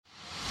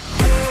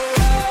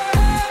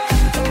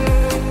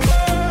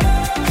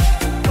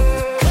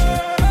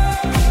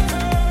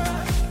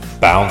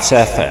Bounce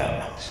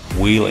FM,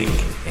 wheeling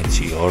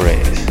into your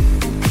ears.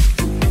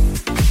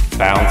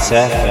 Bounce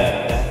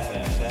FM.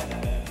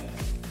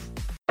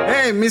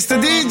 Hey, Mr.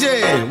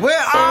 DJ,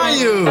 where are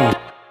you?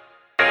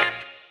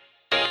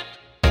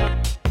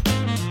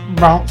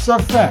 Bounce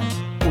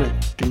FM with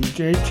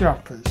DJ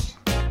Choppers.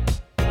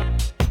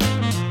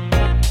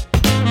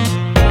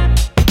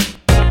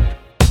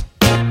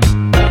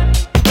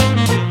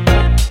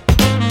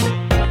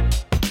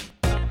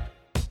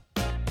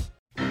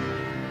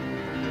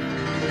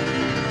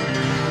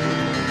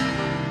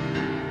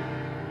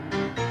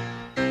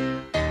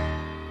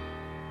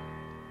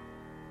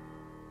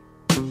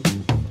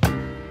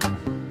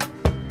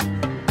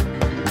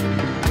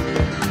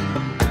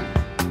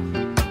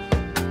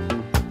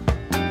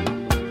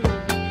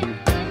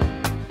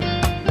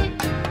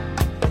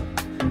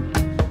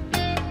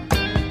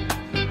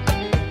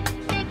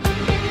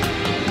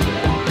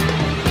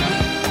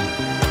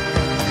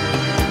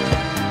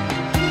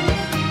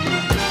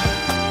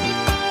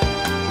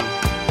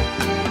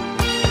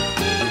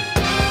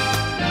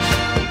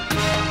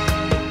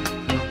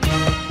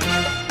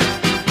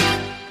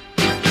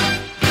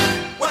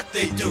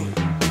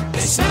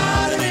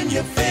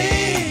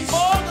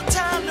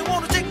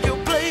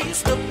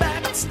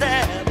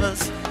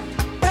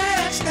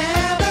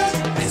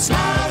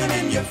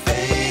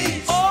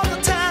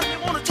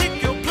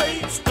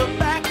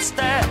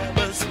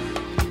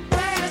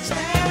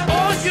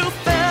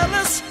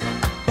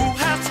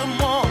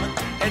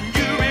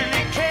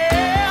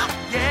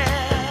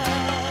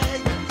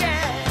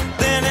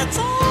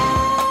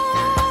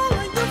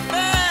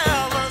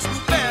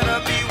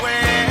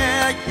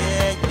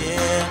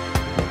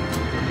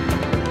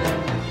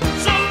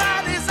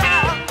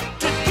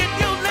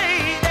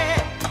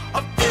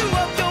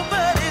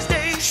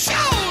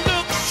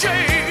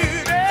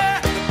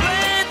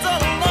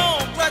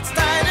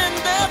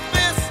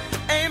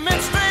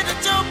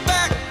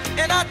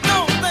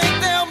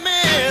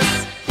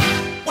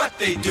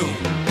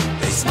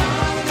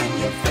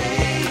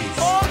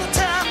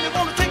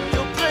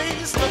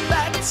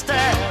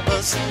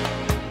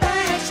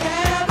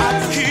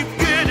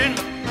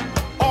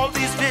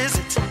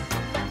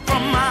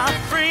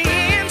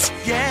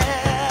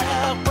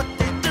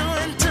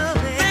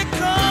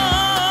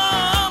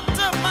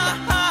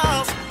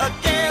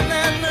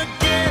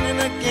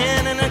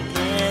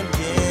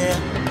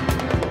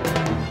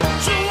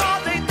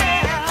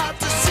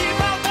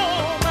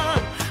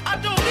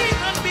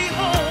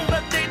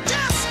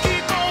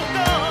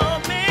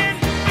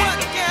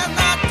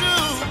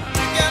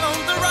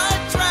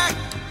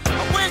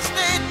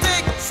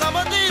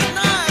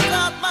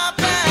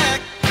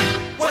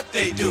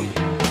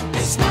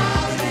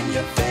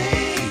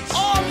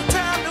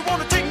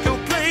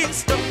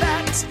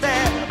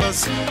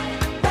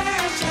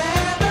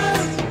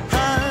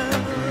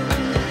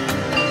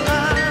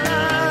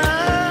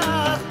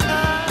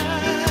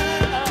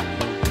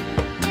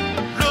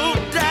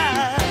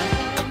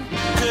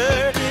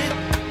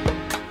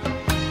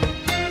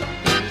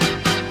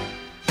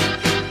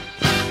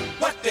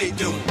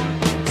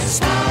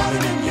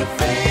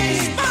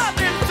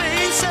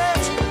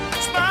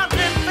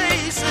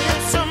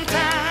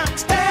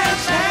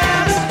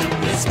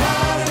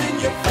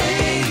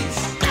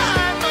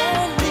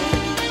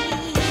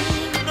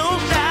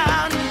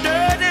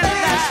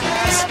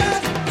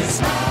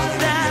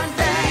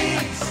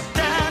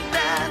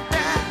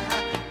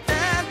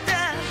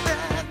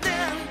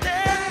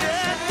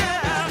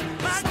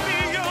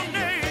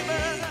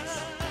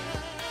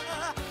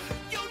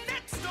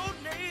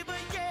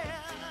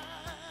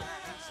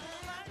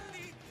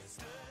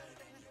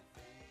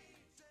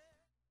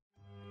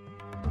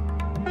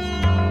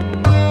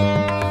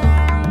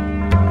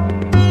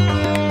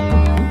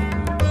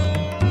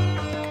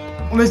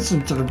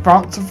 Listen to the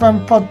Bounce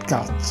FM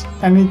podcast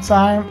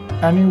anytime,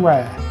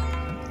 anywhere.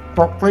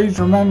 But please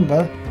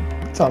remember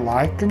to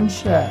like and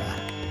share.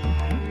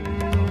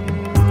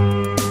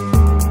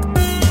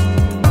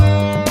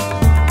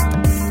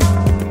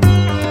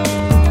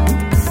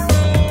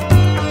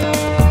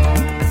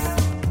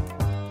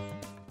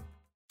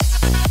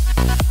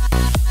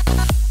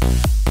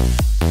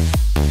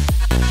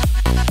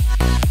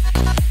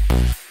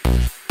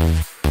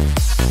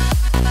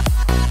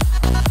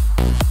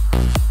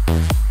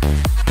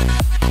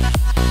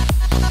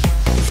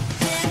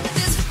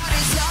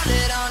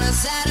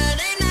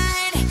 Saturday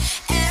night,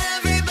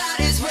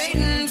 everybody's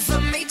waiting for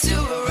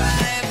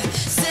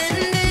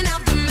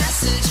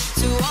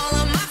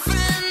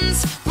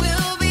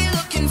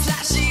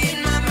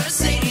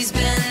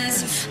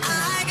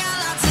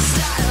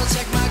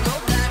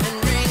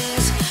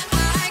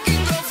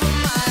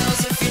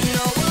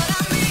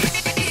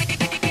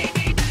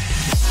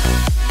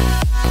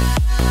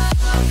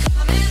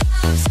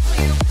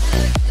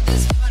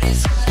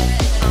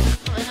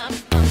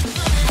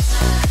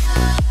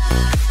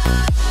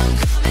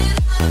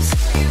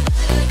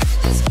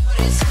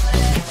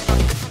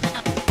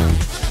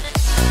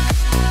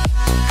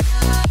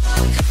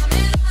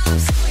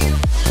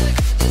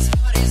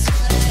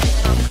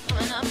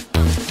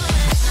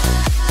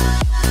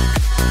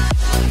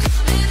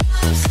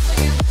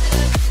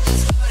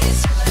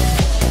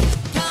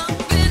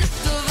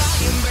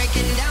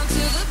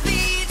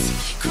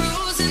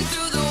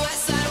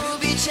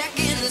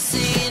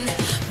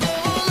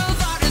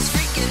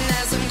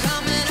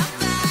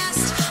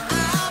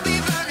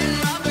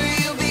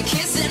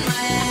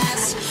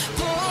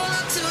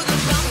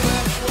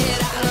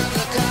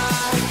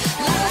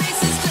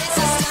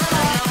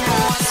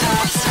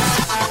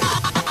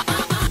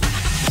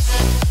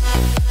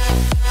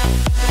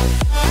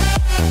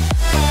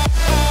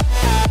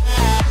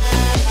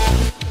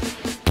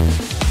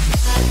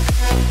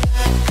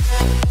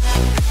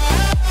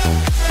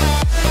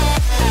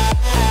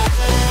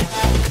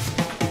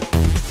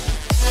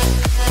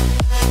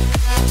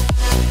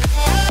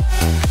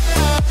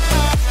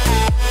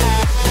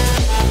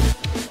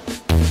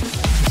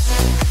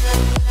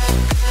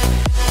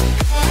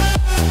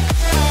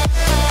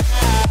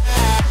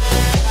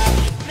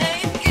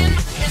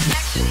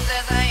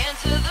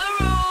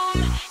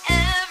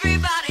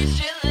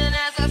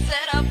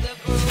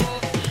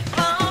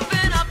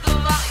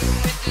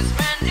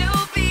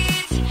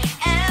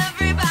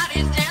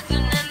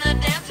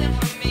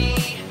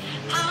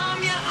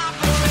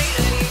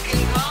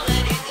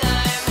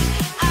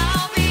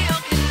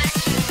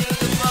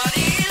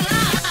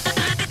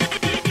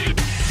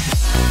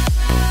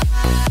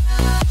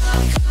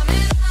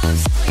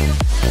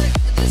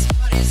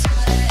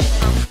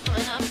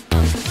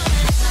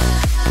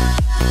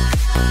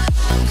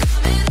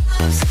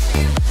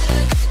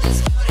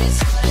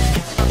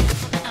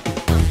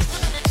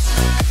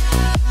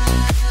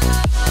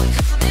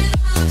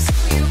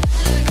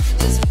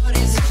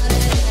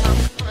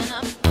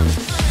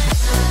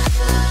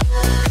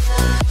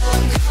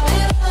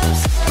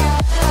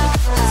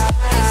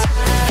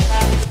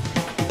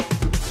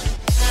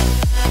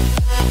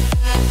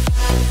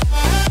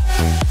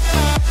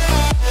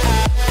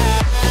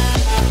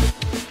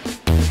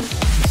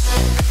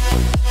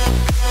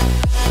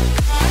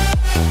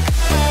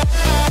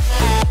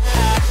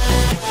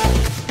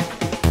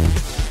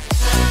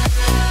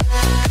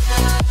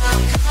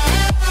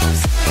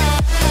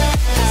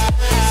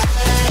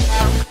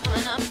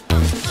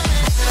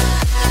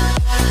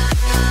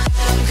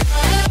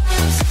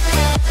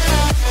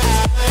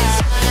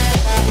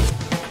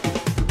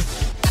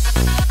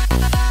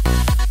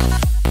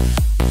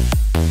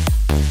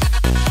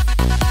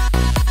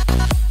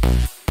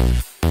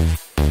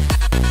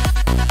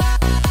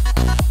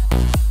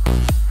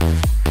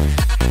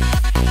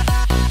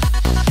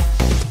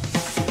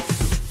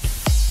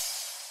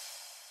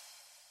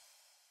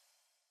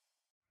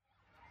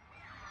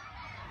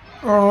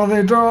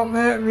They don't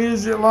make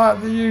music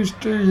like they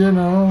used to, you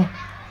know.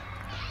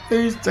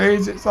 These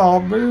days it's all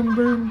boom,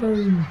 boom,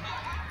 boom.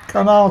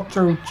 Can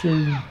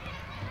auto-tune.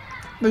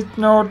 There's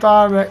no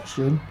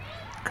direction.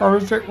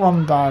 Chorus at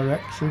one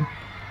direction.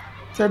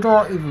 They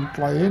don't even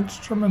play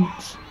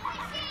instruments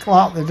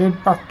like they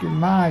did back in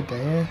my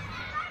day.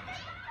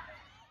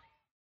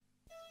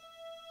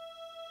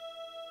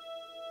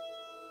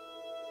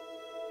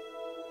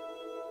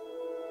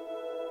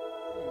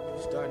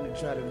 You're starting to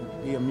try to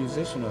be a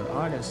musician or an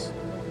artist,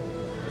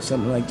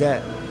 something like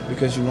that,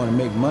 because you want to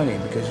make money,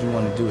 because you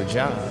want to do a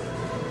job.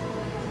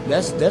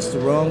 That's the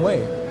wrong way.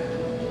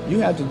 You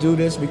have to do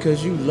this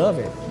because you love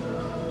it.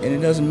 And it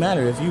doesn't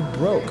matter if you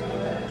broke,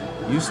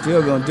 you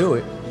still gonna do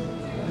it.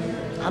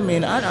 I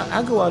mean,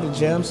 I go out to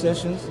jam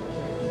sessions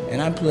and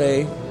I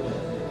play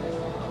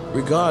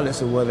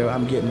regardless of whether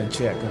I'm getting a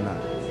check or not.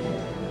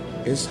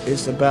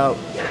 It's about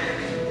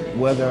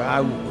whether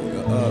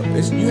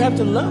you have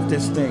to love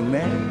this thing,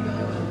 man.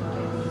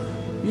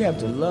 You have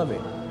to love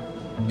it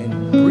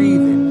and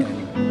breathe it.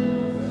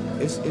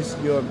 And it's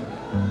your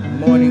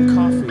morning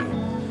coffee.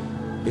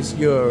 It's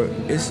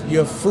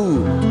your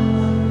food.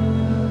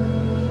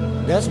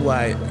 That's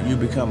why you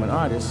become an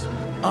artist.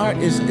 Art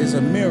is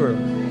a mirror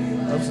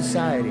of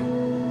society.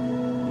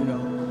 You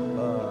know.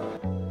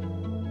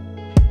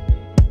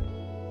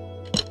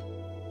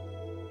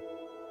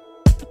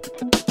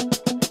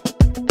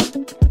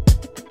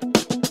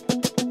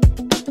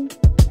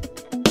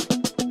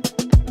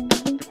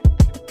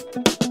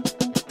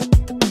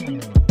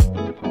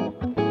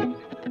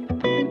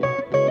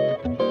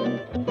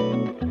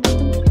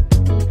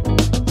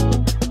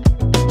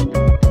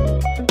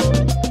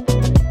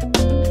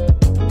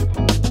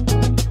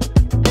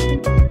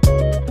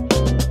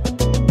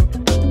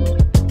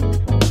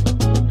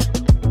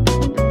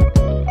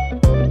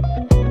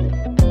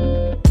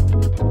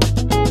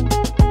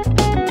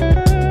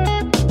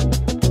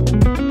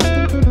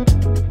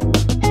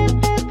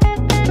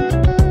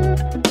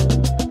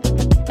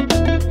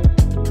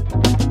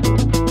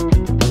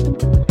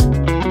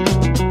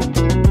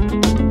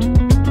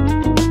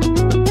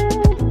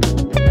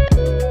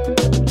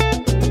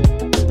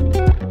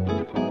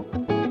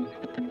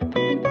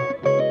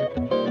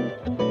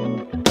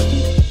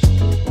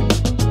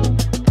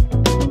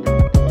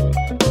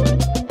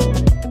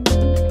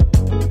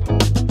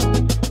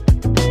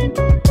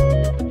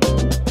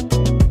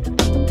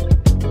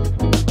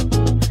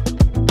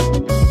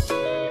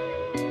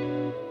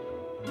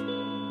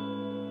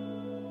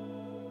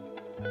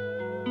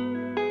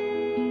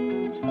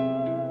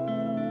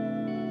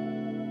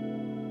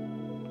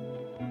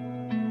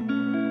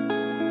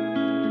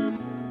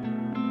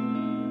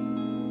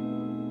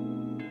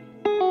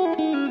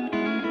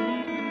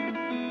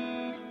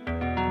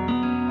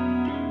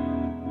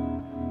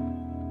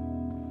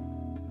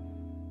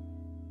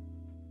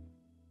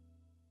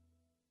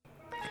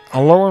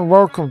 Hello and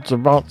welcome to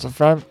Bounce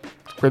FM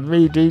with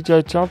me,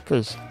 DJ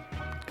Choppers.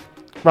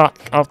 Back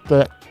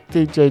after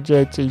DJ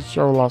JT's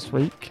show last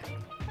week,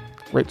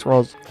 which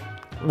was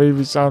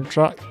movie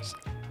soundtracks.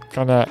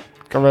 A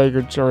very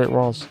good show it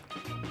was.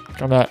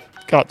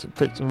 Got to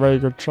pick some very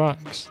good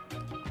tracks.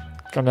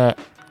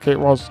 It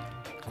was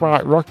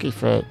quite rocky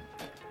for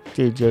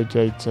DJ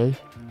JT,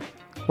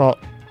 but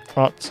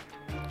that's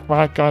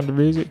my kind of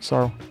music,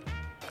 so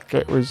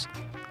it was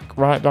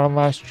right down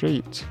my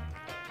street.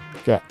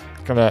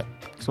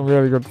 Some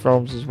really good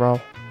films as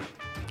well.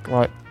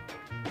 Like,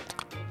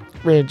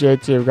 me and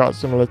JT have got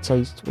similar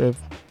taste with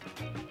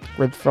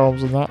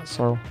films and that,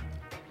 so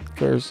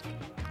it was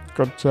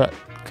good to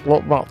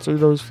look back to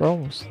those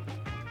films.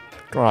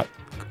 Like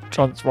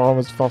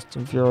Transformers, Fast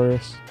and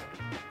Furious,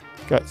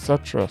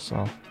 etc.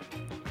 So,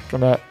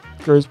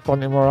 there's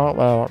plenty more out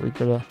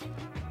there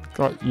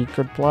that you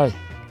could play.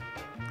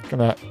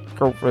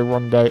 Hopefully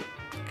one day,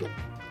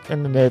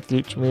 in the near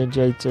future, me and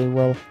JT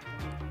will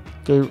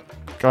do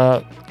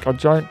a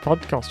joint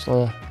podcast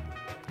for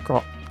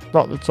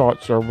not the talk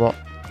show but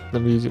the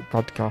music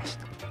podcast.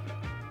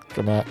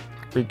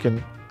 We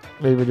can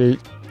maybe do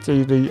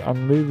TV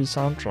and movie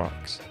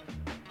soundtracks.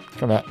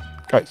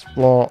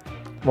 Explore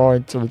more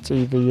into the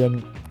TV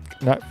and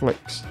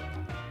Netflix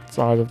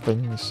side of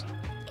things.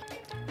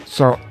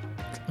 So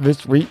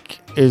this week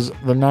is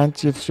the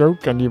 90th show,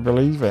 can you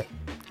believe it?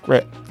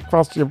 We're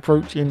fastly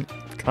approaching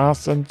our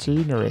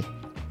centenary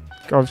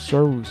of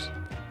shows.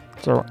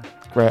 So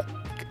we're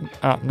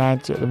at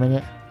 90 at the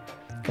minute.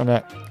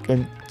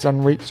 In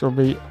 10 weeks we'll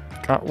be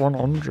at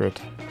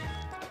 100.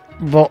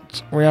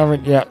 But we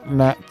haven't yet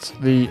met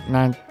the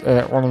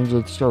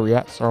 100th show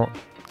yet, so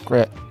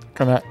we're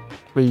gonna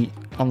be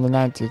on the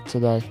 90th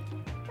today.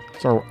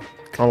 So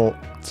I'll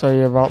tell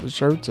you about the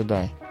show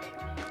today.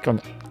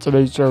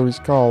 Today's show is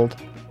called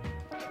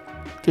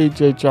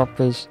DJ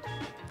Choppers,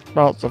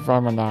 Bounce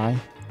FM and I,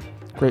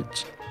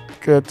 which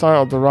the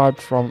title derived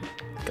from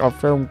a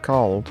film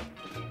called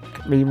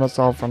Me,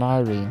 Myself and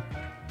Irene.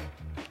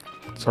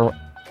 So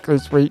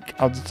this week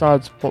I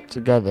decided to put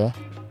together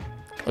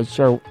a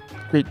show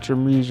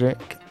featuring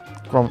music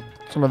from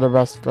some of the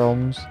best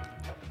films,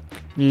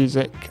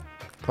 music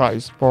that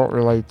is sport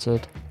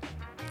related,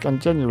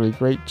 and genuinely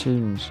great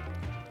tunes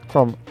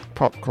from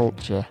pop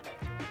culture.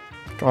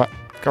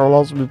 I'll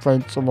also be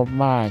playing some of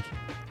my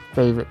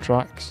favourite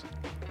tracks,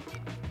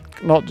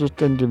 not just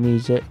indie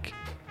music,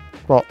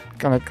 but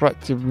kind of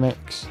collective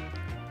mix,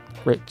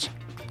 which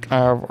I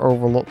have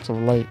overlooked of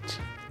late.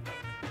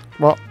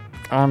 But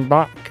I'm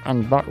back,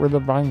 and back with a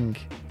bang.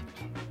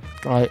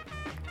 I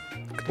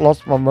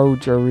lost my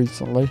mojo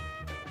recently,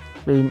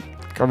 been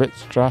a bit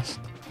stressed,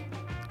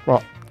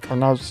 but I've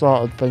now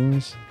sorted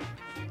things,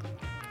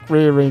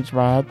 rearranged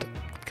my head,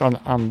 and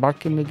I'm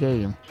back in the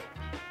game.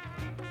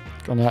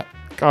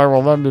 I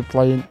will then be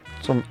playing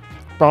some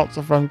Parts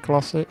FM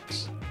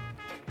classics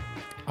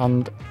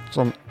and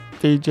some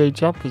DJ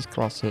Choppers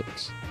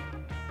classics,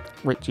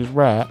 which is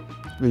where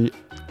the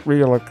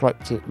real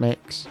eclectic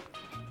mix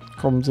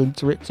comes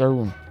into its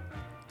own.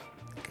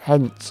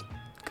 Hence,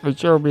 the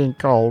show being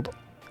called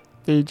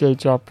DJ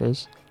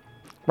Choppers,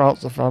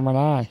 Parts FM and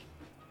I.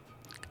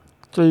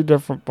 3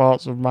 different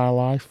parts of my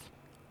life,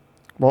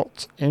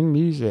 but in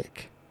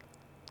music.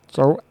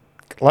 So,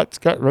 let's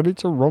get ready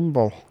to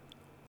rumble.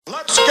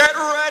 Let's get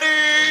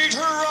ready to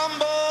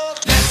rumble.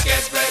 Let's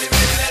get ready,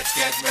 let's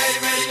get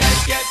ready,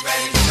 let's get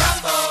ready to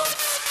rumble.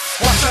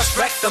 Watch us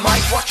wreck the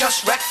mic, watch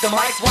us wreck the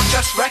mic, watch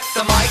us wreck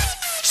the mic.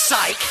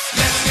 Psych.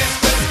 Let's get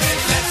ready,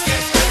 let's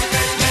get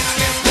ready, let's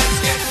get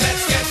ready,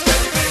 let's get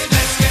ready,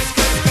 let's get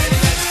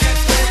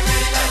ready,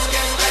 let's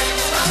get ready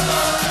to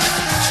rumble.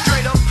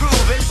 Straight up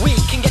proving, we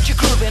can get you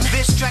grooving.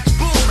 This track's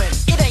booming,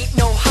 it ain't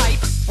no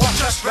hype.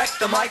 Watch us wreck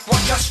the mic,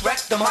 watch us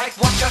wreck the mic,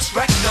 watch us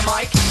wreck the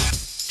mic.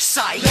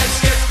 Psych.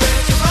 Let's get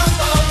ready to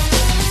rumble.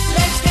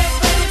 Let's get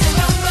ready to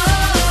rumble.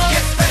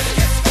 Get ready,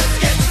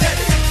 get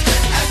steady,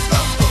 and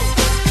rumble.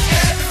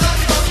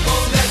 Everybody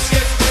rumble. Let's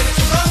get ready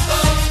to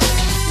rumble.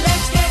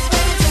 Let's get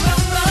ready to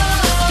rumble.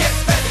 Get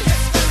ready,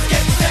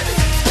 get steady,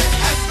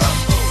 and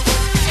rumble.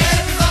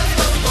 Everybody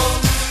rumble.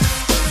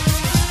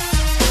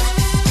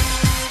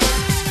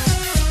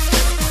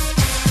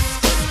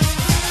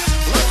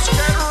 Let's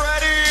get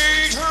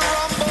ready to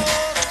rumble.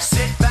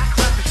 Sit back,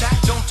 rap attack,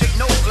 don't take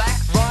no flack.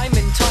 Rhyme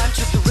in time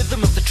to the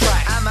rhythm of the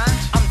track. I'm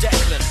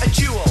Declan, a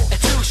duo, a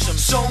twosome.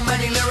 So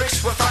many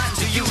lyrics, we're fighting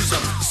to use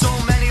them. So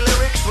many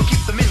lyrics, we'll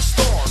keep them in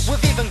stores.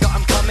 We've even got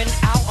them coming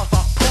out of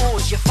our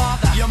pores. Your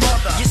father, Your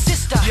mother, your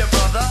sister, your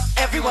brother.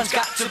 everyone's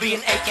got to be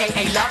an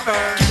AKA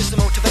lover. Give us the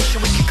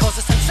motivation, we can cause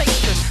a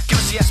sensation. Give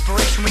us the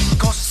aspiration, we can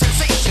cause a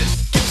sensation.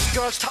 Give us the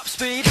girls top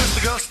speed. Give us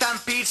the girl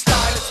stampede Style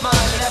style. and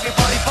smile and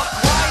everybody buck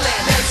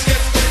wildin'. Let's get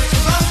ready to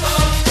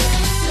rumble.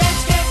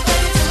 Let's get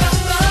ready to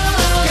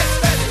rumble. Get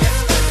ready,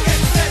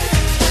 get steady,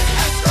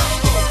 and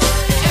rumble.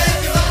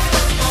 Everybody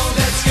rumble.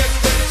 Let's get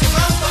ready to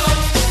rumble.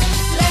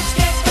 Let's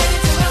get ready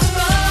to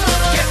rumble.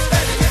 Get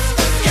ready,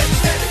 get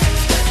steady,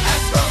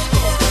 and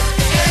rumble.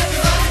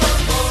 Everybody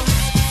rumble.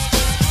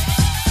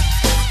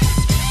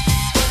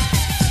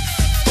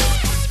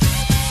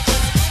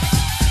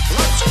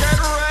 Let's get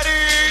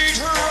ready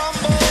to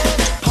rumble.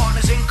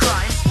 Partners in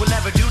crime will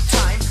never do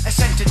time. A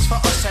sentence for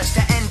us has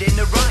to end in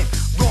a rhyme.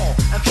 Raw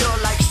and pure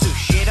like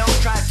sushi.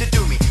 Don't try to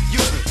do me,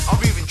 use me, or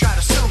even try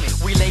to sue me.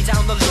 We lay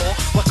down the law,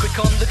 we're quick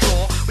on the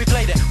draw. We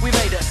played it, we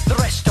made it, the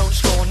rest don't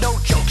score. No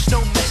jokes, no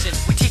messing.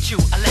 We teach you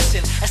a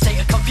lesson, a state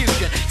of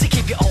confusion to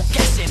keep you all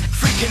guessing.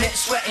 Freaking it,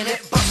 sweating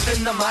it,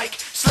 busting the mic,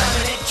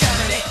 slamming it,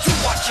 jamming it, do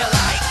what you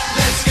like.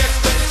 Let's get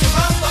ready to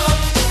rumble.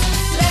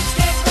 Let's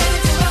get ready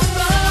to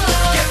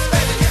rumble. Get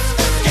ready,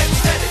 get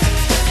steady,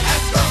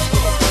 and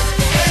rumble.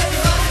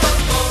 Everybody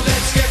rumble.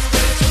 Let's get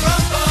ready to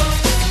rumble.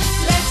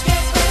 Let's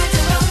get ready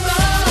to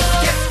rumble.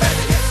 Get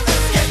ready,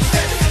 get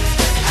steady,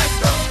 and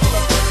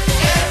rumble.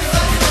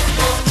 Everybody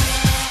rumble.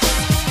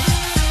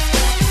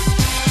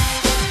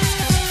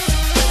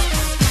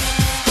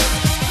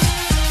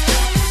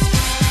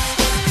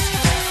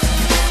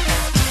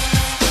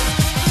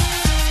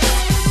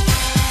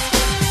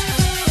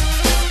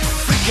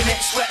 Freaking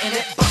it, sweating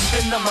it,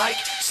 busting the mic,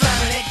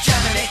 slamming it,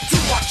 jamming it, do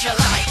what you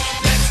like.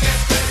 Let's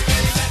get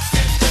ready, let's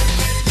get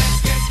ready,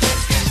 let's get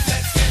ready, let's get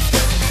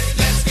ready,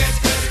 let's get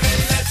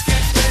ready, let's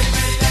get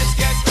ready, let's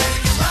get ready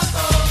to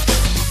rumble.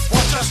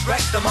 Watch us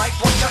wreck the mic,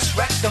 watch us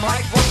wreck the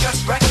mic, watch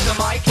us wreck the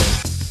mic.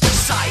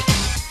 Psych.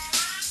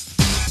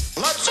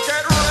 Let's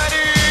get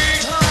ready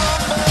to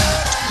rumble.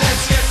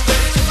 Let's get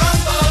ready to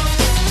rumble.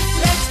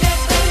 Let's get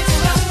ready to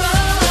rumble.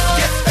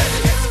 Get ready,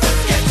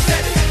 get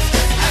steady,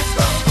 and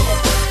rumble.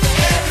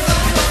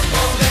 Everybody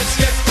rumble. Let's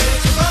get ready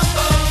to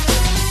rumble.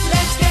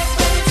 Let's get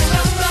ready to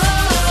rumble.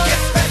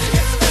 Get ready,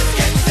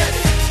 get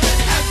steady,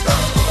 and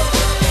rumble.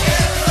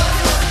 Everybody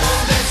rumble.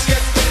 Let's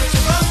get ready to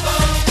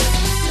rumble.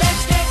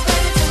 Let's get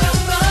ready to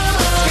rumble.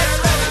 Get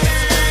ready,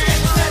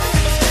 get steady,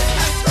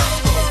 and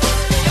rumble.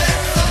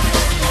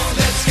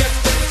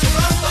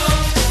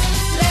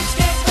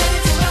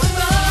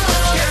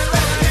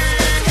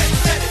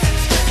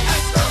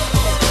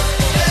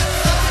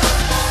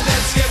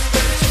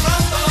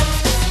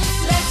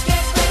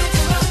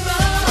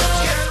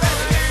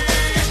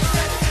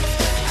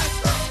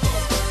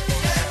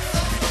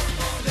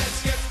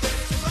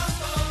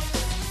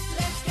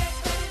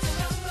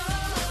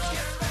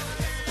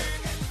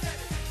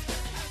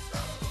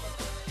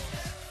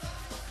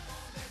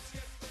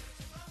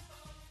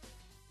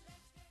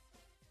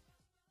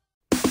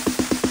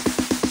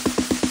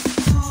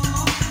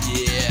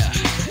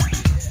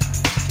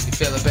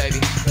 it, baby?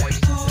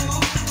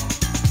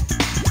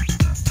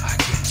 I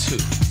can too.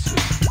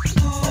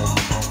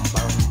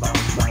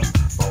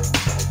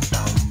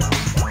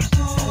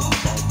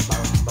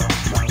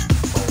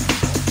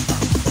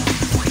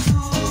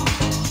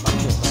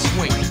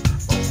 Swing it.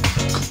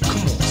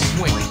 Come on,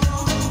 swing it. Come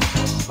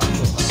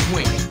on,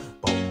 swing it.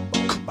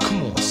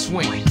 Come on,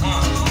 swing it.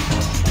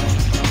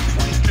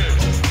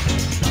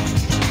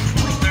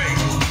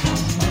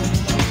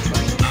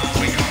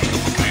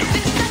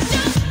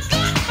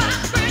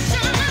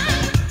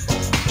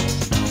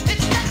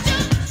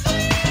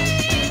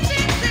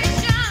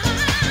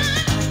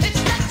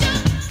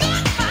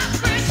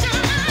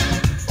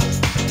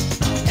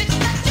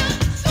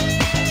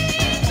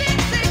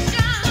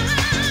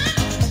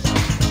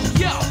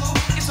 Yo,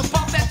 it's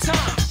about that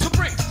time to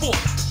bring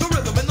forth the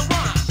rhythm and the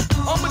rhyme.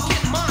 I'ma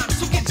get mine,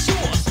 so get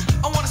yours.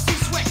 I wanna see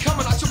sweat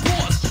coming out your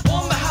pores.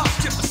 On the house,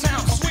 tip the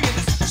sound, swinging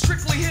this.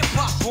 Strictly hip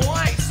hop, boy,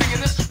 I ain't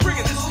singing this.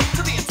 Bringing this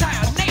to the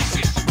entire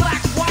nation.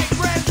 Black, white,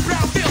 red,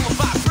 brown, feel the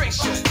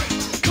vibration.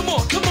 Come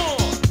on, come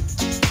on.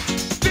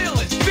 Feel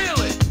it, feel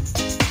it.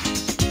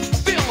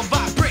 Feel the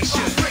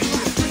vibration.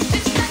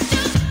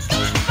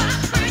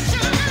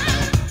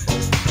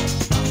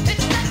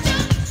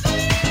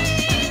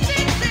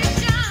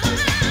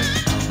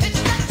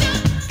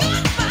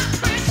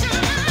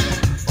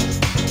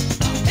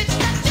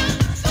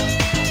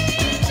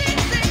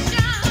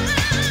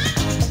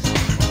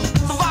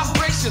 The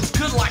vibration's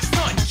good like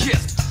sun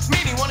kissed.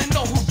 Meaning wanna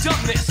know who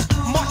done this.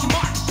 Mark your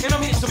mark, and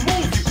I'm here to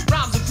move you.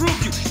 Rhymes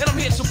improve you, and I'm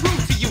here to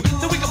prove to you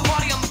that we can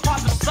party on the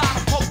positive side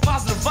of hope,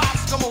 positive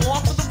vibes. Come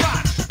along for the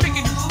ride.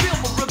 Thinking you feel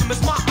the rhythm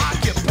is my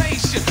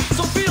occupation.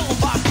 So feel the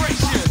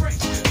vibration.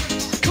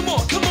 Come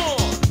on, come on.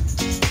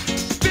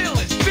 Feel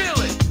it, feel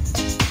it.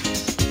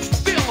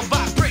 Feel the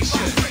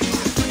vibration.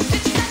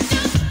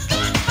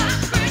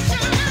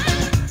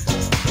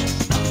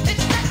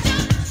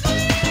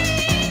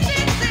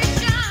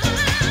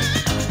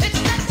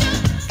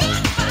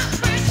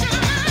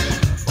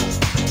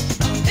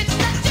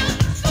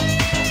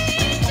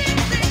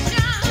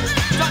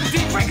 Done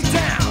deep, break it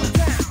down.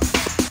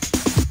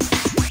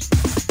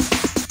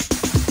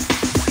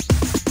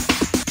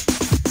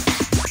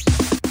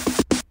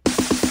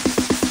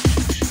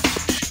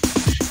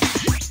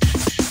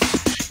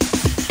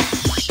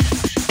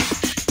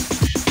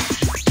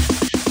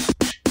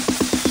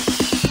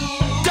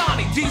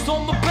 Donnie D's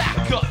on the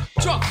back up,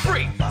 drug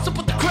free, so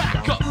put the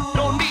crack up.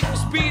 No need for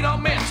speed,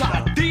 I'm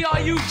anti.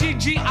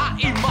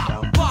 D-R-U-G-G-I-E,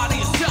 my body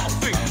is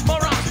healthy. My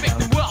rhymes make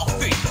me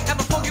wealthy, and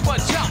the funky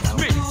bunch helps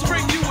me to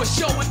bring you a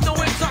show with no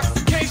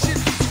intoxication.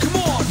 So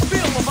come on,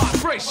 feel the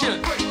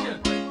vibration.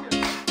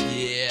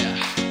 Yeah,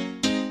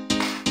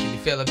 can you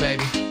feel it,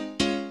 baby?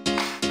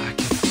 I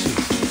can too.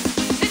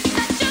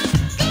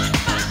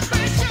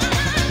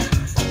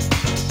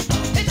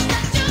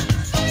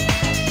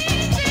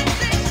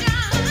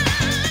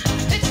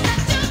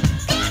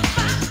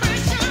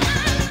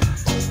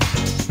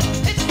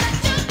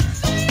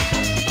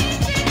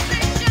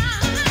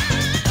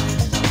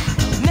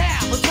 Now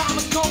the time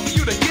has come for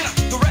you to get up.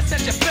 The rest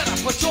has you fed up,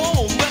 but your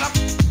own let up.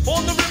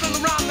 On the rhythm, the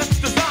rhyme that's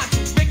designed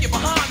to make you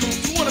behind me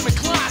to what I'm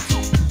inclined to.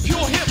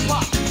 Pure hip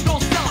hop,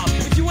 don't sell out.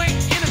 If you ain't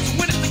in it to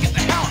win it, then get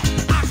the hell out.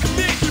 I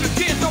command you to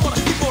dance, I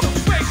wanna see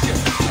motivation.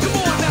 Come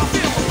on now,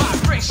 feel the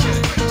vibration.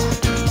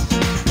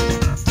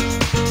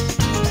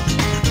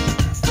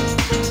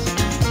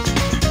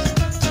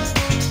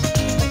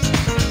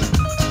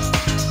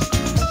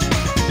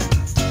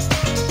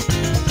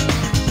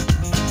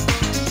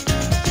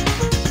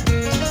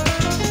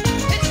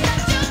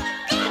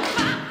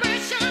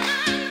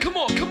 Come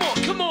on, come on,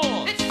 come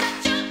on. Feel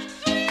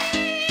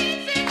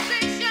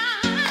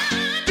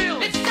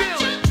it,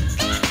 feel it.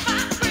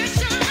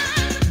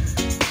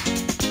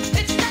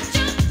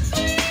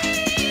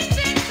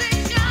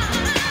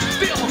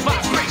 Feel the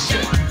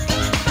vibration.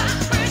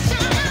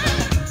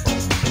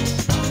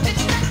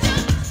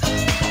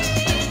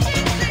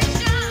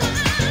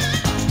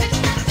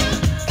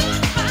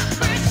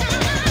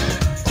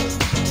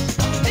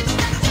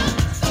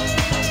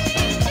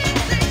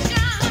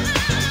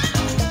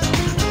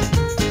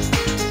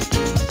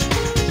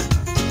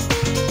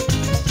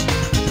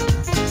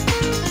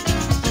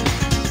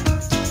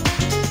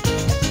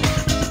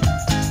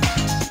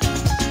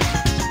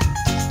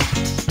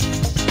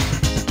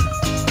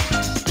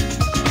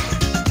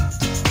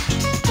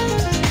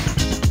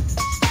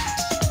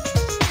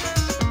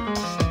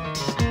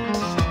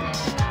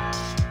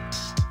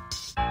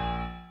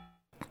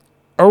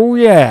 Oh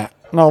yeah,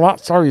 now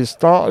that's how you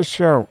start a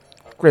show,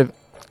 with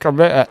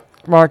Kavita,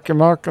 Marky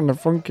Mark and the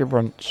Funky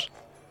Bunch.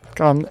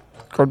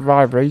 Good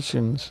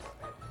vibrations.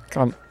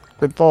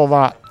 With all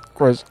that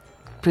was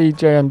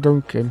PJ and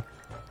Duncan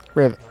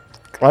with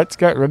Let's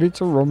Get Ready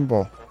to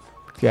Rumble.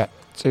 Yeah,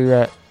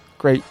 two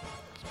great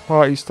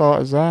party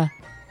starters there.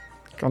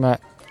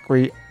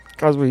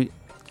 As we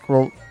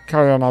will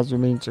carry on as we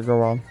mean to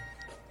go on.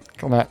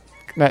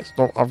 Next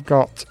up I've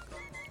got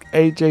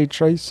AJ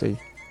Tracy,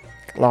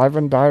 live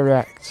and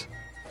direct.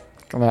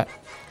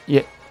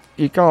 You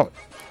can't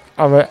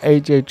have an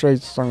AJ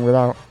Tracy song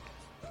without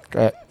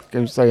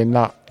Who's saying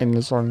that in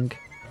the song.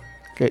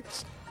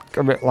 It's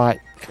a bit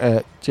like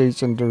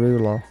Jason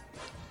Derulo.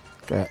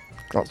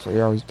 That's what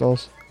he always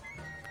does.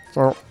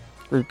 So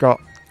we've got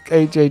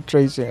AJ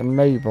Tracey and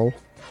Mabel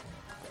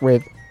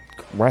with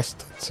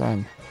West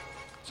 10.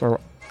 So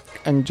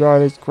enjoy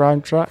this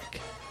crime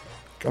track,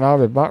 and I'll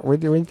be back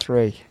with you in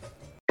 3.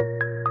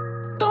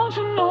 Don't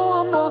you know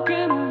I'm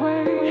walking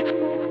away?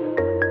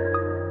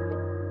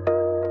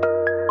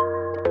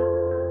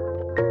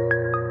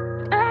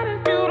 And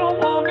if you don't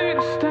want me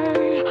to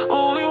stay,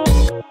 only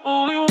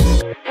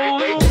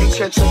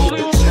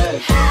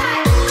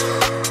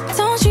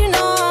Don't you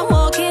know I'm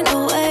walking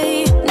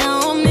away?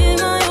 Now I'm in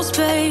my own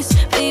space.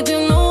 Baby,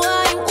 you know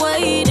I ain't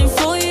waiting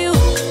for you.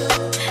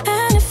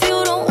 And if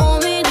you don't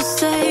want me to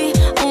stay,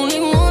 only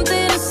one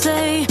thing to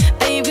say.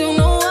 Baby, you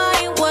know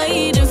I ain't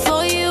waiting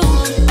for you.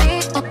 Want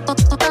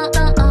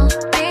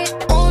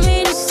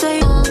me to stay.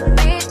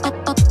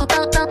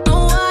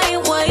 No, I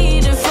ain't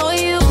waiting for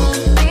you.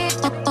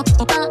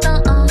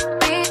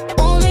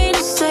 Want me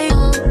to stay.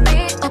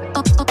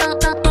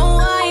 No,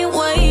 I ain't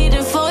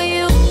waiting for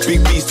you.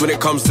 Big beast when it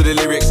comes to the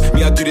lyrics.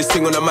 Me, I do this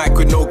thing on the mic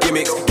with no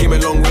gimmicks. Came a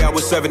long way, I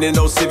was serving in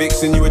those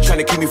civics. And you were trying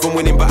to keep me from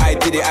winning, but I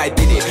did it.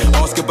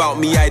 Ask about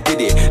me, I did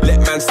it. Let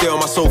man stay on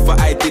my sofa,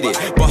 I did it.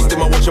 Busting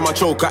my watch and my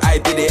choker, I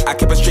did it. I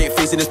kept a straight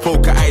face in this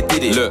poker, I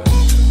did it. Look,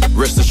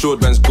 rest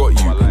assured man's got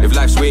you. If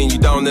life's weighing you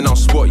down, then I'll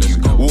spot you.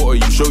 Water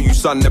you, show you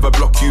sun, never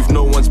block you. If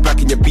no one's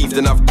backing your beef,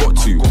 then I've got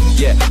to.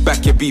 Yeah,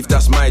 back your beef,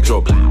 that's my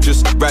job.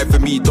 Just ride for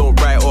me, don't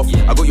write off.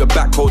 I got your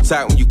back hold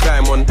tight when you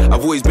climb on.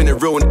 I've always been a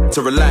real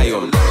to rely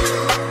on.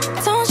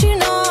 Don't you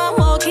know I'm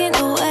walking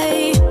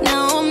away?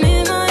 Now I'm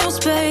in my own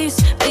space.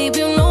 Baby,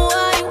 you know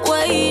I ain't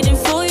waiting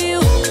for you.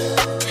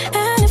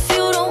 And if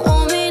you don't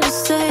want me to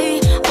stay,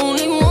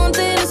 only one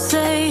thing to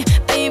say.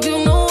 Baby,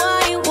 you know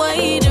I ain't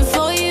waiting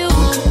for you.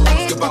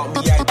 Ask about me,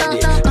 I did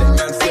it. Let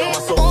man stay on my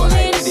sofa, Want I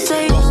me to did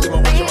stay. it. Busting my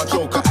watch and my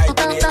choker, I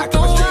did it. I kept a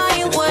No, straight I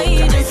face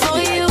in ain't this poker, waiting for I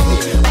did you. it.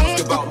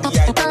 Ask about me, I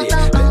did it.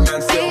 Let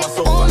man stay on my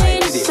sofa, Want I me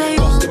to did stay. it.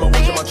 Busting my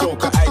watch and my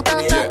choker, I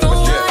did it. No, I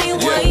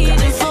ain't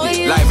waiting for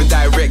you. Live and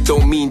direct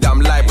don't mean that I'm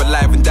live, but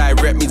live and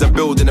direct means I'm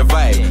building a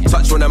vibe.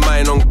 Touch on a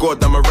mind on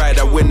God, I'm a ride.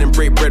 I win and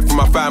break bread from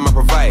my fam, I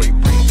provide.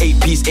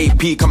 8-piece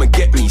AP, come and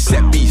get me.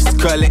 Set beast,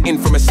 curl it in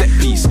from a set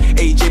piece.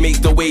 AJ makes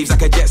the waves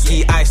like a jet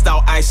ski. Iced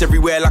out ice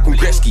everywhere like I'm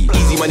Gretzky.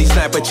 Easy money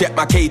sniper, check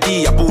my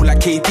KD. I ball like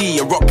KD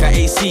and rock like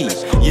AC.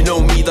 You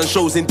know me, done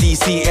shows in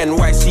DC,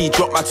 NYC.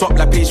 Drop my top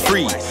like page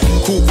 3.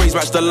 Cool waves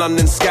match the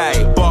London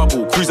sky.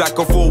 Barbell, cruise like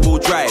a 4-wheel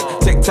drive.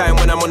 Take time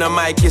when I'm on a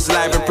mic, it's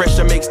live. And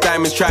pressure makes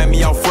diamonds, try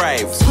me, I'll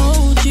thrive.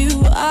 Told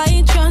you I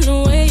ain't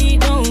tryna wait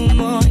no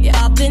more. Yeah,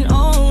 I've been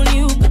on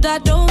you, but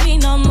that don't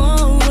mean I'm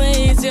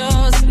always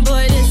yours.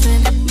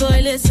 Boy,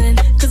 listen,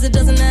 cause it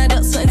doesn't add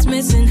up, something's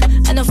missing.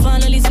 And I'll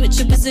finally switch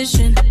your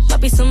position.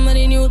 Might be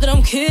somebody new that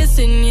I'm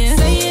kissing, yeah.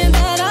 Saying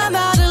that I'm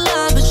out of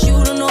line, but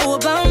you don't know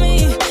about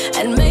me.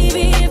 And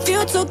maybe if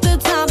you took the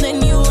time, then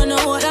you would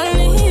know what I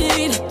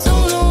need.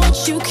 Don't know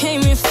what you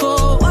came here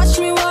for. Watch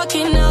me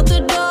walking out the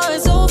door,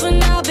 it's over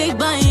now, big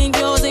buying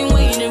yours. Ain't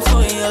waiting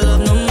for your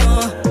love no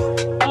more.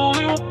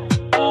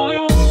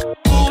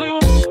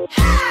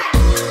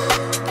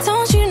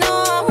 Don't you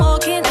know I'm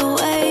walking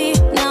away?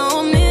 Now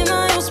I'm in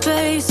my own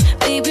space.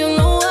 Baby, you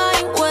know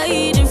I ain't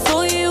waiting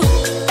for you.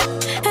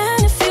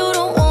 And if you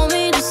don't want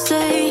me to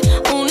stay,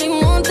 only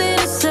one thing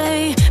to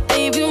say.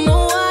 Baby, you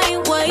know I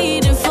ain't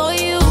waiting for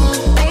you.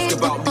 Ask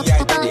about me,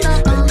 I did it.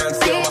 Let man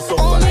stay on my sofa,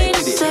 Want I me to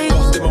did stay. it.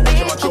 Busting my watch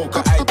and my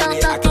choker, I did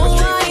it. I kept a No,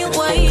 straight I face in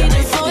ain't this poker, waiting I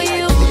for did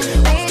you. it.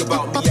 Ask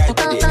about me, I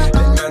did it. Let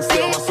man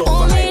stay on my sofa,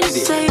 Want I me to did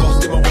it. stay.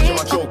 Busting my watch and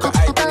my choker, I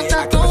did it. I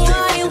kept a No,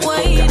 straight I face in ain't this poker,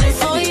 waiting I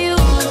for did it. you.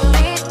 Want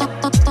me to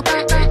stay.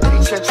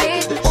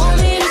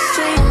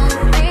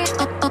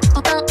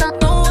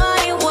 No, I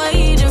ain't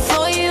waiting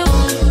for you.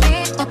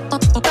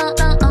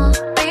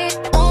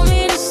 Want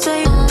me to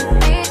stay.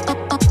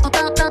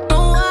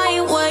 No, I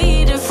ain't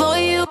waiting for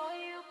you.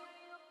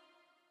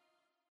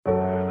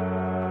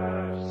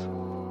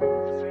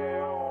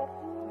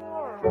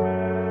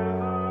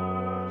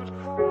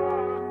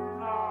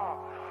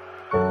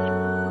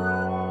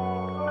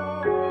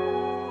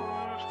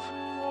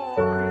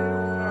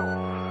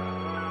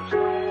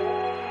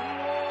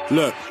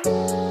 Look,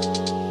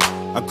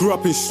 I grew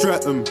up in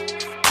Streatham.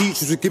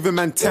 Teachers were giving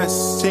man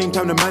tests. Same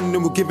time the man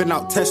them were giving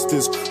out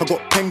testers. I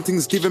got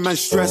paintings giving man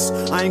stress.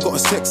 I ain't gotta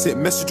sex it,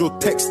 message or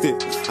text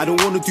it. I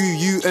don't wanna do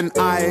you and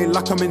I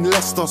like I'm in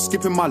Leicester,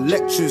 skipping my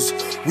lectures.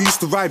 We used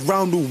to ride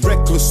round all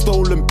reckless,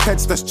 stolen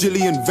pets, that's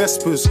Gillian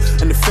Vespers.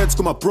 And the feds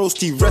got my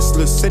broski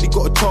restless. Said he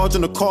got a charge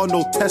on a car,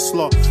 no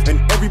Tesla.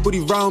 And everybody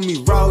round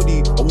me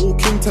rowdy. I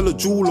walk in, tell a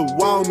jeweler,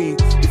 wow me.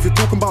 If you're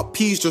talking about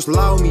peas, just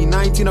allow me.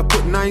 19, I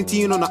put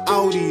 19 on an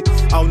Audi.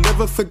 I'll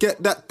never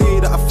forget that day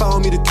that I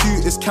found me the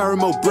cutest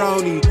caramel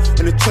brownie.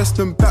 And the chest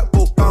and back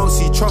both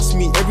bouncy. Trust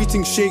me,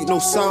 everything shake, no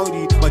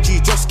Saudi. My G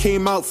just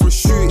came out for a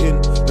shooting.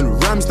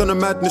 And Rams done a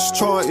madness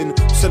charting.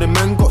 So the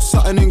man got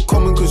something in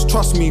common, cause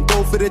trust me,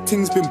 both of their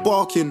things been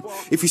barking.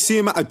 If you see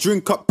him at a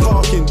drink up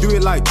parking, do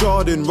it like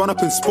Jordan, run up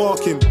and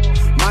spark him.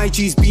 My My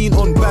G's been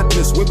on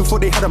badness way before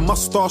they had a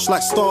mustache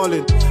like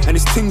Stalin. And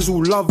it's things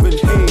all love and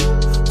hate,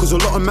 cause a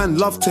lot of man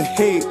love to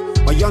hate.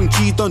 My young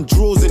G done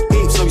draws and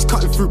apes, now he's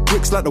cutting through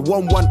bricks like the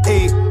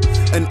 118.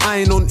 And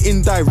iron on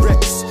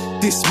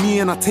indirects. Diss me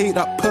and I take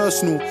that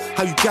personal.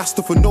 How you gassed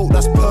off a note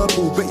that's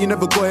purple, but you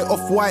never got it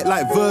off white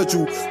like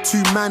Virgil.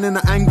 Two man in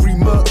an angry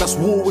murk, that's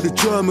war with a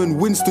German,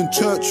 Winston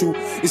Churchill.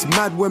 It's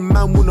mad when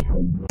man wanna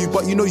you,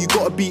 but you know you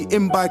gotta be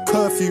in by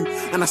curfew.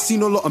 And I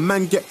seen a lot of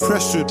man get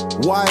pressured.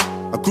 Why?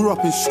 I grew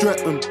up in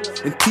Streatham,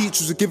 and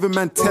teachers were giving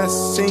man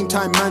tests. Same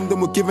time man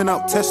them were giving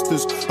out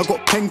testers. I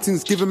got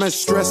paintings giving man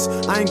stress.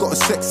 I ain't gotta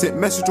sex it,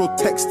 message or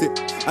text it.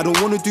 I don't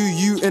wanna do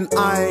you and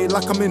I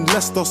like I'm in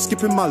Leicester,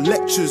 skipping my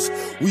lectures.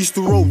 We used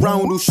to roll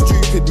round all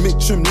stupid,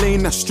 Mitcham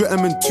Lane, that's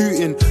Streatham and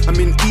Tooting. I'm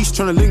in East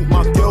trying to link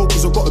my girl,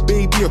 cause I got a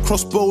baby, a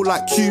crossbow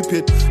like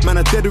Cupid. Man,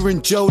 I dead her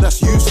in jail,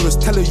 that's useless.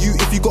 Tell her you,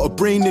 if you got a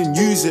brain then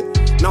use it.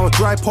 Now I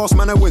drive past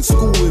man I went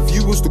school with.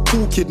 You was the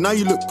cool kid, now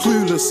you look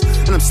clueless.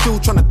 And I'm still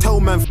trying to tell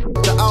man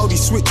the Audi,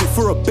 switch it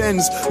for a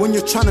Benz. When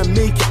you're trying to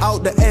make it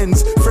out the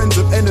ends, friends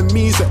of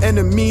enemies are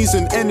enemies,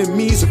 and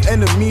enemies of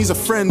enemies are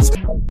friends.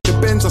 The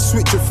Benz, I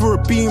switch it for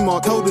a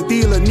Beamer. Tell the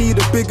dealer need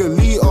a bigger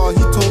liter.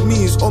 He told me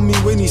he's on me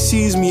when he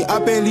sees me.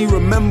 I barely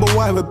remember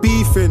why we're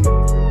beefing,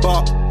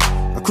 but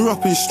I grew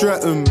up in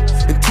Streatham,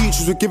 and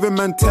teachers were giving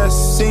man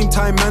tests. Same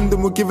time man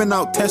them were giving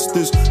out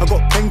testers. I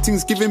got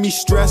paintings giving me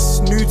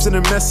stress, nudes and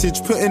a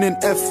message, putting in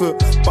effort.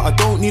 But I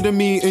don't need a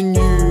meeting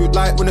you,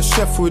 like when a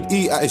chef would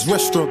eat at his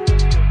restaurant.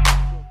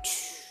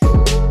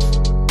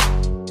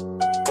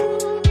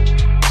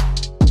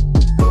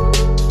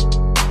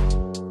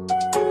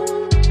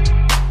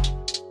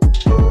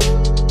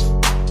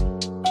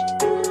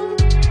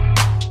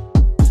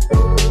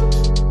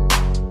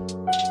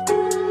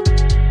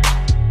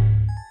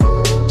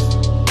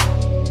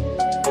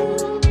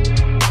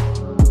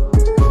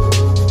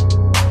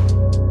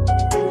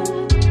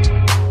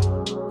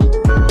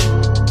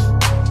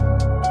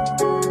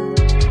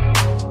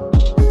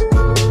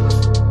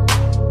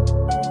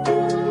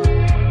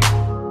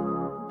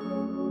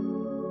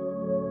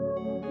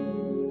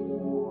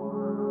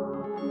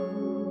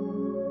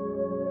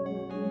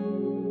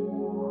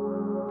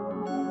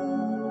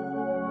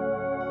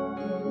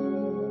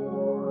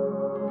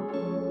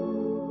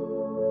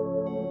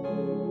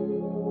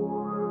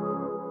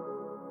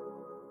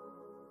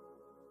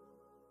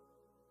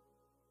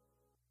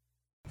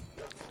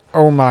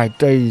 Oh my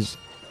days,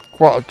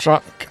 what a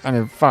track, and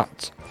in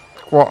fact,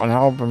 what an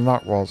album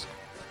that was.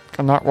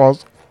 And that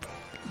was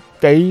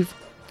Dave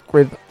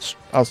with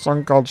a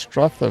song called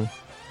Streatham,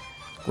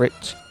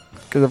 which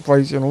took a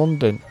place in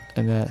London,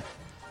 and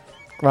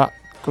that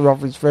was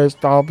off his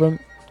first album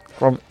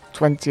from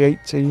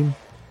 2018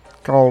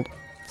 called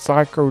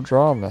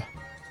Psychodrama.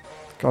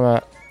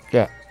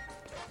 Yeah,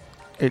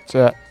 it's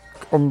a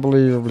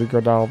unbelievably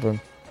good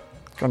album.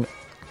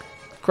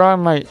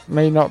 Crime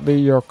may not be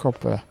your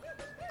cuppa,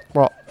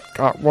 but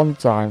at one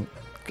time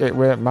it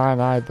weren't mine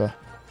either,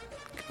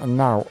 and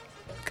now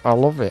I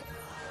love it.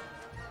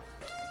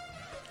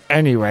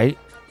 Anyway,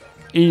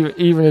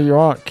 even if you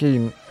aren't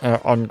keen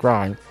on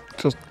grime,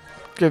 just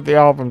give the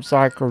album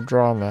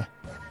Psychodrama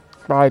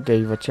by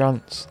Dave a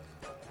chance.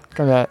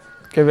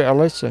 Give it a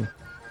listen.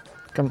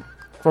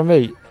 For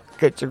me,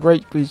 it's a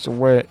great piece of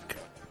work.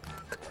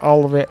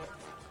 All of it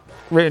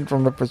written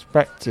from the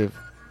perspective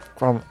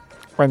from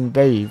when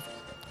Dave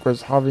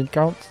was having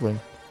counselling.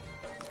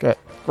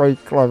 Very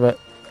clever,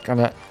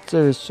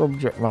 serious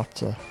subject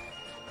matter,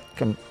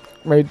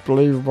 made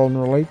believable and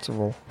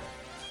relatable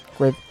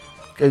with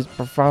his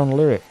profound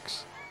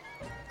lyrics.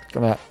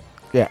 And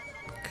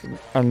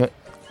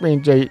me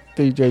and DJ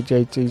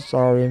JT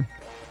saw him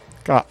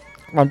at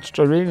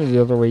Manchester Arena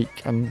the other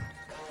week, and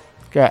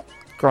got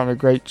on a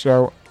great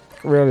show.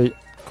 Really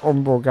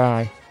humble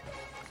guy.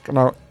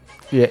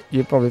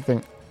 You probably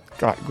think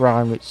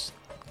grime, it's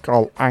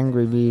called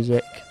angry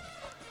music,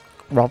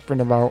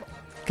 rapping about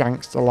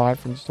gangster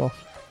life and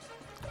stuff,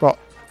 but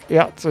he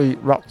actually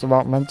raps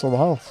about mental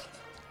health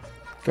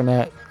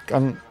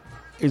and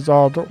his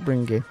hard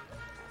upbringing.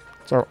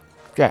 So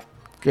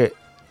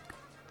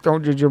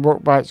don't judge a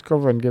book by its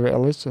cover and give it a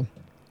listen.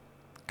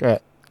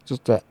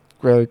 Just a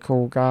really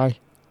cool guy,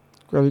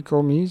 really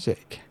cool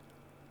music.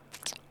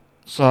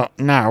 So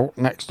now,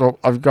 next up,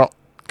 I've got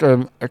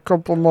a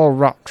couple more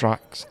rap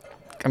tracks,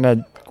 and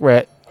then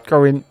we're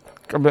going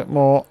a bit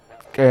more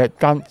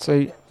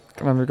dancey,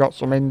 and then we've got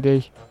some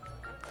indie,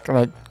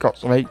 got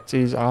some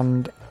 80s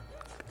and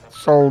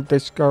soul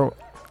disco,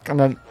 and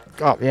then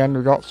at the end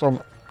we've got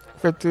some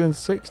 50s and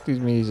 60s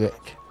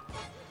music.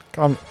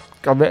 Got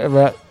a bit of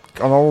an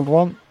old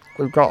one.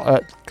 We've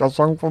got a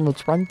song from the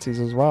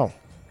 20s as well.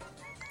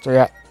 So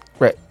yeah,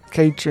 we're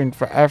catering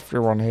for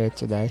everyone here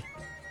today.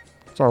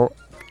 So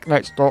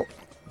next up,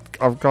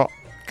 I've got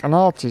an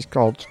artist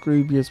called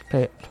Scroobius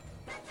Pip.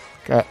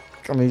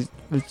 And his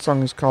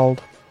song is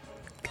called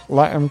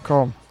Let 'Em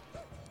Come.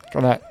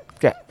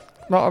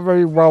 Not a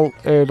very well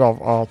heard of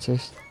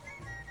artist,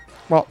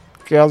 but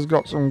he has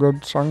got some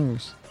good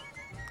songs.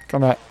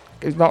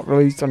 He's not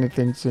released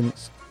anything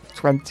since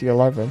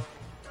 2011,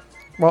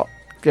 what?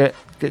 Get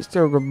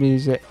still good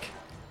music.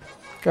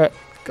 I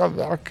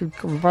could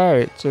compare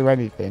it to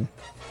anything.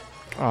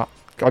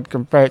 I'd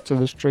compare it to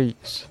the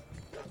streets.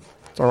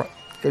 So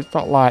it's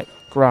not like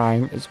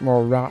grime, it's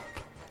more rap.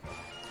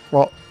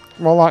 Well,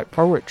 more like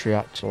poetry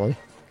actually.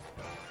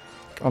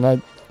 And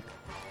then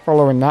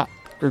following that,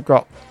 we've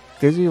got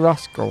Dizzy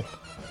Rascal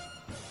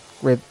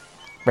with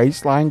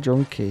Bassline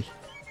Junkie.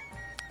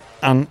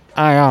 And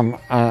I am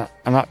an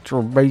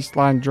actual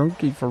bassline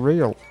junkie for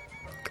real.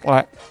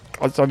 Like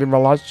I said in my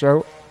last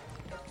show,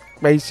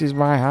 bass is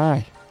my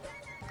high.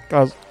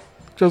 Because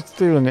just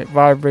feeling it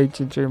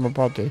vibrating through my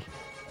body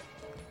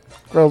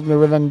fills me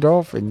with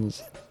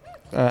endorphins.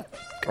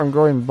 I'm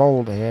going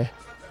bold here.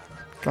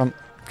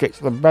 It's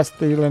the best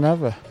feeling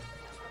ever.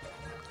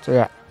 So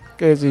yeah,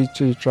 here's these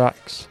 2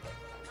 tracks.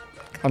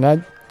 And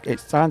then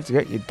it's time to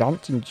get your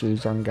dancing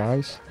shoes on,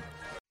 guys.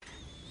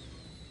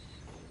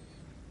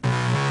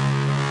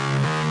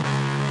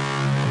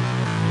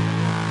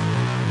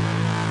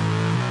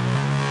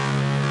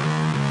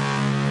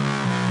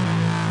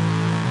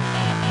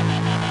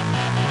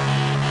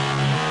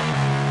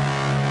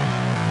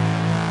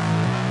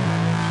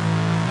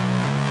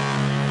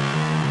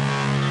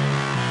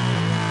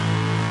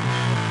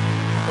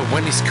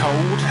 When it's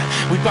cold,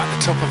 we bite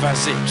the top of our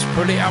zips,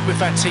 pull it up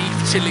with our teeth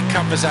till it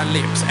covers our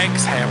lips.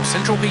 Exhale,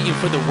 central heating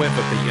for the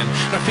weather beaten.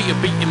 Our feet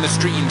are beating the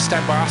street and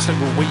stand by us like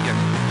we're waiting.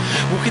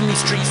 Walking these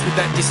streets with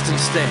that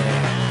distant stare.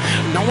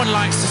 No one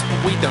likes us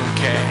but we don't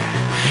care.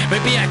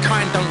 Maybe our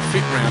kind don't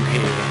fit round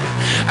here.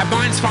 Our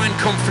minds find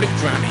conflict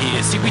round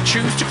here. See, we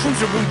choose to cruise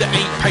a route that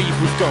ain't paved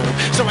with gold.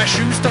 So our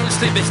shoes don't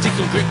slip, they stick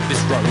and grip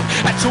this road.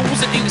 Our tools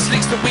are ink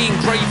slicks that we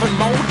engrave and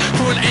mould.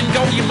 For an end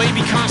goal you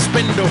maybe can't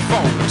spend or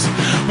fold.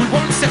 We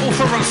won't settle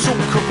for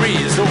unsolved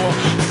careers or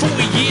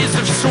 40 years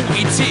of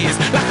salty tears.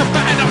 Like a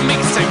battered up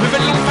mixtape with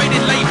a long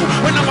faded label.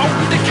 When I'm old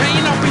and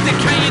decaying, I'll be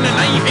decaying and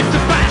aim. If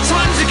the bad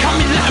times are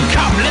coming, let them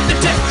come. Let the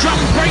death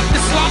drum break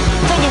the slum.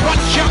 For the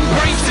once young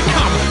braves to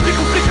come.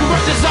 Little flicker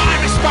of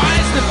desire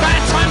expires. The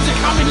bad times are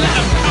coming, let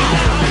them come.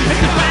 If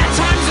the bad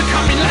times are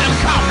coming, let them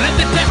come. Let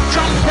the death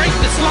drum break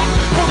the slum.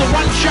 For the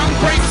once young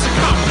braves to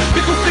come.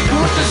 Little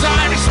flicker of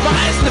desire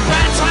expires. The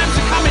bad times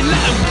are coming,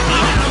 let them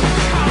come.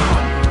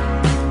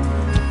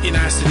 In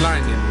Acid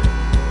Lightning,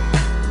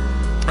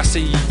 I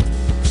see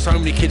so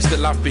many kids that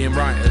love being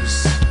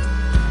writers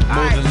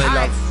more than they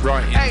love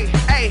writing.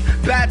 Hey,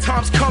 bad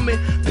times coming,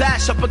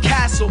 bash up a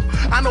castle.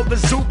 I know the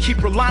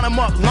zookeeper, line them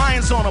up,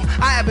 lions on them.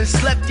 I haven't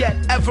slept yet,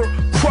 ever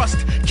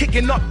crust,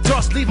 kicking up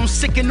dust, leave them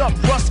sicking up,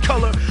 rust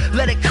color.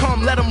 Let it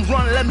come, let them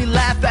run, let me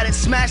laugh at it.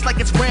 Smash like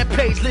it's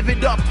rampage, live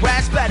it up,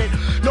 grasp at it.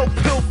 No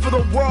pill for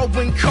the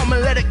whirlwind, come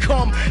and let it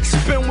come.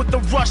 Spin with the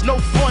rush, no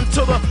fun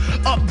till the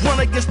up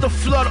run against the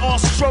flood. All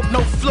stroke,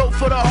 no float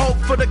for the hope,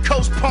 for the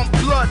coast, pump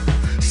blood.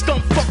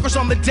 Stump fuckers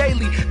on the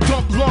daily,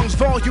 dump lungs,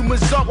 volume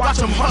is up, watch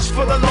them hush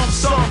for the lump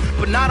sum.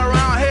 But not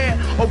around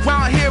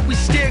here we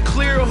steer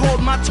clear,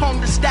 hold my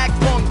tongue to stack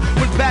funds.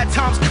 When bad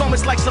times come,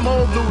 it's like some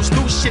old news,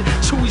 new shit,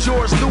 choose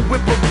yours, new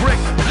whip or brick.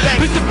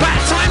 If the bad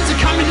times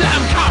are coming, let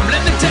them come.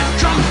 Let the death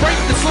drum break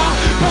the slum.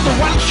 For the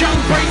once young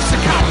braves to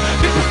come.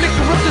 Little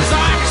flicker of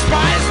desire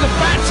expires. The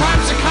bad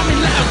times are coming,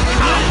 let them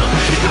come.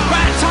 If the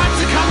bad times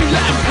are coming,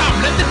 let them come.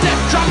 Let the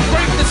death drum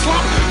break the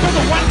slum. For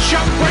the once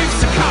young braves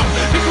to come.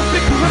 Little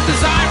flicker of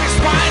desire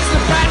expires.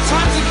 The bad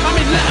times are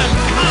coming, let them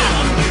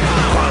come.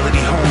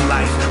 Quality home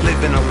life,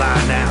 living a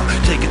lie now.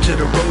 Take it to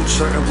the road,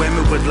 certain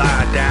women would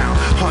lie down.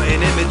 Haunting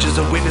images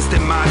are witnessed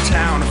in my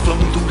town. I'm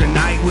floating through the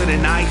night with a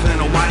knife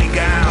and a white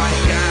gown.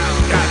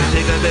 Gotta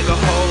dig a bigger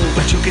hole,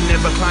 but you can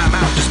never climb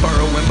out, just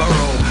burrow and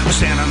burrow. Or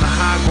stand on the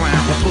high ground,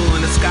 or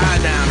pulling the sky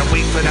down, and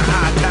wait for the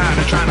high tide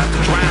and try not to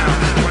drown.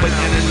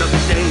 Waiting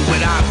another day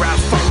with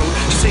eyebrows furrowed.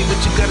 Just say what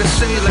you gotta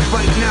say, like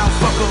right now,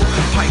 fucko.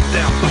 Pipe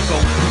down,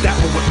 bucko, that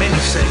what many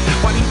say.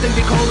 Why do you think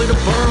they call it a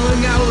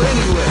burrowing owl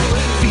anyway?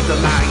 Feed the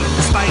lion,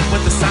 despite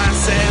what the sign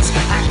says.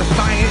 Act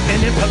defiant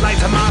and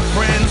impolite to my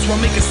friends, while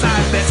making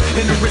side bets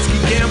in a risky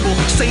gamble.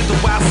 Save the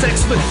wild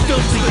sex for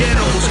filthy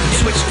animals.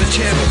 Switch the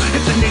channel,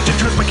 if the nature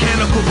turns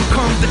mechanical,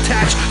 become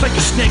detached like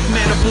your snake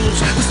mandibles.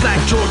 The slack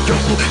jawed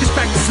yokel is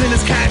practicing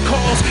his cat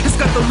calls. It's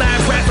got the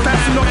lab rat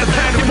fastened on the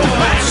pad of balls.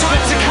 Bad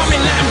times are coming,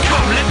 let them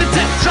come. Let the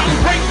death drum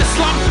break the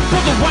slum.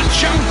 For the once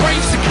young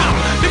braves to come.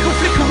 Little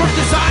flicker of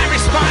desire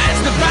expires.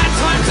 The bad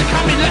times are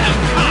coming, let them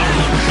come.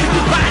 If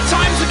the bad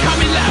times are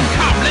coming, let them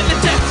come. Let the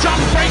death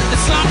drum break the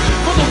slum.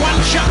 For the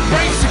once young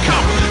braves to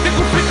come.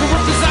 Little flicker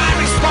of desire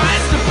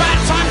expires. The bad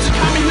times are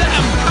coming, let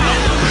them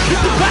come. If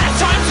the bad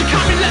times are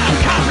coming, let them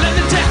come. Let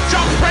the death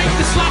drum break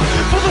the slum.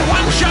 For the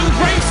once young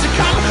braves to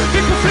come.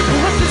 Little flicker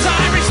of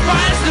desire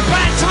expires. The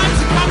bad times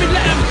are coming,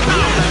 let them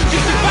come.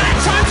 If the bad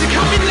times are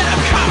coming, let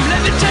them come.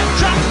 Let the death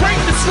drum break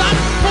the slum.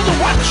 For the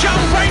once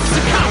young braves to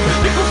come.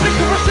 Little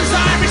flicker of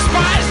desire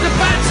expires. The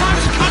bad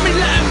times are coming,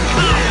 let them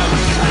come.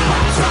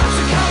 Bad times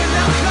are coming,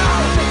 let them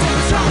come. Let the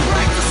death drum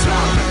break the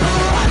slum. For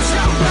the once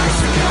young braves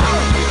to come.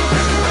 Little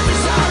flicker of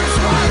desire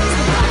expires.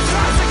 The bad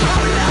times are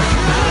coming, let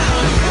them come.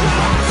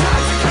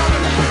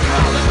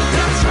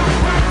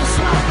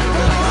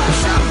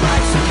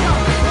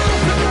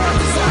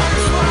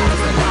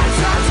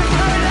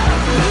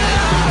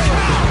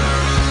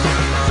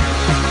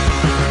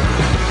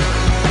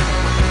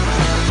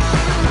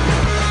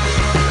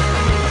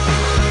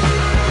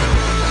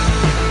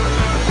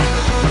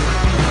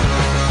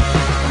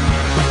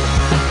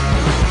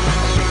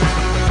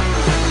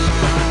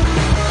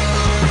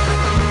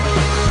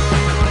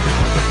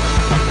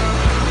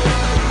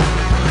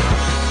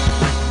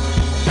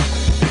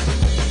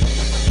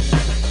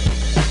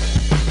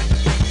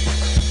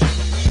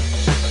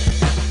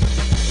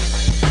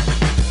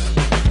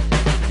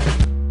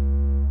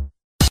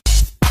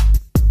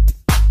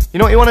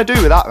 know what you want to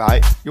do with that,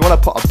 right? You want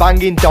to put a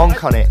banging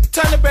donk on it.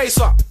 Turn the bass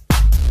up.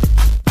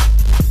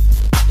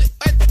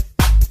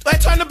 Hey,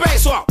 turn the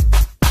bass up.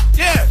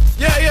 Yeah.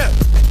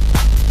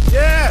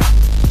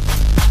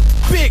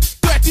 Big,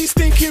 dirty,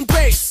 stinking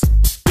bass.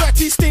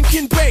 Dirty,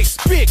 stinking bass.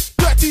 Big,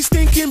 dirty,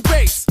 stinking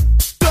bass.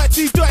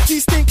 Dirty,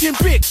 stinking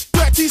big.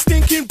 Dirty,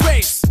 stinking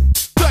bass.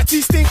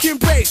 Dirty, stinking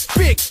bass.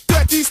 Big,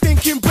 dirty,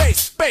 stinking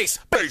bass. Bass.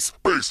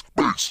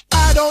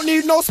 I don't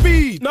need no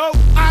speed. No.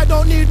 I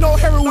don't need no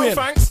heroin. No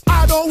thanks.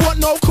 I don't want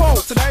no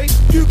coke today.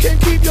 You can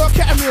keep your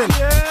ketamine.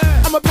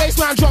 Yeah. I'm a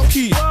baseline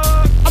junkie.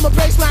 I'm a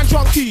baseline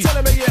junkie. Tell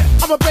him again.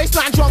 I'm a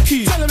baseline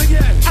junkie. Tell him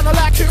again. And I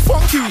like it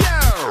funky.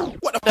 Yeah.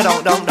 What the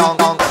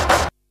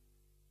Don't.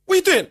 What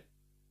you doing?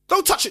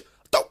 Don't touch it.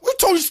 Who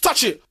told you to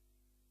touch it?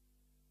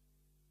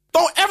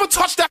 Don't ever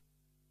touch that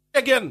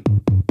again.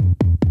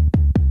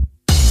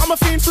 I'm a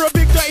fiend for a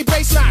big dirty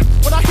bassline.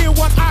 When I hear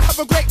one, I have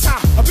a great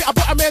time. A bit of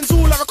butterman's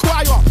all I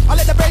require. I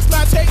let the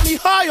bassline take me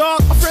higher.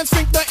 My friends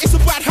think that it's a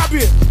bad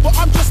habit, but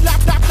I'm just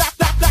lap.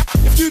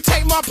 If you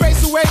take my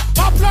bass away,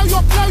 I'll blow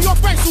your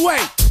bass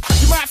away.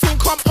 You might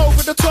think I'm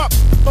over the top,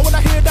 but when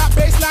I hear that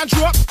bassline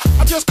drop,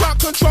 I just can't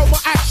control my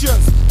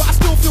actions, but I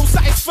still feel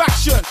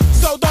satisfaction.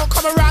 So don't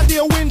come around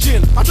here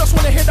whinging. I just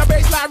wanna hear the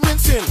bassline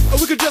rinsing, or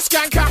we could just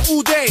skank out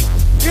all day.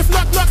 If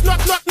not.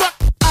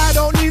 I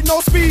don't need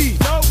no speed.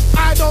 No.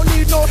 I don't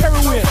need no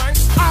heroin. No,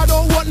 I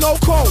don't want no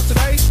coke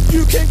today.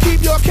 You can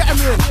keep your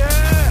ketamine.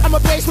 Yeah. I'm a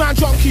baseline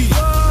junkie.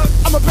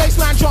 I'm a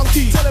baseline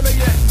junkie. Tell him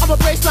again. I'm a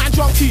baseline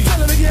junkie.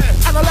 Tell him again.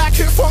 And I like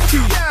it funky.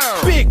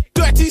 Yeah. Big,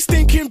 dirty,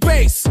 stinking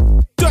bass.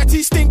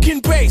 Dirty,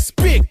 stinking bass.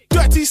 Big,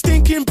 dirty,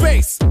 stinking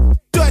bass.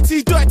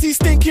 Dirty,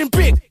 stinking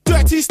big.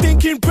 Dirty,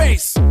 stinking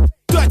bass.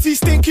 Dirty,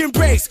 stinking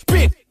bass.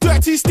 Big,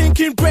 dirty,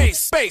 stinking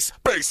bass. Bass.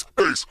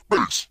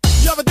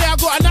 The other day I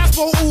got a nice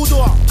bowl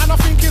order, and I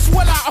think it's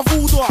well out of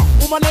order.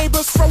 All my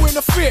neighbours throwing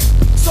a fit,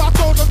 so I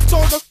told them.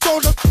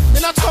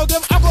 Then I told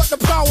them I got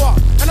the power,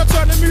 and I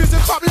turned the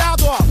music up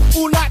louder,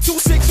 all night till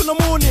 6 in the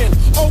morning.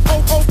 Oh,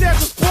 they're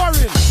just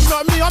boring. You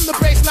know what I mean? I'm the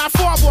bassline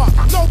father.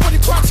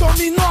 Nobody can't tell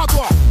me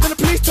nada. Then the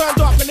police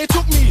turned up and they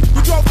took me.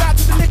 We drove down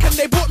to the lick and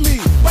they booked me,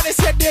 but they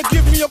said they'd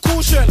give me a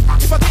caution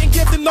if I didn't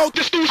give them no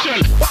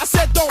distortion. But I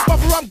said don't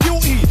bother, I'm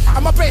guilty,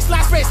 and my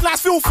bassline's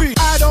filthy.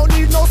 I don't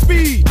need no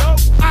speed. No.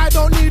 I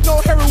don't need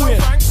no heroin.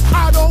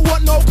 I don't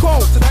want no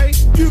coke today.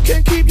 You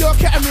can keep your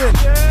ketamine.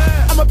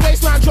 Yeah. I'm a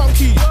baseline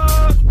junkie.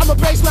 I'm a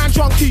baseline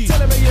junkie.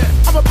 Tell him again.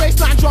 I'm a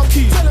baseline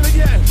junkie. Tell him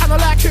again. And I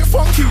like it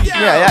funky.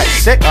 Yeah,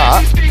 it's sick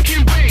that. Dirty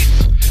stinking bass.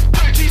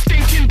 Dirty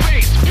stinking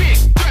bass. Big.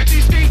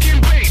 Dirty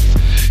stinking bass.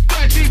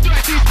 Dirty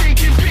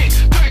stinking big.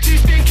 Dirty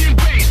stinking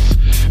bass.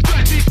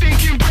 Dirty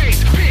stinking bass.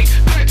 Big.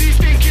 Dirty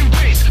stinking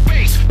bass.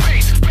 Bass.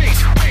 Big.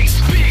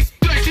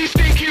 Dirty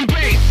stinking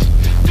bass.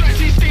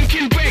 Dirty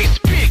stinking bass.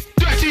 Big.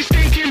 Dirty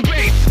stinking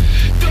bass.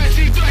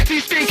 Dirty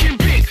stinking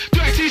big.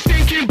 Dirty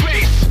stinking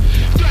bass.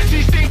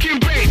 Dirty stinking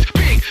bass.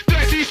 Big.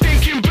 Dirty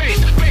stinking bass.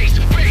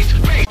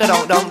 Bass.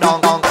 Don't.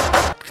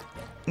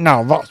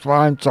 Now that's what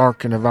I'm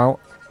talking about.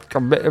 A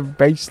bit of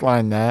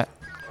bassline there.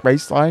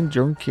 Bassline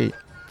junkie.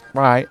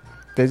 Right,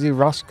 Dizzy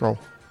Rascal.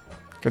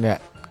 Gonna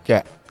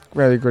get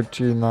really good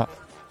tune that.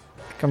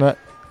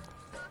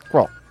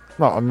 Well,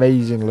 not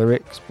amazing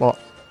lyrics, but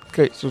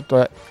it's just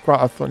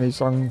quite a funny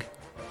song.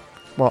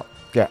 But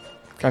yeah,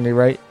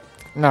 anyway,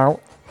 now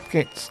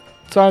it's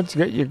time to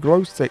get your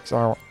glow sticks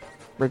out,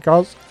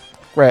 because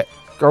we're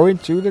going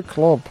to the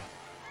club.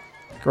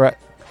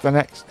 Correct. The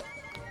next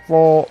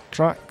 4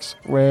 tracks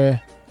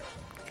we're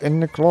in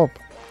the club.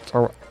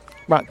 So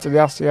back to the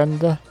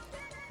Hacienda,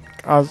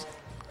 as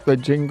the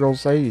jingle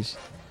says.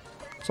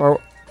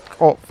 So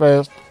up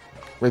first,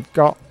 we've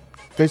got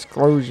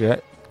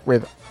Disclosure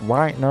with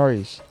White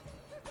Noise,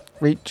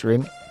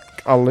 featuring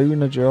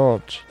Aluna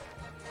George.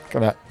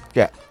 Gonna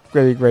get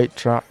really great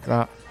track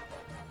that.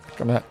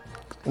 Gonna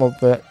love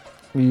the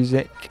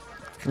music.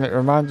 And it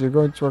reminds you of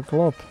going to a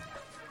club.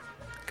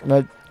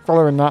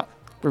 Following that,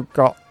 we've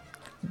got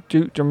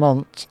Duke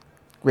Dumont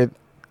with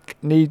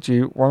Need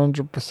You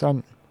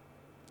 100%,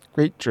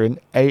 featuring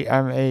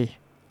AME.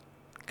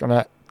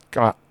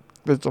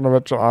 There's another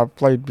track I've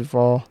played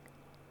before.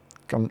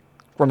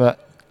 One of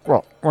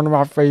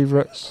my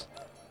favourites.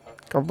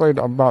 I've played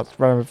it on Bounce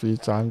Rhythm a few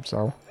times,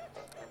 so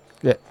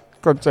yeah,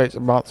 could say it's a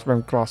Bounce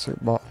Rhythm classic,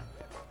 but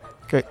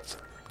it's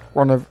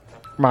one of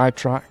my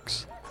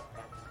tracks.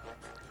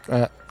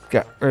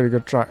 Really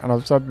good track, and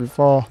I've said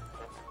before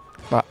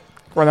that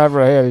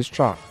whenever I hear this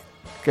track,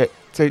 it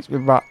takes me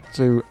back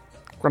to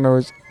when I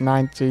was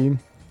 19,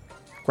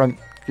 when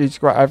I used to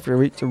go out every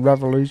week to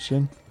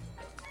Revolution,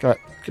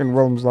 in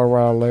Wilmslow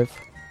where I live.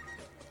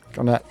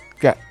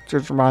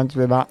 Just reminds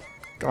me of that.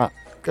 I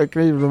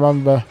can even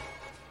remember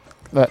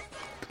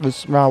the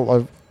smell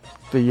of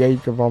the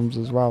Jaeger bombs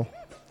as well.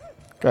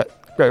 Bit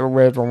of a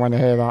weird one when I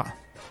hear that.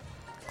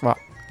 But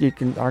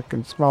I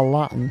can smell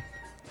that and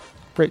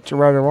picture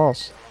where it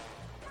was.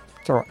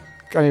 So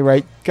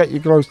anyway, get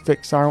your glow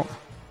sticks out,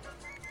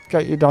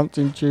 get your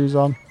dancing shoes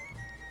on.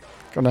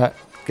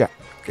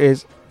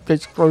 Here's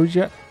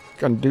Disclosure,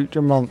 Duke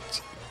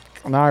Dumont,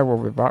 and I will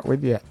be back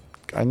with you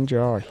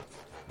Enjoy.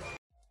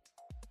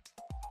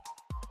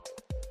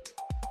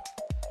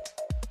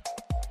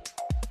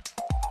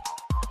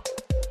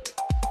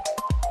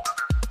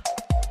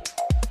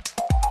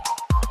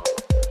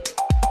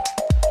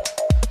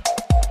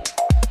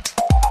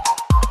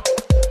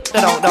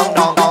 Dong, dong,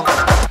 dong, dong.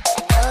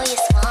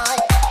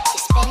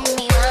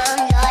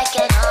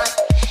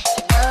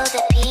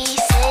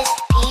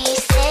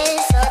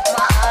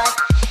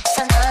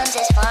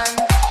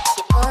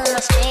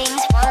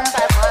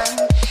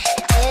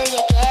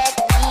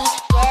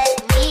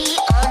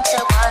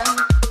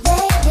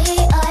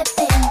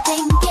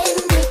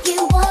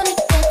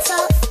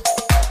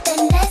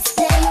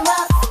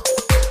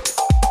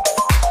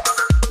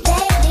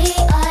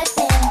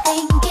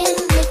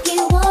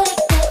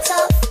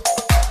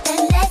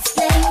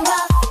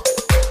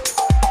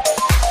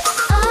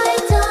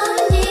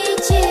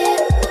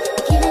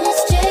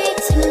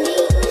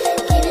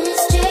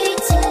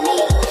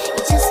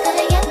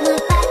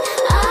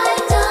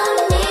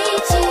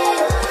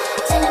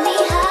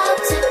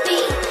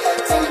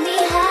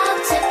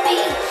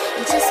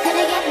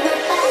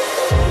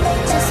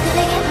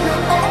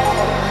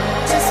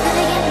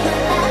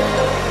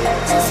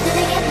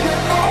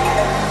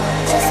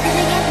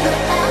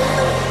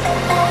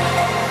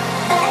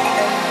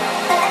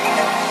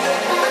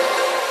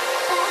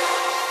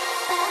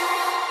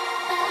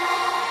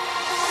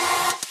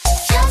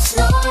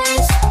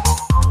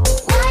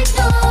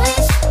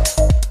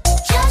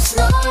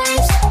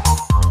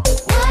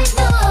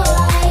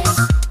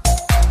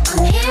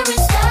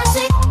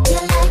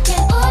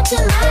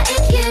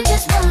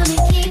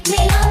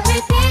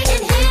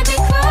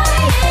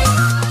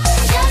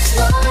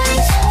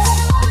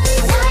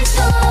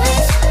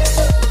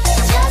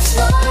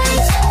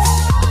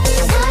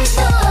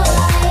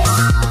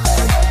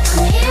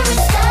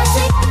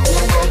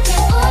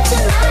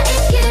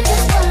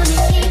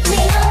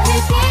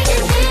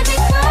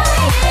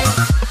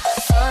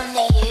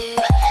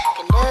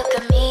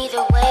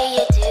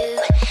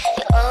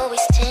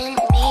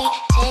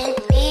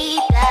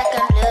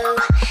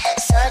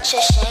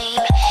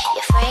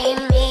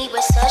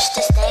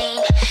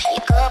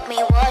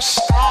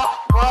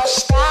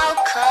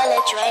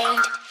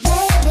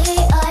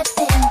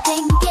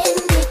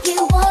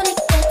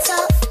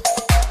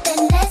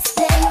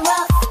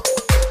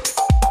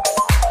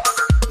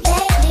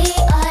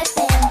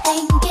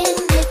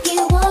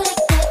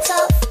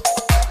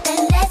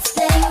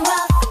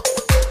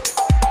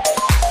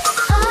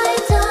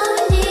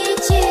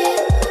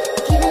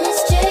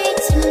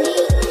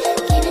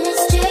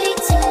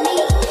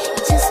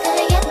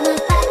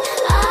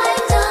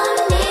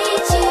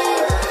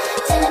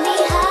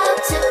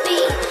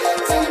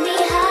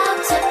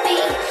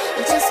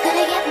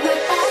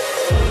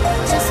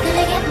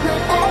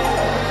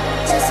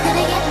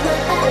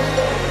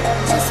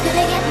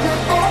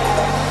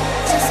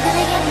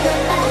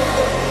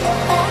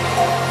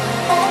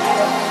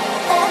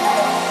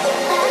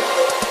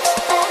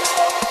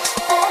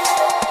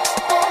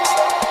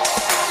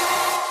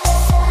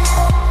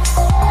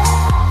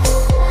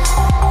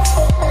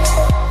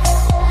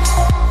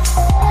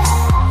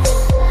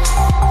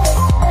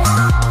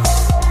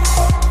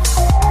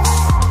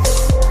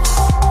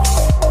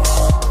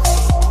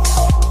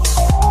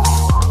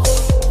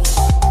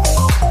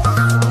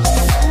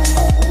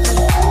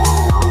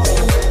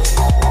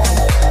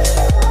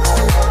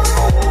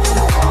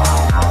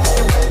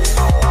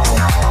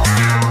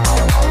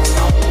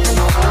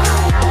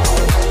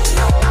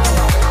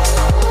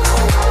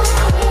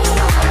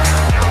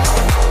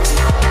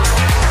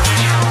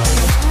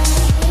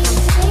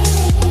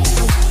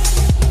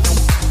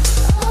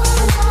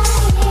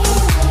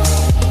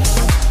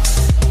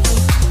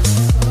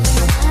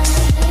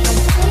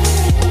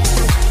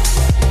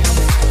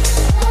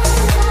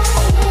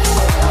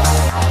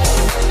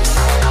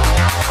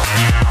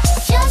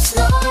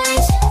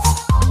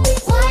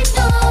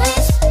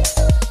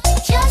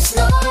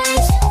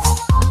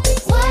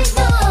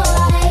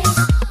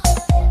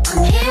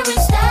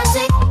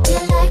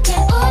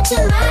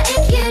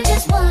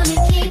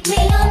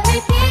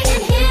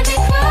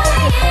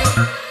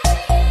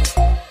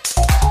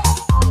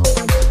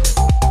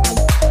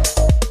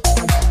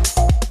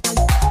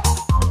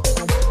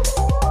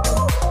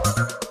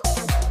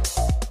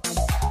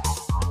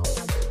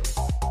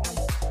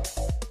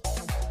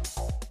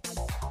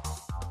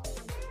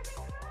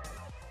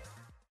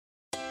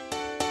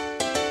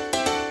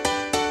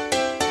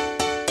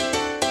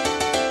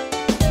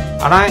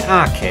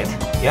 Alright, kid,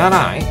 you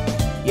alright?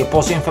 You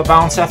buzzing for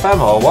Bounce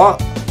FM or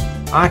what?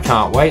 I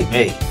can't wait,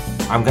 me.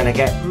 I'm gonna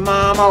get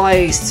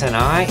marmalades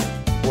tonight,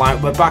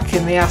 like we're back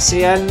in the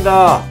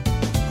Hacienda.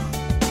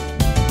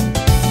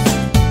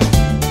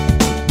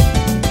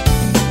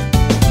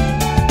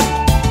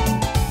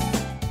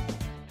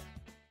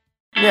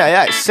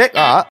 Yeah, it's sick,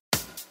 that.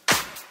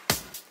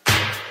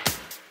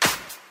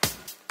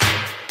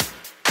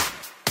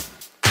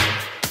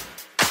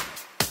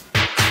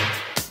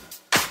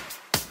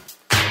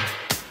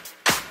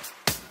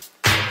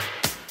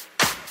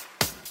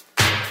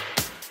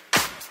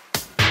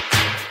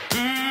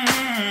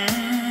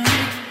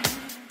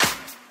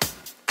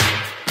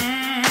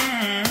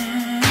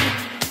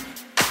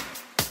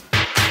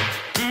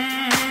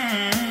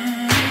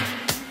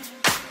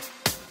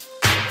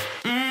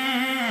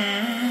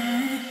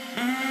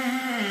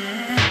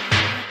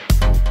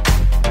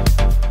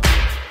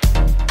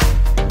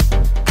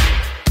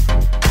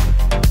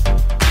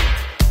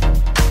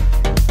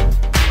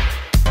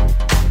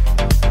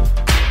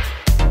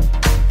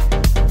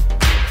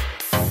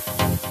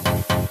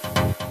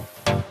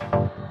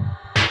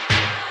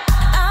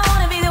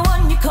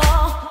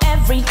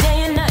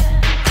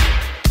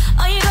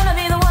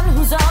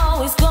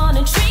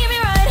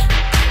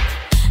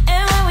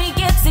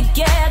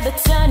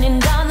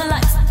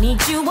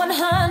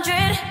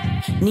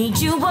 Need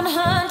you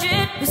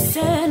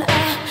 100%.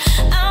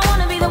 I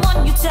wanna be the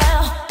one you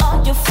tell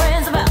all your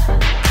friends about.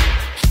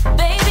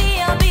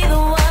 Baby, I'll be the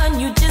one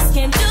you just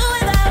can't do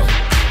without.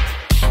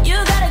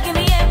 You gotta give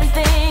me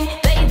everything,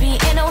 baby,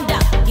 ain't no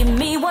doubt. Give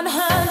me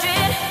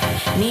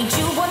 100. Need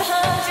you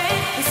 100%.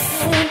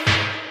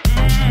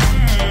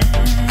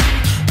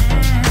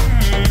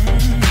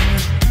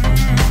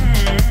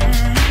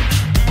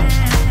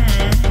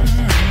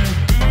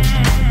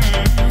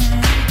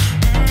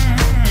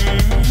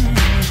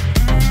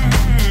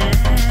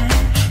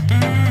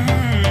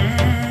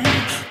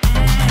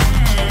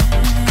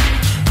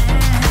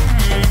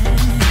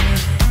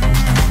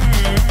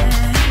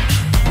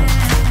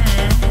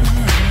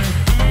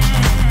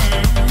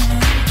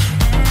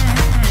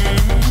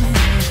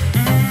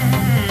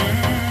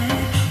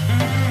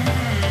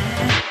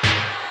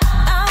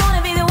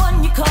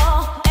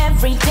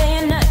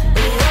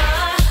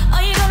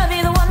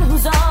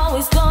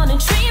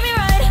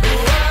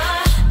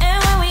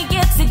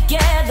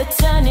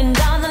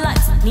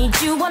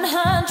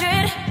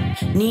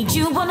 Need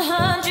you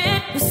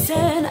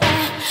 100%.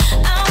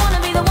 I wanna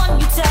be the one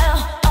you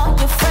tell all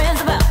your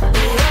friends about.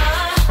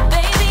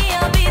 Baby,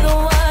 I'll be the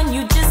one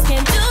you just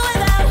can't do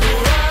without.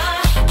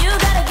 You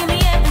gotta give me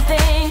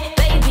everything,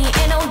 baby,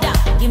 ain't no doubt.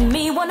 Give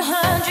me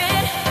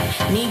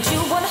 100. Need you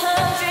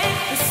 100%.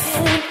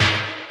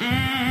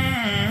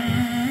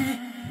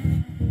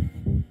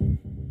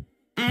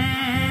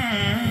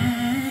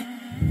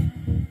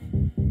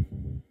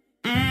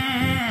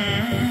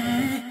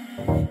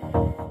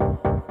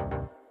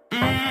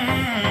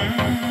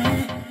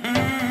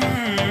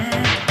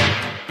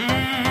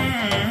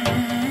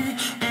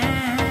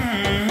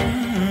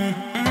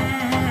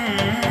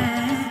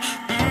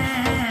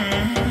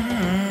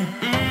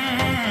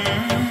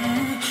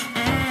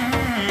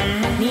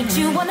 Need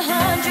you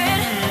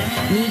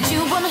 100. Need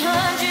you 100%.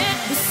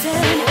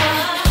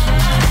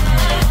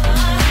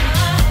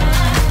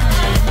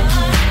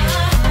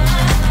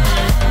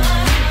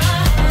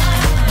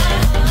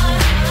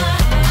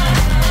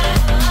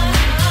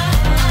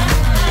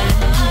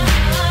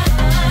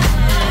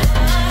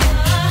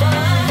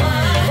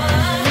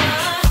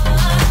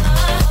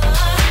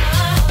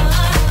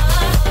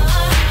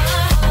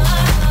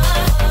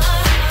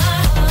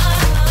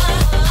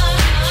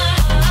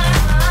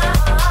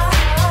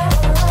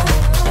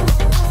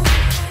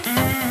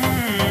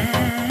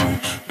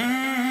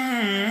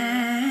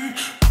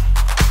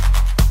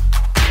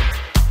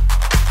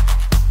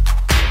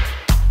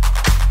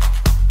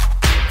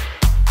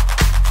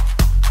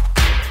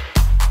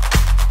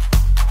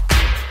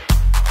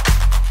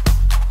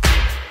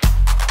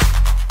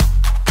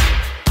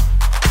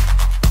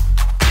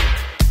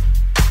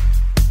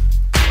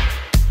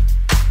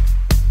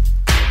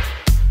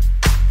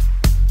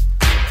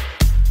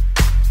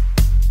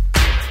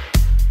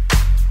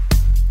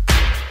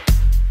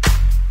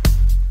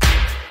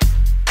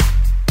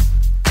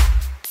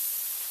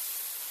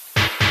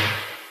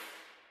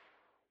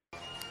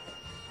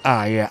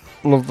 Yeah,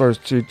 love those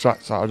two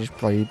tracks that I just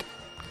played.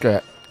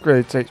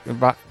 Really takes me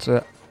back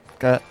to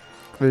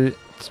the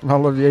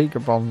smell of Jaeger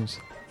bombs.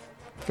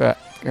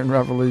 In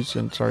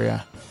Revolution, so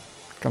yeah.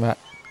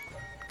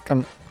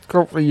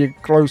 Hopefully your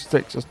glow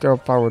sticks are still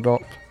powered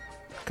up,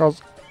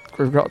 because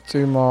we've got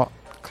 2 more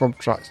club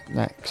tracks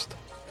next.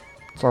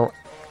 So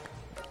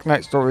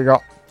next up we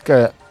got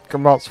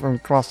Combots from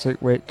Classic,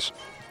 which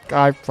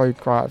I've played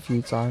quite a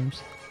few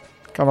times.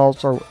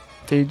 Also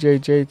DJ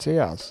JT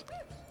has.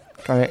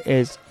 It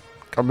is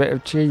a bit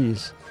of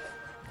cheese.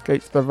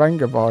 It's the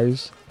Venga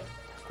Boys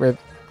with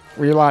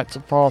We Like to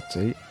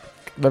Party,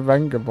 the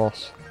Venga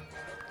Boss.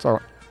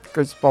 So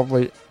it's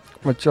probably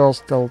mature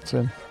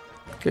Stilton.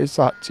 It's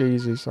that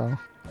cheesy, so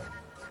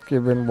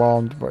you've been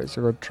warned, but it's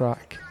a good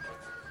track.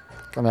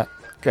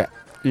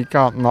 You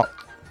can't not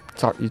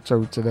tap your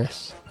toe to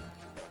this.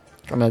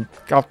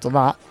 After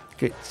that,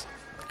 it's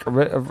a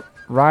bit of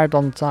Ride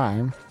on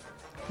Time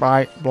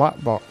by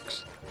Black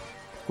Box,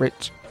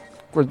 which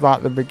was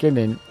like the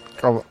beginning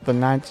of the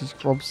 90s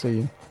club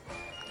scene.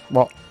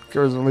 What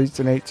was released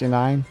in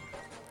 89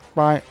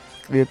 by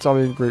the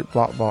Italian group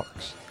Black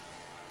Box.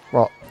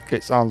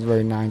 It sounds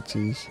very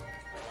 90s,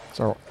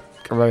 so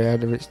very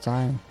ahead of its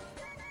time.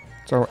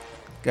 So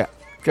get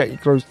your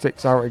glow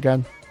sticks out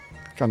again.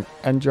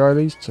 Enjoy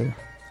these two.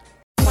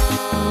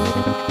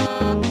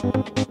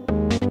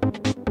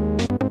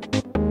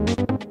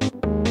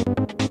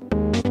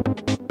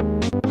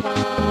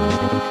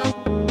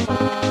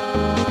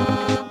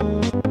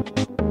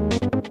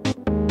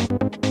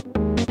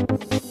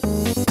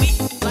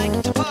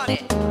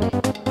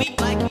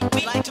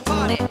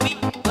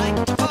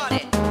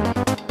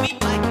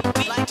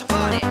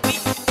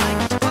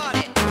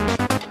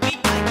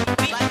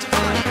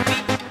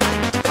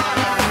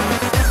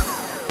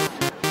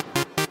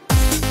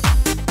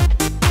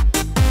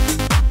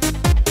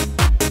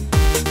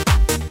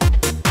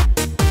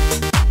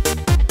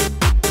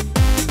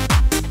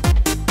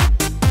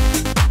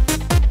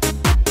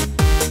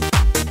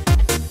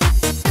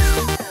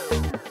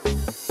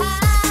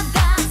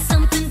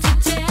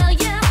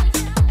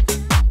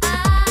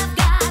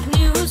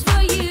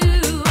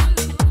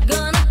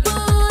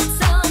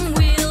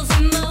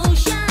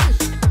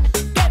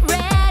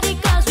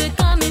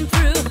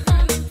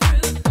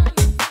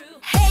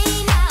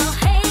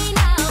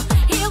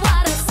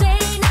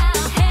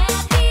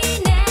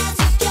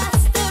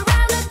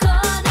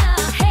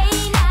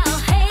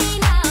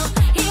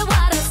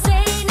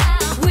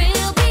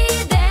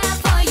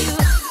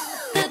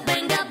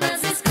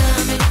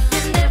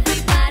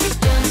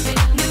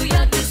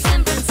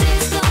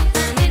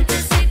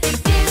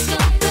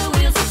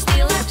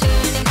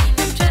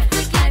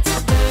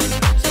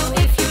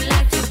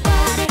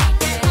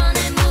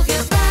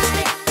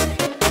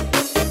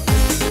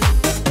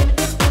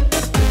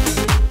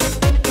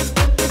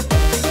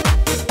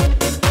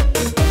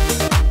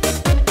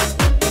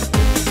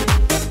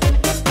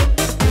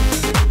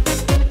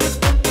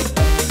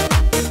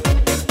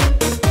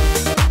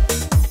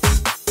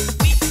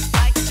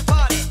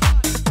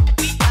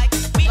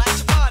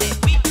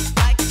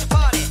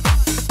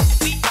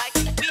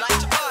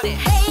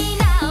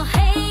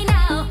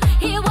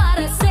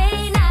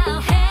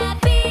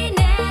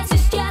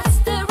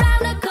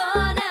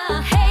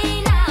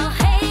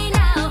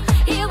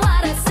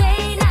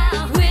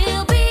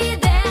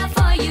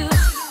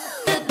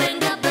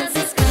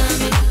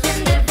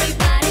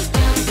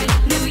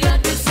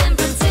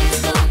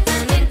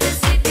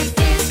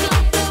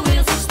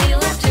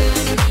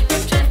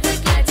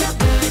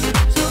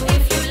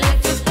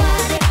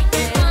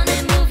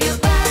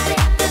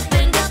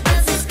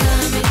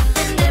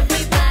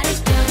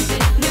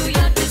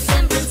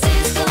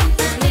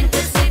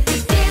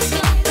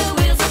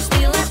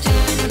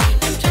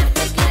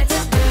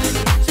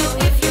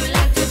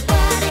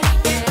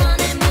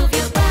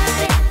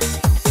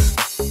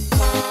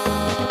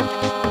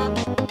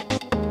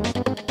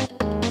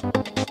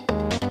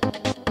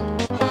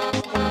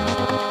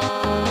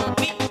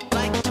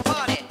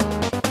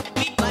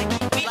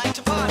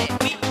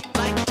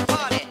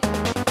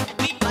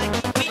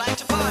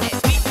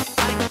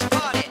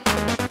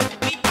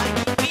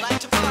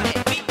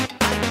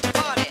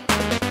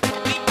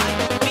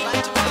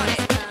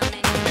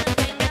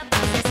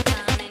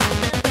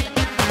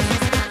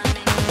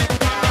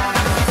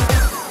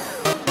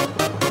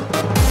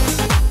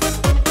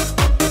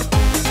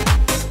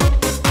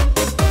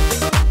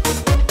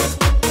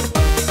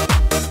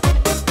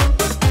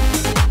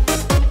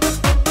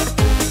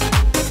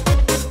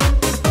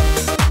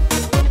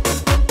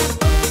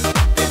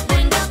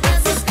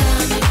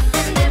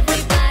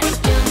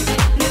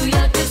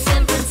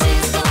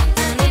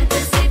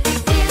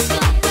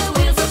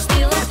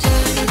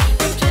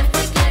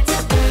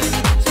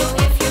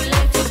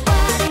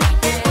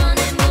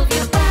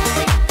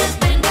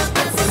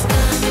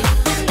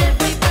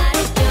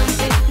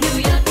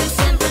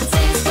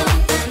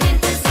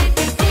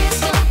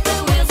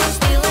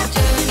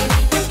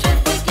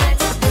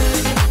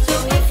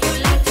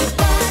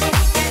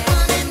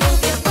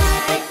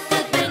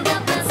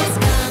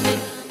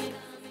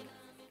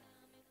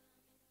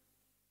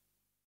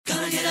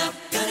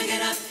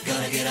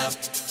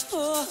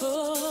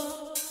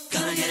 up.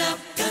 Gonna get up,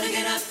 gonna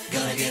get up,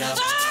 gonna get up.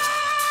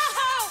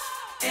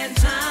 And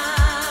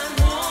time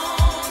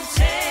won't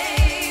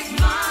take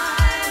my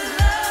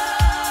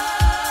love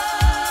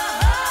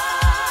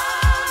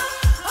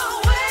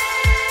away.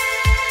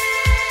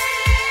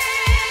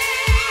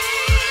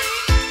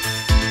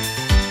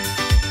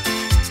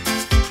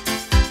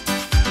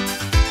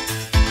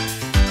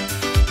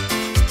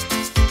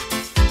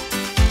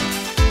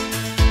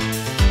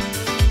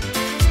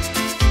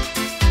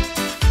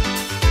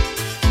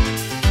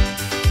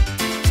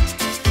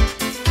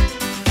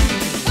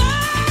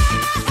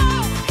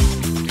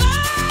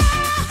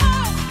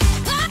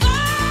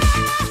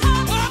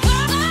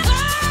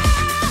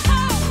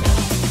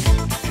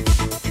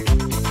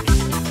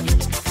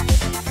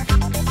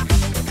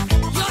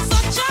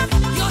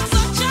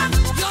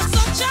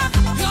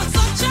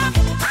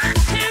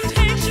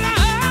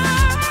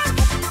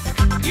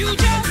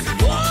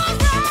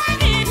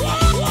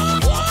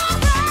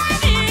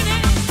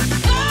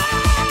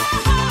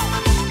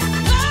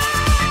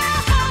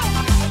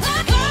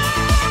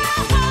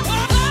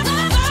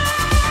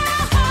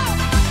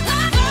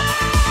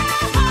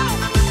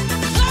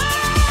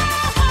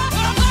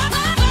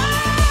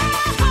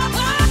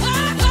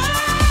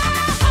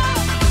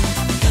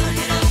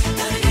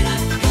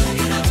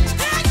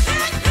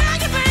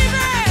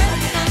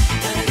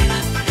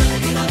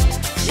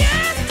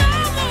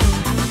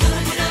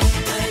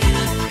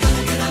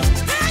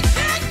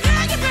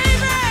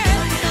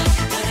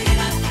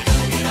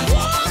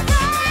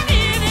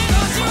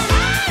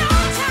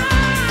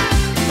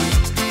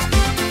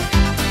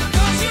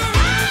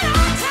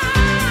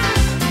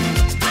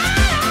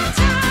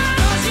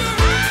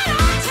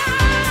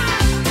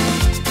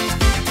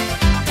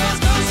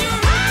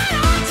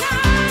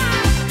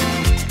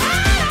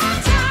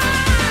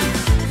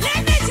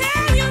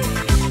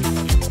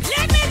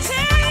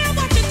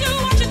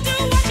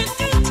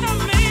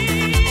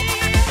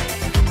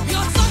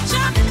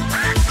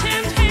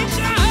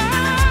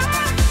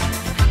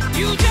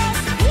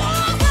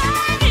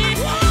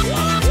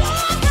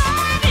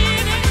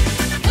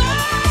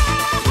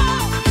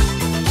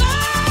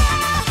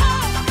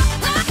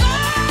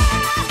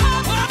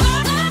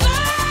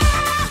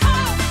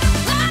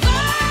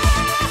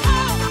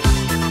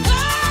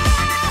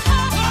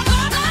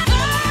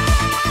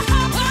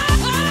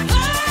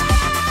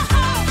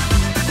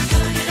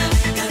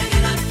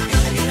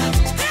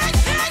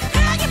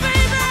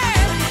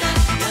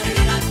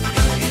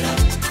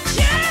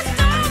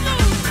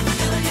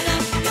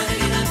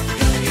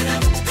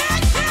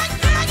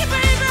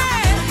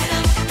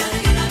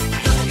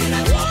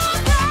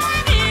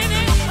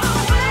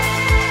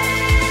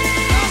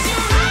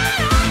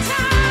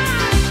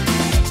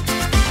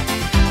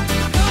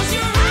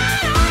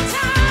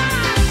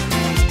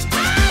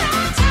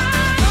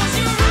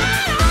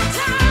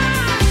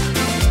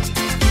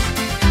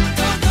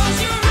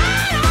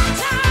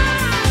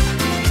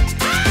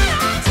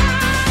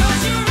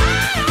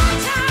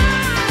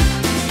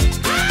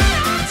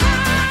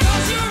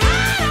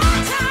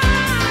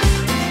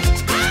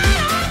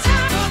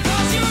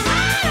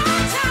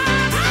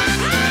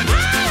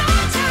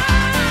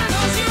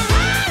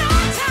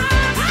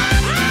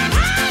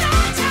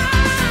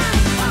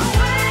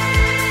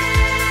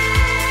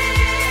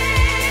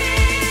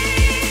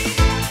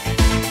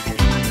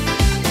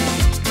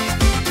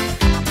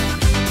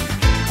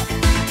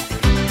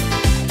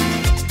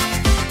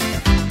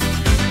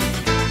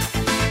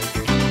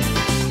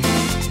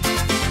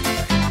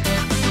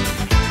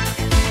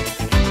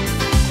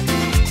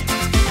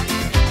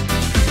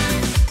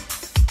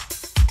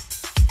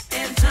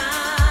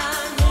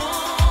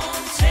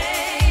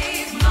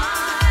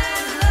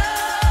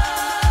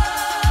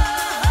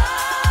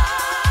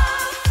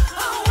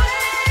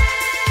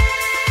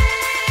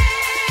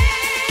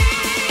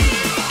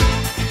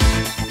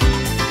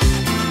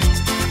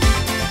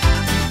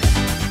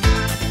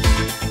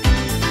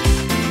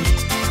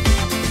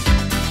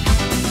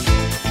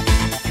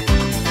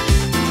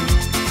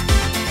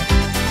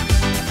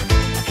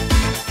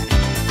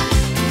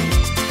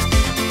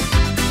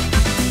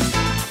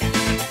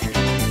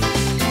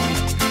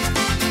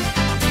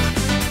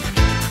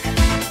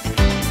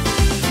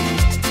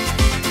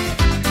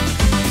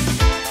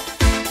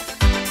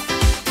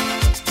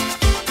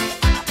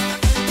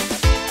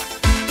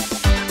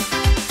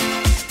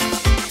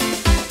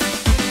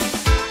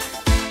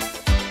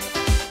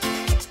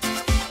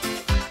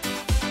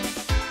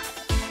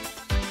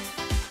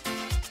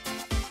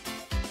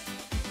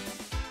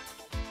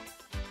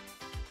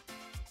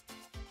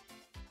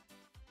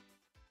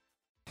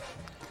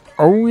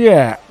 Oh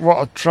yeah,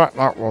 what a track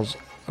that was.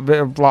 A bit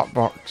of Black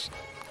Box.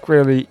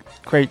 Really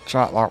great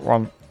track that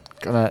one.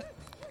 Gonna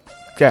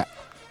get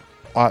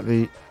like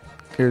the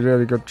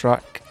really good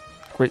track,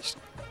 which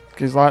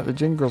is like the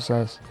jingle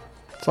says.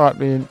 It's like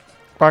being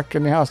back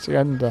in the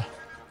hacienda.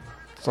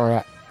 So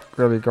yeah,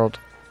 really good.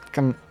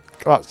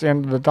 That's the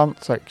end of the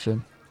dance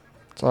section.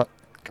 So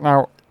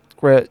now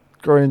we're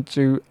going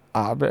to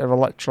a bit of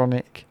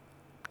electronic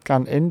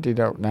indie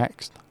dope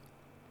next.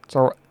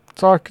 So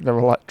talking of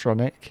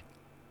electronic,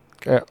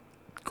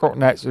 up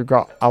next we've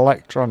got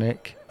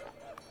Electronic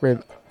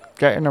with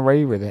Getting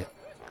Away With It.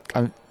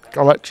 And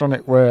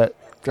Electronic were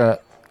an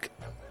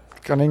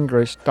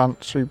English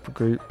dance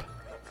supergroup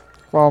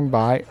formed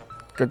by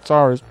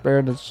guitarist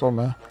Bernard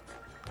Sumner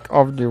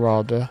of New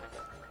Order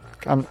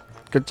and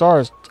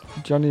guitarist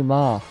Johnny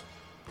Marr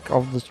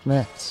of The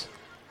Smiths.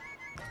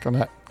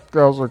 They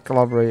also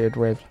collaborated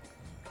with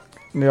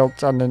Neil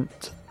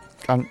Tennant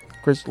and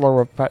Chris Lowe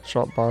of Pet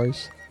Shop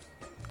Boys,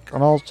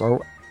 and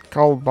also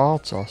Carl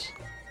Bartos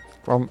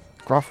from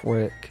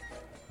Kraftwerk.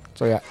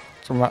 So yeah,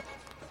 some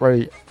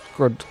very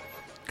good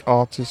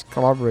artists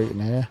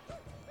collaborating here.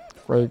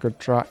 Very good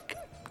track.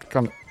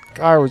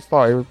 I always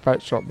thought it was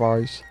Pet Shop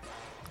Boys,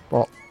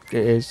 but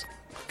it is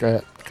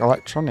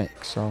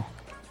Electronic, so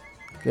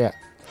yeah,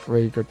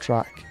 very good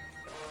track.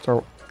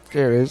 So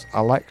here is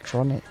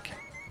Electronic.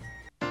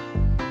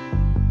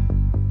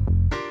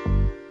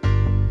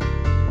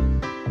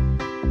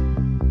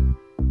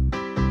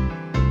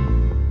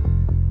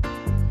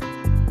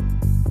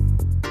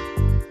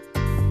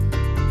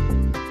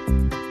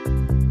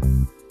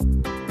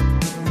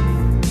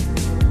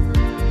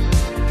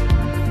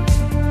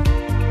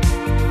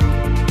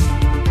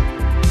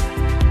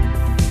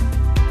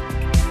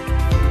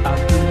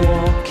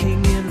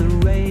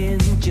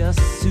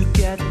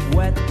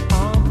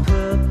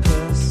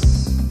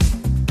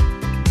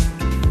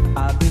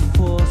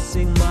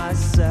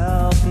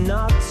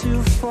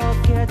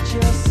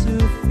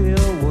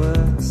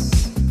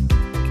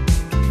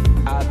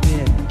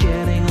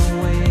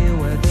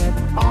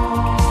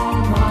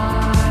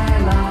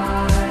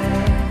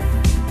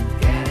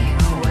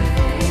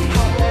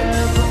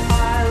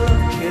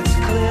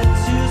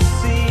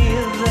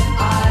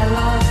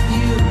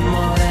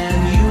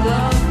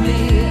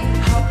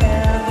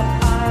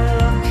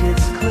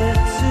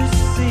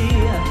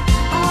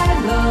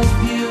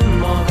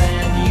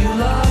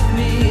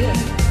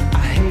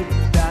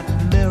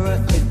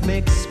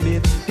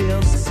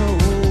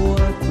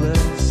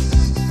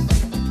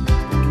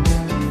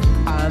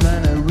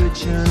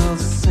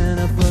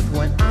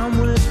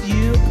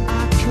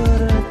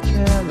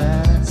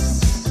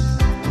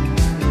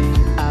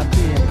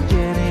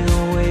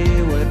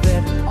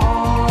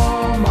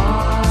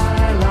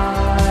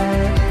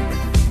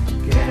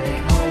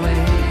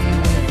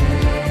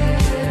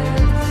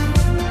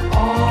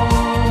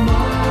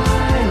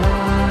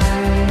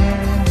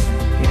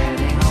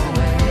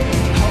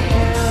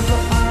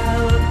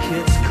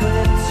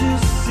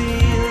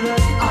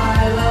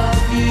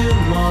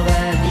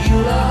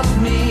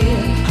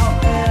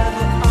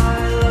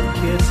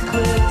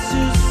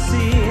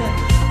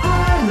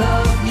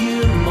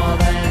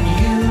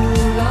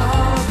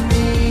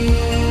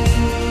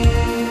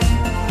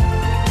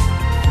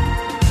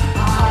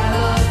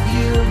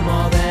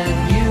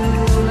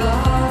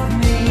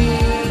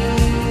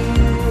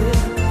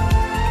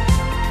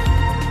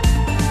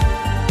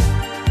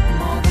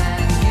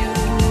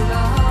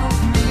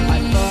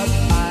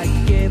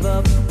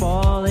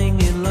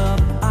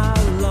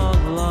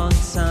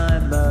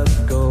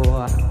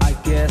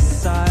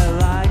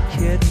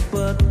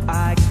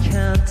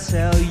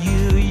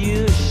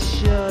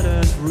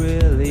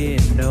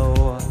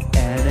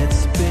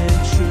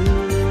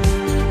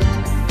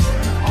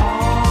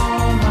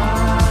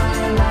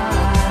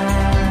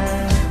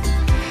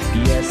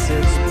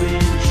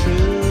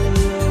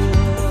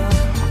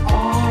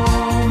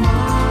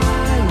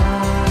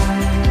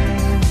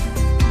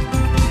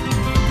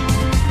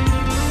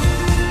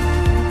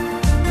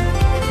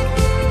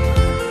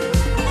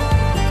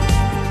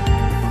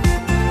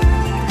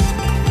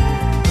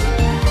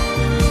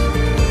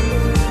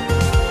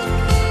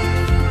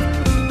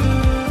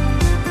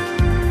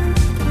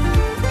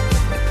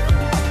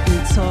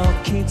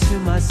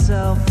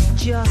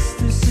 Just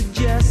to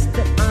suggest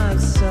that I'm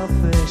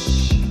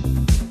selfish.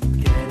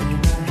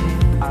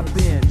 I've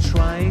been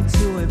trying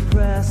to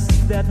impress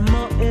that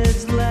more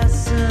is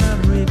less and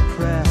I'm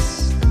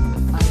repressed.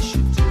 I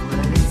should do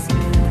it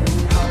instead.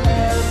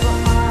 However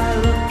I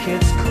look,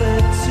 it's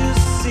clear to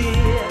see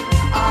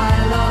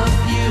I love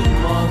you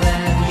more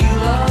than you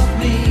love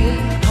me.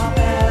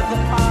 However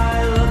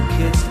I look,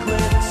 it's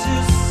clear to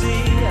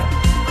see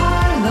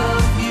I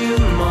love you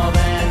more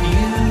than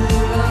you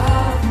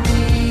love me.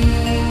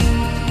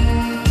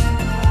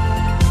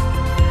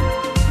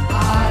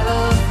 I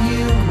love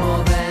you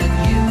more than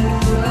you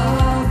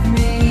love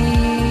me.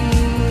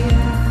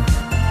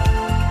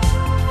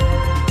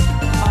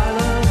 I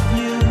love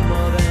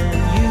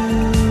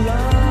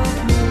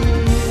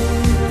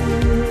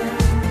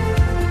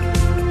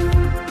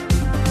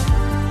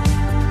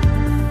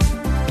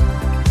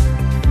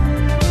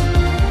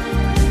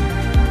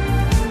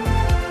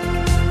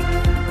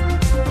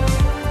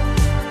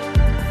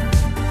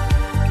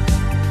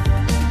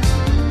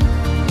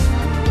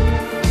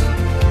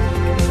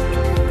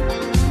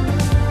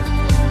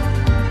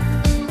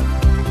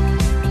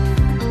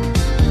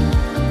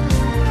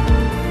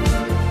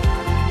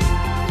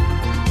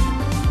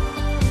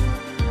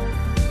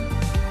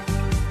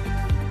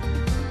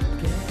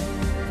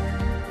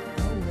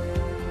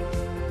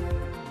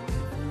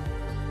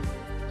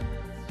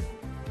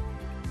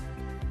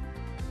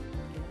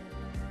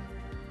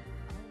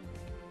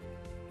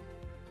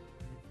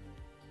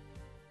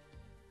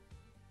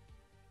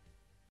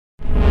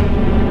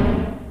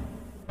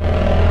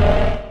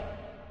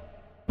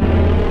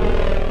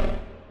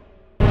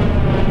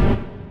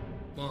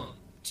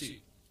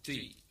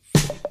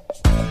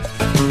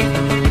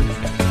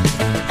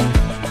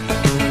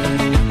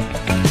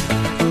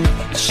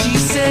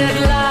said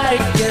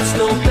life gets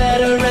no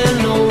better and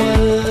no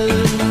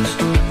worse.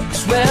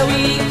 'Cause where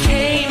we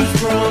came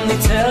from, they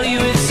tell you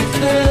it's a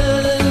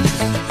curse.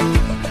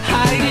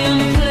 Hiding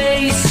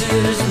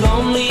places,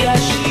 lonely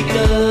as she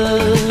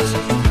does.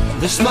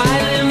 The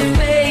smiling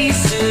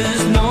faces,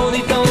 no,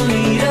 they don't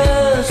need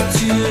us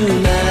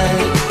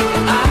tonight.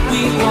 I'll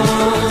be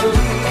one,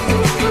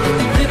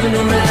 living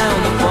around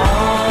the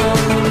barn.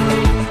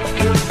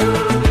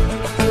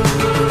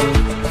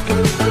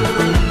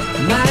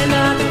 My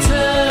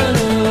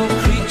nocturnal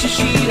creature,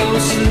 she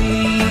don't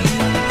sleep.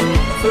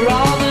 For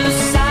all the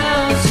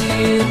sounds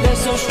here,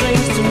 they're so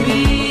strange to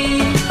me.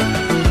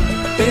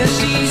 Then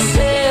she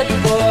said,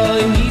 boy,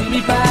 meet me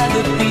by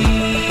the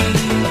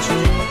beach,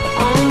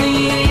 on the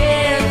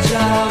edge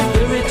of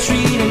the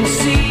retreating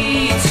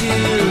sea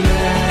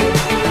tonight.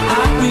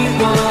 I'll be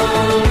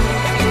one,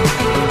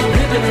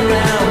 living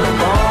around the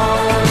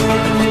barn.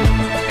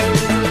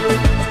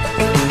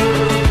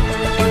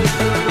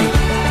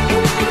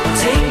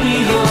 Take me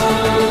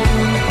home,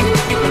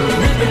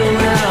 living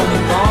around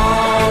the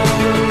barn.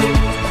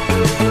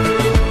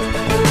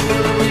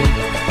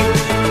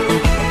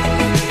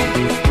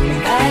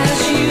 As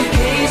you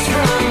gaze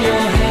from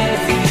your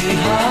heavy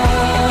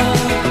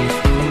heart,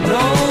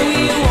 no, we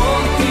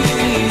won't do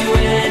you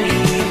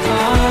any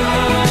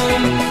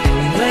harm.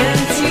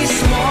 Plenty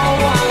small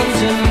ones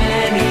and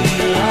many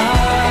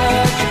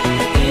large,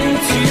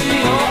 into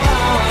your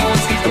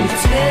arms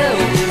until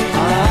we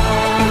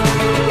part.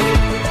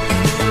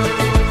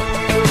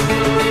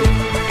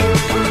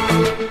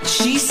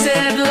 She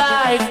said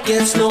life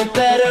gets no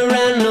better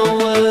and no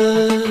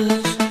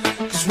worse.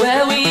 'Cause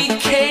where we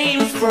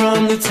came from,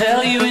 they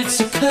tell you it's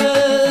a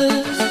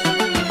curse.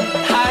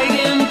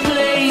 Hiding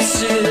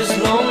places,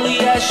 lonely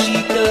as she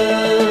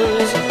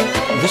does.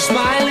 The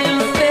smiling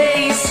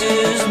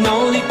faces, no,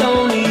 they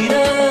don't need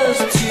us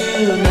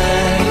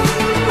tonight.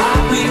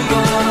 I'll be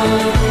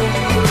one,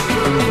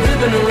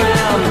 living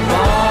around the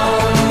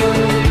barn.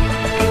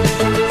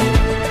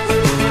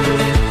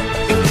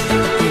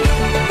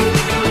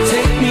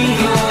 Take me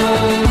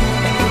home,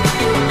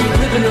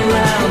 living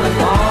around the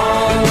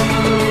barn.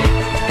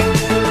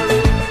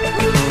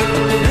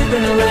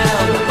 Living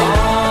around the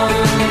barn,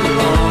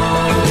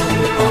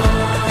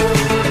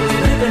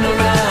 living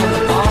around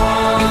the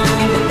barn,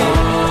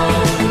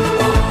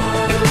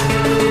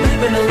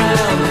 living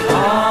around the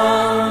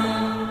barn.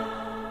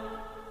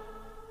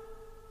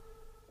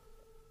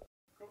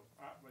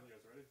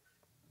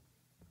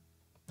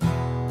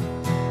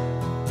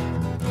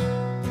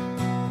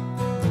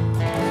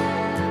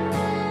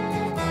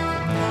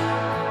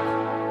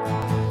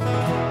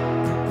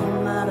 No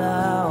matter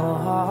how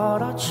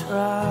hard I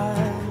try,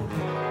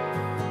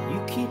 you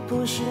keep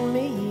pushing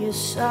me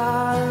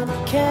aside. I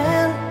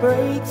can't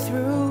break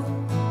through.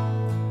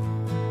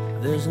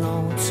 There's no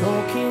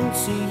talking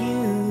to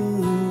you.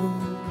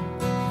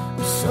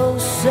 I'm so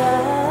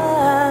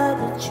sad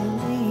that you're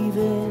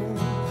leaving.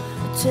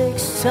 It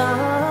takes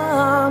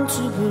time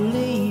to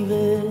believe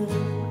it.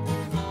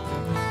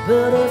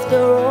 But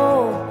after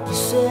all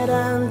said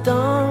and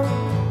done,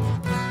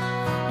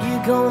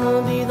 you're gonna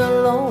be the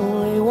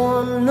lonely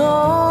one. No,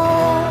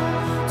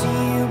 do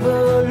you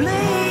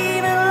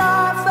believe in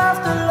life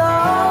after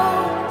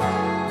love?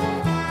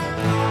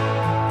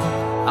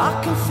 I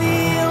can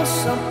feel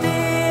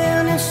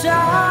something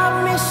inside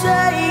me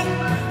say,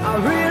 I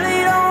really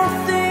don't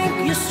think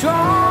you're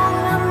strong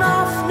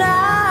enough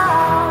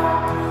now.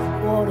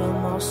 What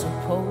am I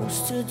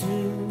supposed to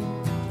do?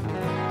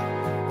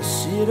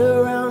 Sit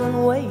around and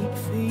wait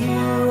for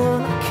you,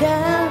 and I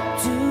can't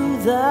do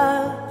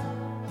that.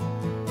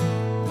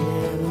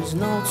 There's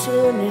no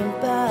turning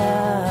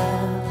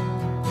back.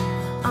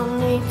 I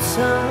need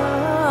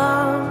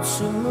time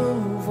to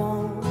move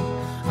on.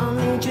 I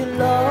need your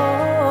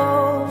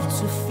love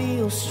to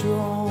feel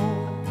strong.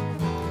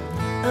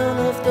 And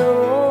after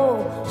all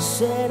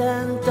said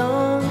and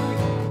done,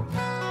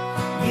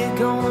 you're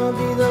gonna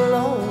be the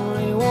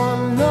lonely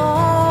one. No,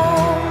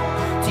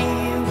 do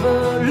you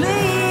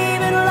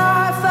believe in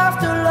life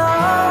after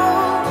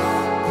love?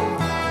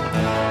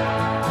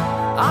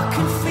 I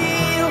can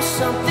feel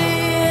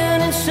something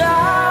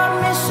inside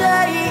me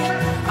say,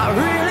 I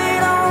really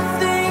don't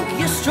think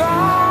you're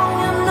strong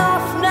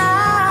enough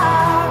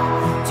now.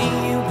 Do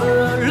you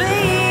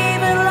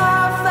believe in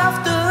life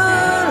after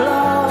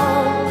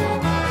love?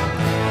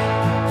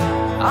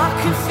 I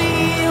can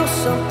feel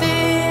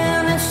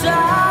something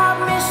inside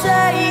me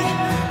say,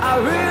 I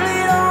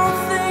really don't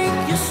think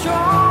you're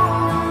strong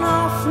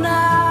enough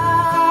now.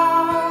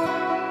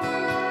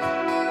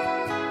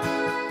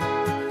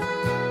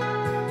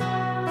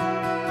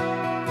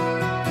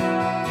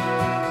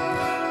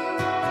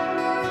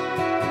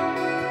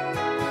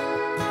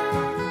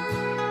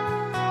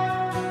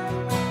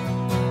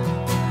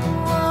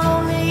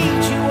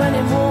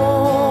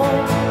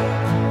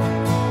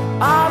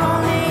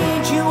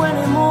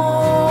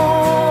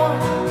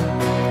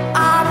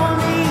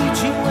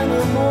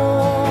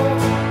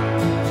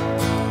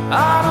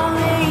 I don't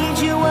need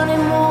you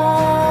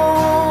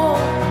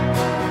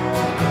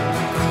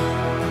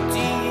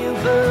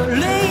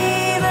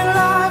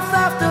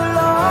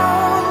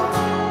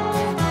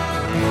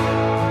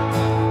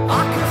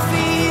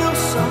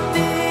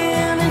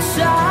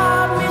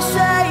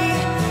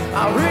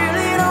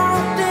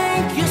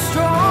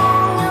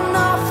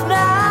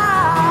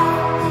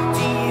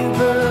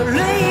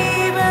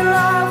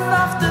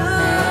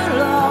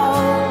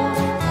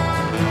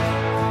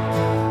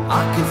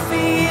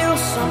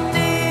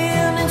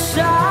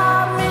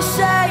inside me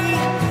say,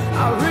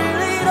 I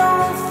really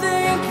don't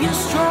think you're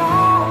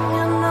strong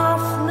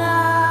enough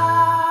now.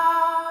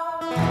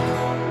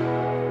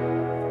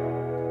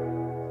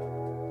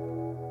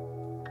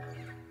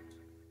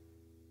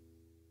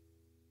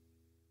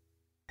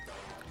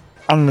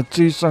 And the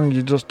two songs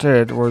you just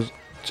heard was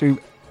two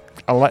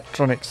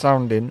electronic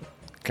sounding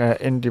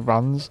indie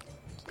bands.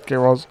 It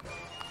was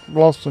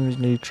Blossom's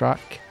new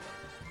track,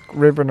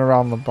 Ribbon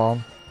Around the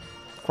Bomb,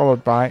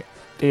 followed by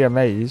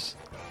DMA's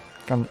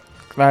and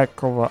their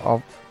cover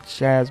of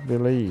Cher's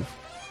Believe.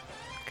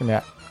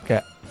 That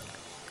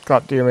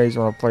DMA's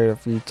one I played a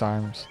few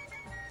times.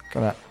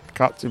 Can't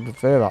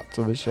prefer that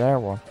to the Cher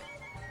one.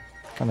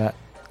 The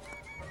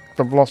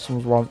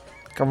Blossoms one,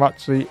 I'm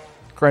actually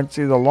going to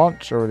see the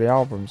launch show of the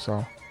album,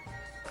 so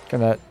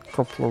a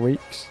couple of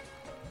weeks,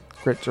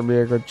 which will be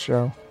a good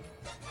show.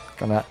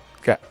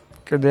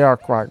 They are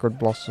quite good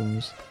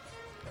Blossoms,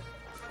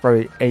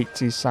 very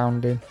 80s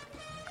sounding.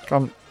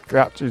 They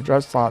actually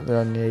dress like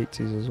they're in the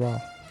 80s as well.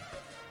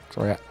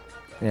 So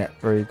yeah,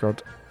 very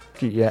good.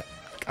 Keep your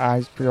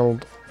eyes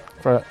peeled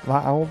for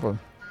that album.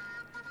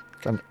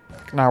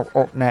 Now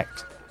up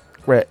next,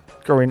 we're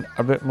going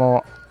a bit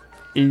more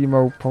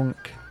emo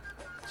punk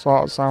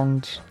sort of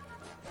sound.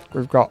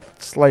 We've got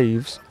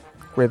Slaves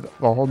with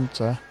The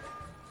Hunter.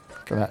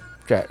 Gonna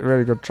get a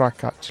really good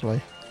track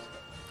actually.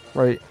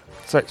 Very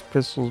Sex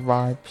Pistols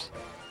vibes.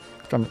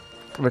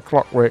 The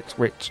Clockworks,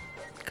 which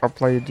I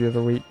played the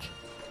other week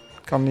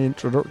on the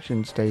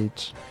introduction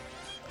stage.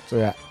 So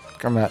yeah,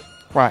 I'm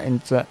quite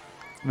into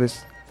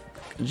this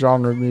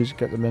genre of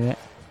music at the minute.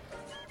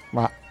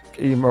 My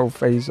emo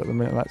phase at the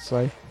minute, let's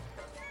say.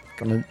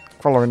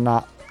 Following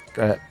that,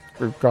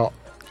 we've got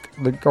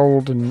the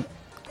Golden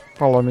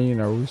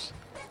Palominos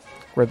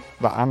with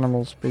The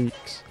Animal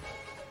Speaks.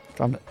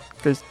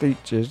 This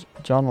features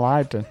John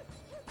Lydon,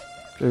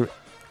 who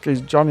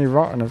is Johnny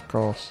Rotten, of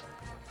course,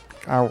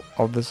 out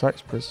of the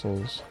Sex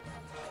Pistols.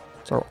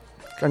 So,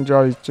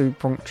 enjoy these two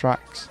punk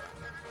tracks.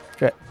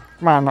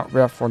 Might not be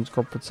everyone's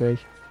cup of tea,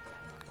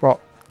 but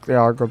they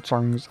are good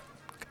songs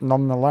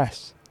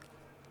nonetheless.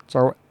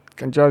 So,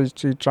 enjoy these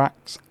two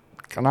tracks.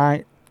 Good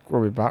night.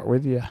 We'll be back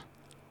with you.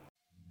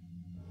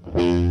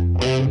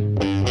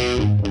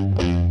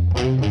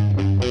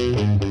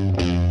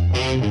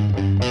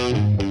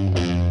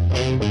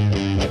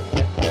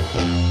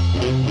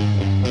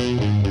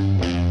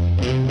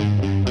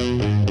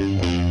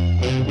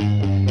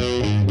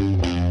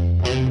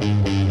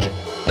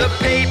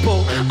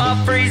 Are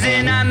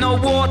freezing and the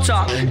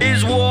water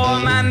is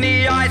warm and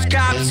the ice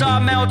caps are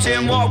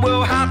melting. What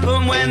will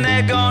happen when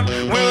they're gone?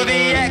 Will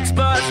the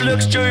experts look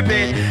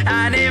stupid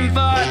and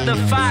invert the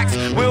facts?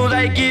 Will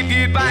they give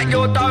you back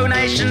your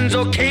donations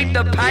or keep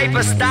the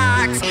paper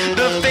stacks?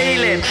 The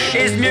feeling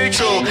is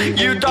mutual.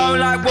 You don't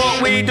like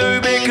what we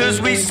do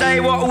because we say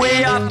what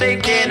we are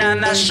thinking,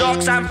 and that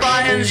shocks and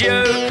frightens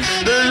you.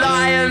 The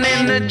lion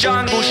in the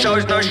jungle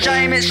shows no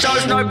shame, it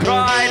shows no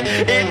pride.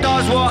 It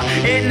does what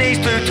it needs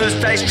to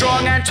stay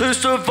strong and to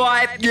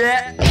survive,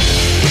 yeah.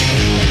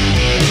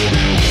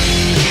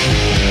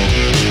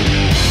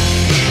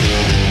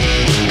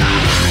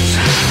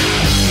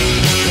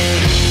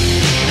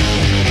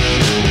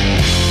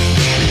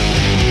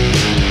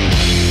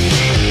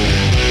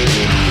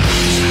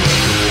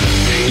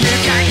 You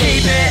can't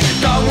keep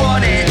it, don't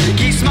want it.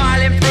 Keep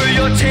smiling through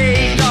your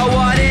teeth. Oh,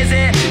 what is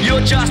it?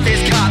 Your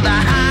justice cut the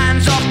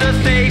hands of the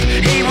thief.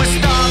 He was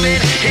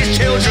starving, his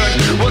children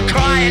were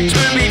crying to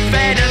be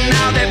fed, and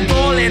now they're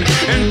falling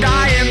and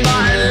dying,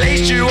 but at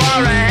least you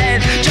are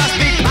ahead. Just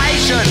be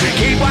patient,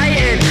 keep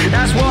waiting,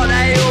 that's what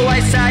they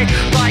always say.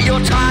 But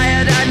you're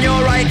tired and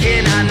you're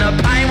aching and the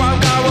pain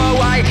won't go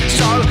away.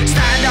 So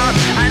stand up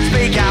and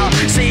speak out,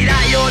 see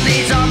that your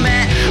needs are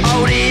met.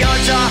 Oh, the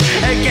odds are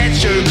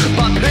against you,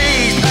 but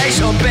please place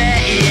your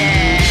bet,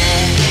 yeah.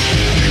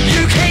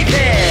 You keep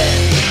it,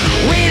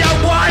 we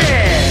don't want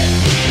it.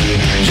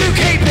 You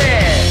keep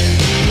it,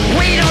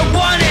 we don't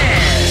want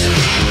it.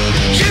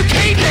 You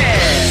keep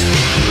it,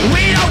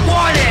 we don't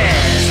want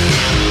it.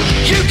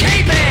 You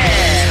keep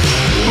it,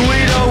 we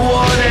don't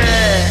want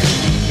it.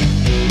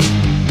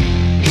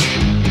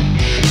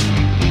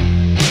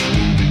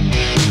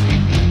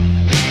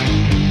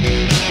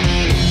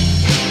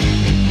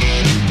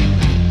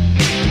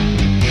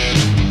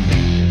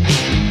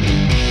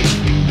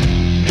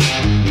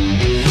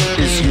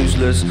 It's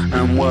useless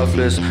and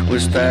worthless. We're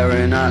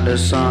staring at the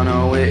sun.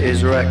 Oh, it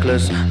is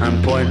reckless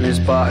and pointless,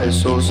 but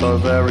it's also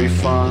very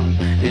fun.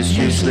 It's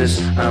useless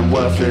and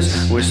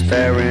worthless. We're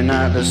staring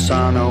at the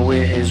sun. Oh,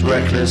 it is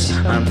reckless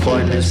and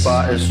pointless,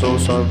 but it's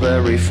also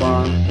very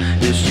fun.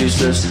 It's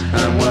useless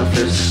and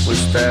worthless. We're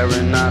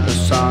staring at the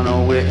sun.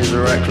 Oh, it is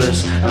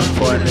reckless and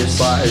pointless,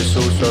 but it's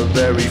also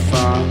very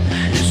fun.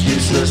 It's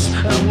useless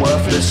and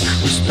worthless.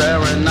 We're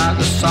staring at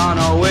the sun.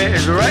 Oh, it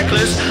is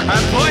reckless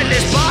and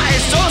pointless, but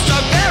it's also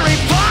very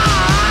fun.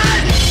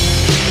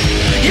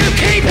 You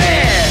keep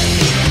it,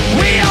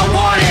 we don't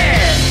want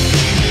it.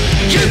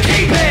 You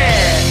keep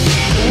it,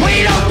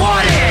 we don't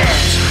want it.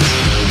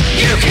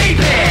 You keep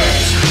it,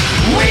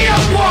 we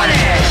don't want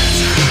it.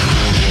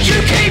 You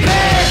keep it.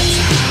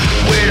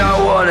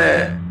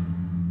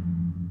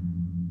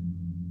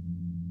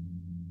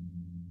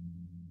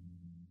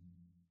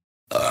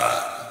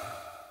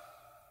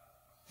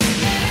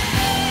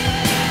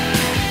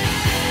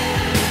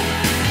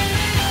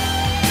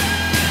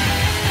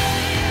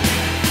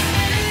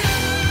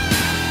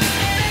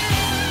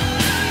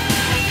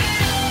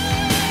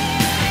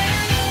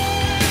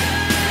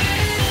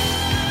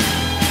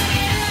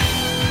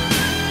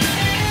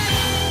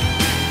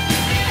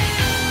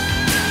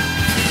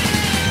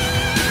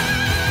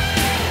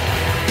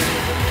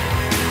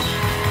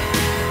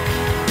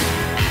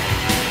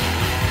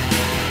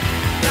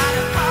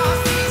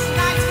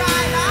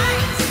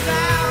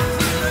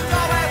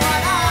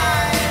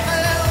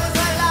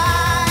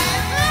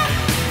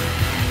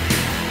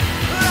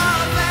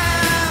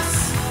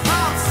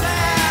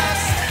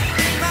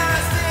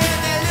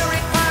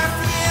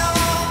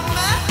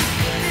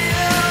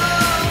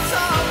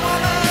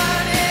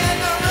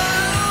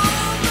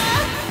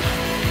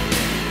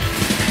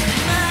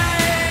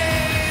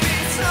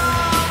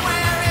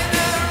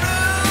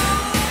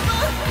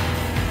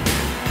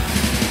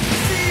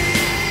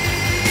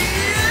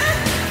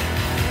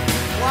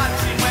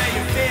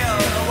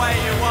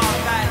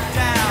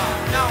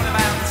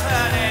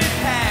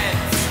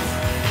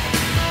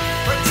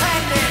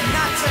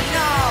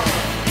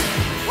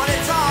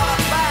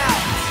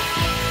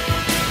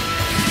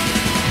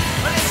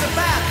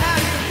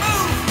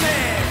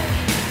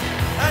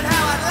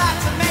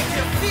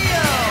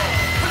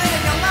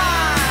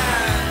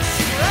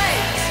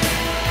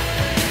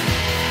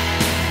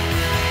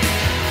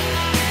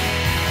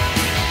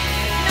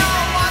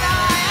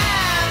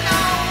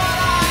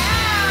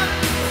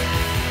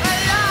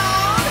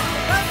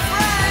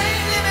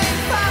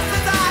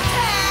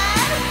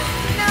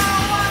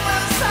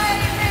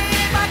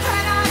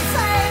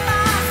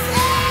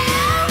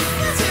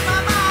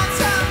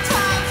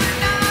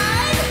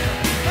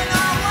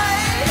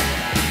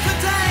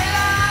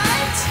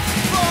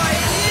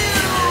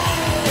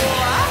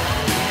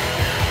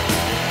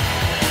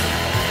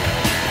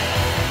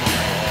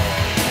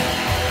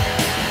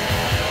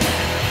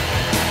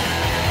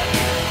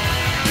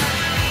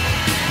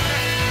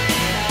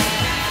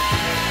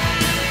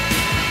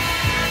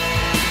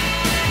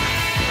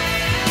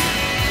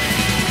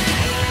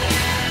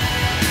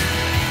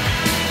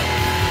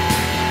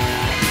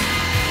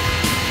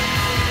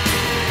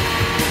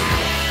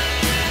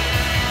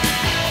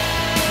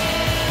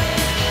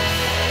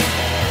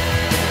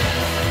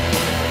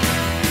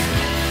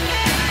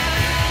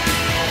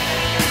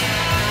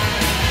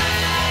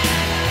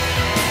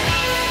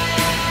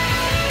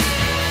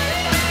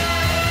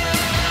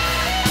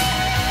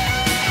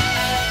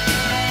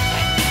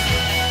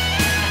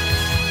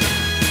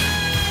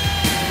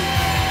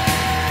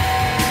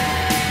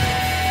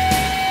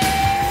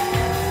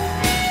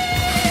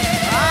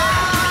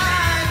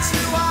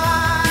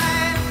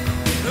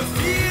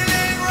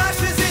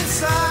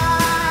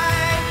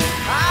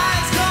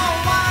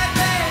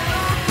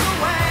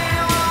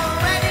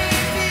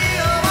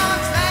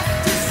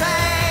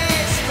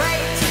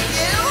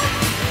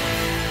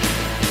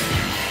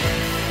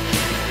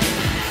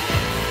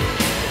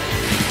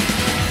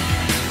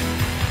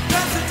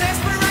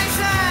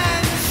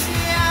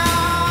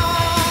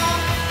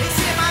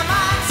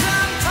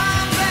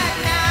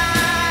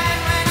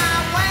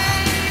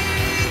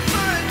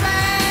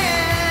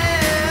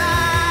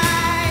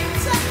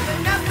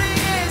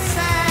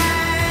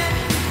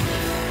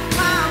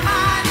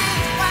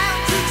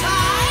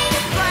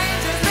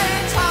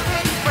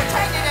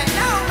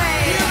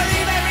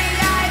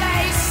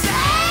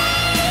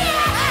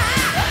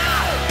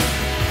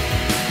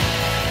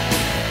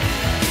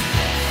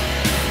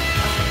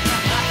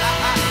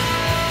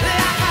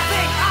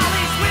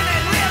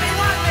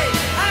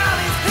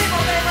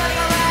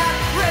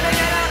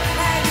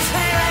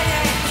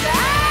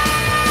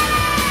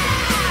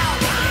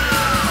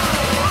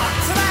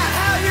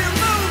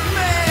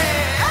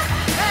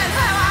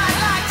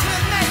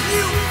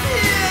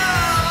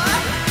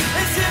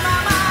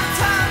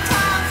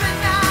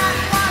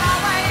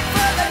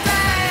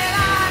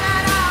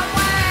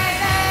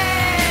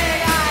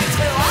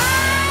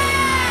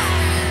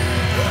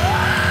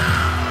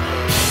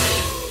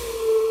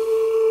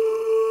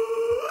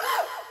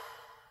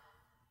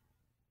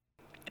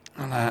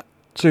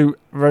 two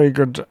very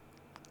good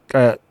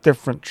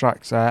different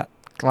tracks there.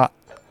 Like,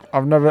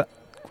 I've never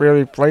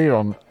really played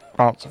on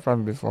Bounce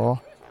FM before,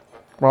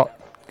 but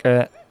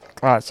like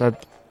I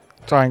said,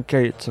 try and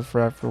cater for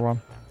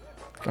everyone.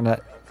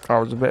 That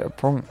was a bit of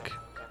punk.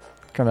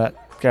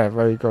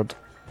 Very good.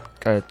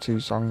 Two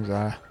songs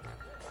there.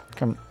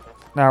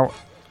 Now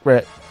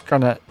we're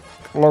gonna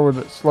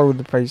slow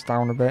the pace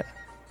down a bit.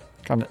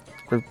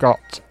 We've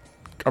got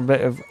a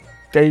bit of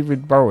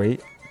David Bowie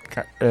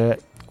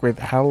with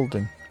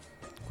Helden,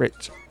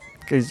 which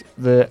is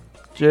the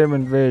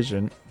German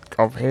version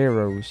of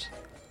Heroes.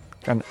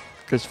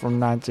 It's from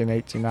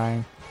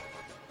 1989.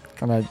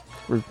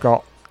 We've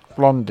got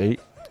Blondie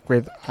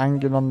with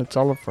Hanging on the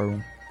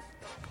Telephone.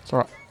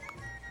 So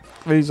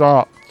these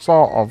are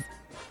sort of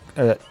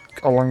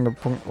along the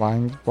punk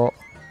lines, but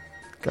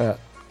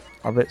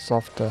a bit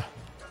softer.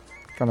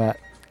 I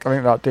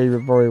think that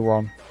David Bowie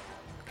one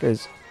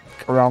is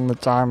around the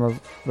time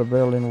of the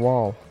Berlin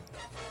Wall.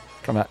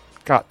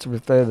 Got to be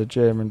fair, the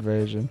German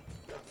version.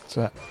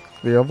 So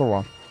the other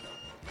one.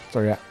 So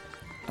yeah,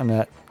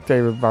 and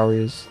David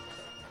Bowie is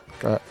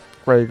a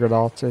very good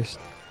artist.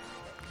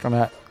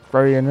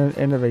 Very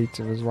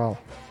innovative as well.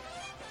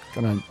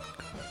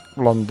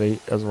 Blondie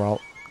as well,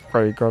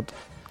 very good.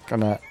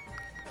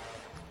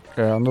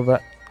 Another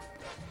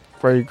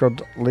very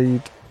good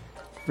lead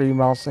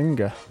female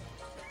singer,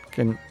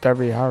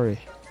 Debbie Harry.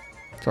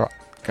 So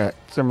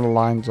similar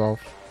lines of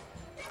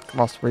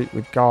last week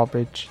with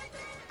Garbage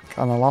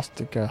and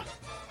Elastica.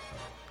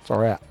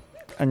 So yeah,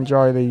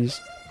 enjoy these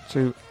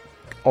two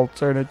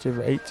alternative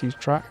 80s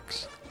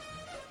tracks,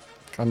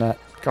 and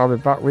I'll be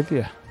back with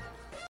you.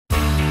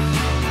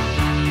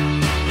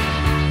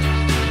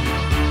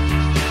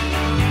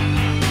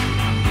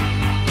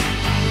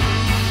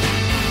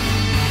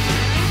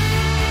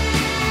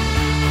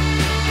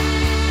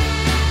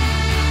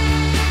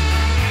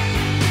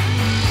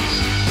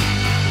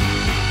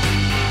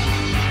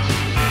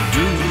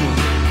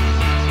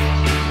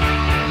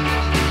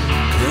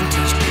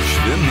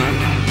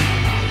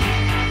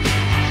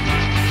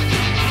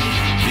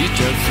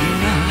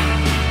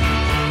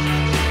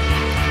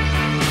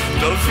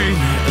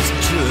 Delfine ist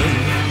schön.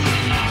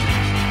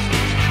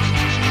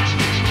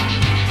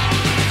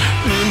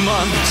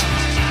 Niemand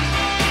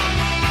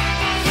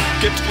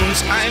gibt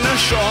uns eine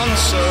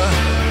Chance,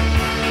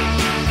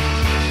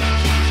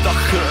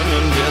 doch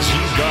können wir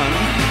sie dann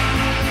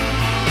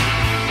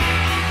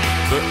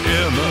für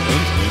immer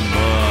und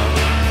immer.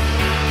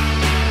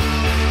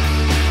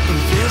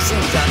 Und wir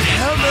sind dann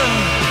Helden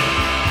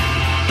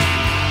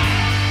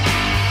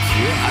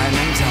für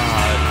einen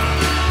Tag.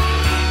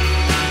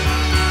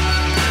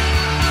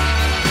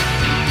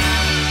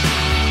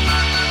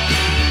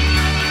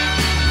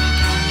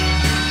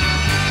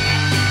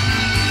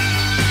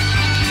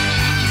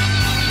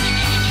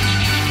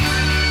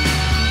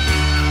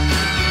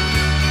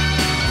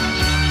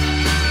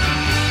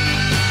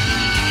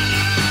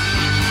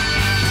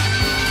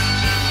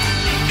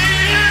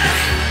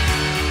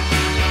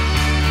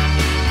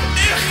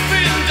 Ich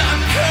bin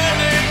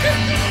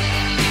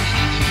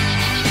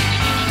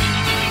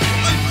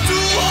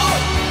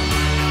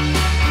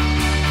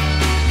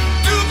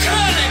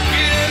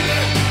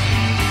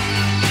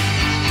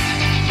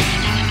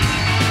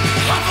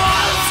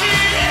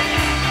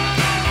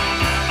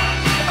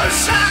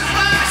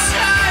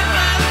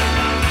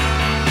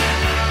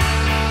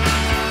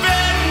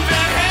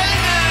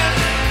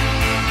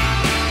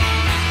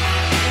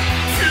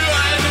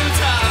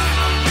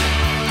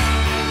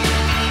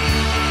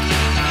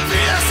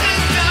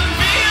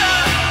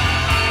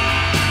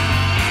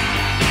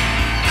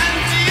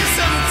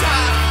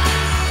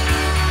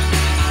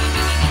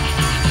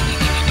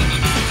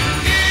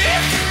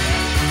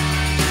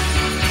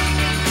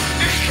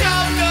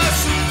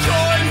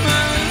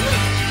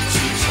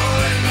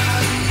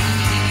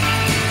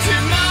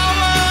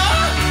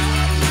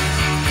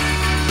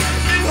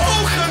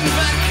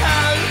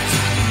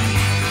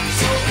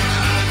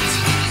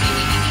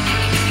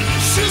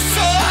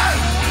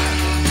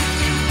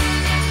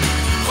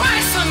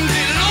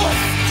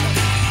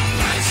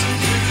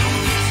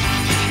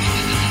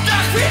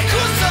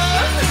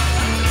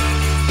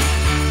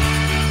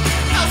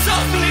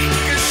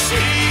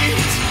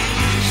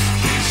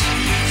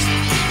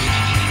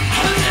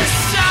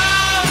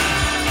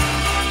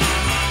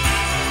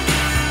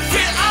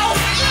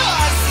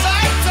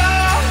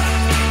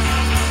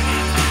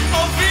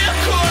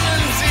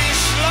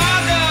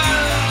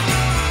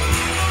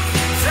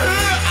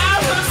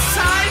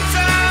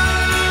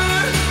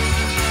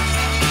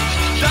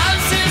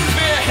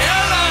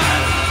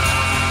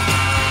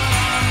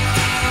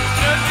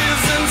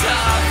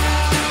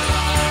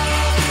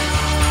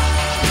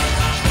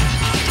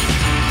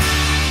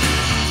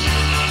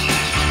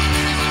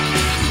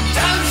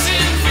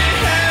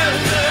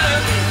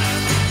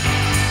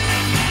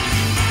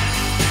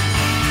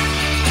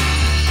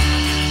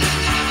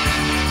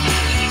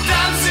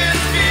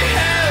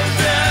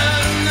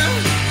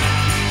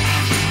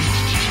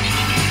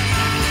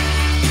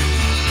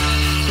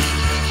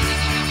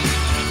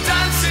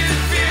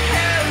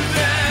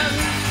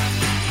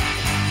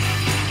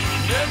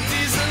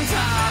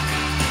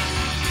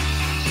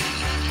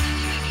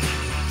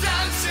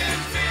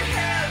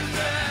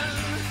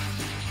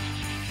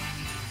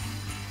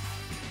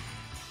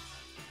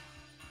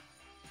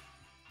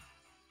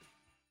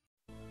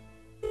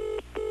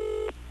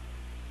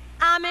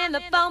I'm in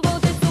the phone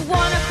booth, it's the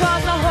one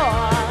across the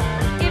hall.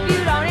 If you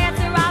don't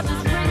answer, I'll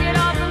just ring it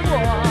off the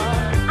wall.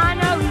 I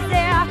know he's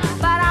there,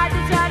 but I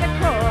just had to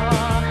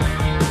call.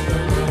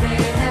 Leave me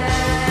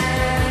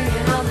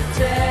hanging on the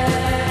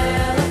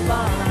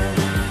telephone.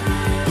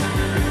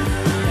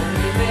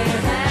 Leave me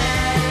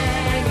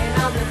hanging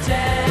on the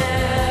telephone.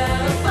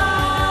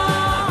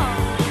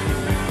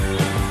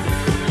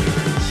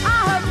 I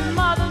heard from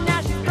mother,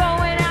 now she's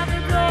going out the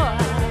door.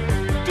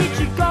 Did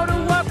she go to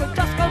work or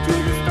just go to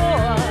the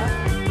store?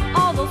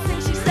 All those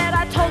things she said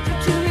I told you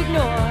to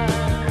ignore.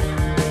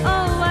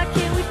 Oh, why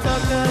can't we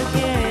talk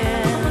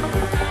again?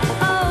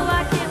 Oh,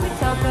 why can't we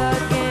talk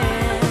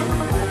again?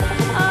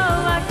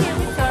 Oh, why can't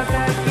we talk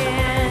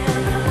again?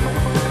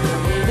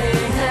 Leave me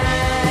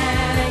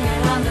hanging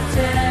on the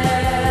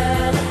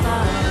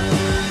telephone.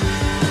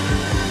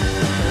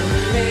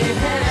 Leave me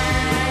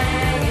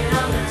hanging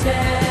on the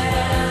telephone.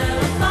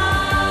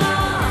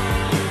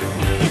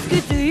 It's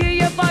good to hear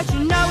your voice, you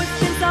know it's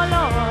been so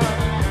long.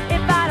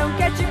 If I don't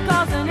get your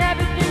calls, then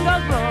everything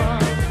goes wrong.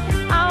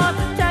 I want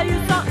to tell you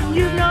something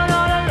you've known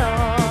all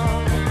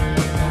along.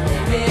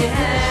 Leave me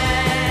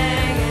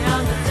hanging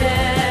on the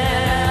telephone.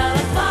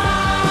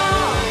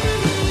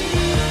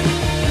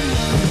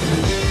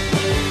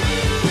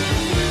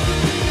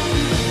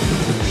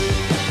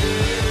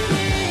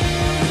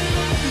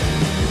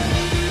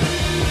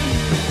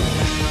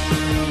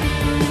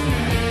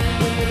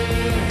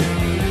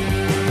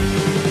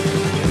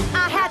 I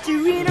had to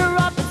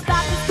interrupt and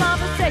stop this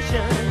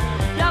conversation.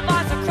 Your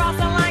voice across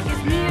the line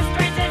gives me a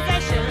strange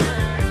sensation.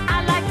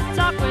 I like to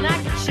talk when I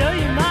can show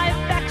you my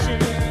affection.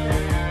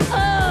 Oh,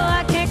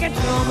 I can't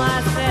control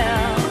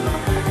myself.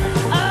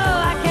 Oh,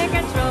 I can't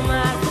control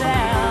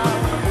myself.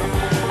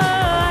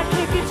 Oh, I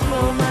can't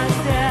control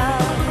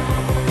myself.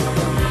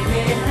 Leave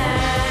me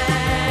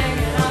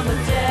hanging on the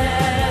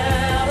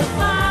telephone.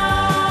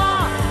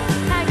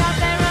 Hang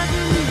up and run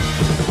to me.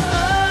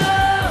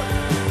 Oh,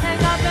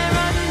 hang up and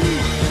run to me.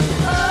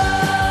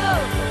 Oh,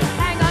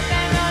 hang up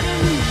and run to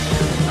me.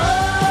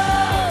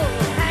 Oh,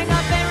 hang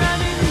up and run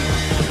to me.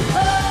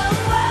 Oh,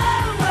 whoa,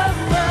 whoa,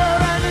 whoa,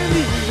 run to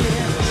me.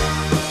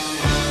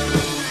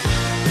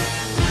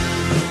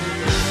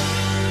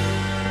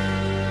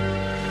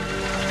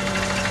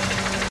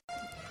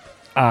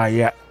 Ah,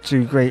 yeah,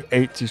 two great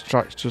 80s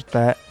tracks just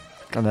there.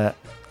 Gonna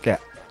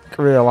get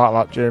really like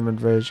that German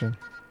version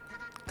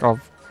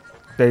of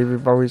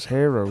David Bowie's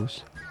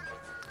Heroes.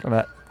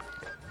 I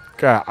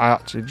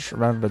actually just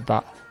remembered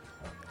that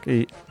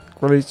he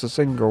released a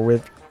single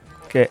with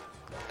get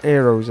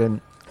Heroes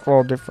in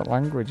 4 different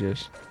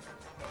languages.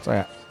 So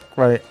yeah,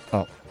 great.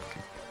 Oh,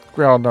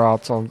 we all know how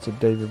talented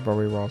David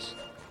Bowie was.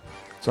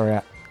 So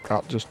yeah,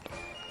 that just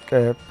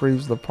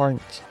proves the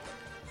point.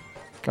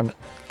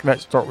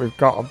 Next up, we've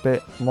got a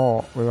bit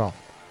more.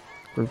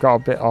 We've got a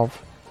bit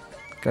of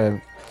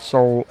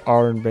soul,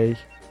 R&B,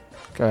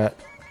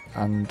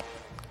 and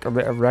a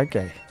bit of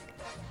reggae.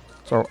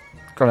 So,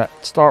 gonna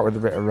start with a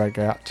bit of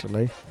reggae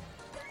actually,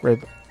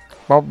 with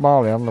Bob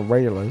Marley and the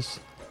Wailers,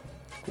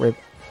 with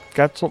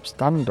 "Get Up,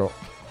 Stand Up."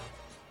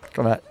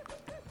 Gonna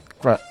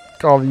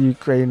all the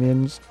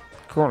Ukrainians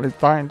currently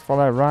fighting for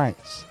their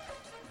rights,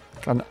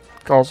 and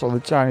also the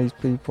Chinese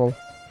people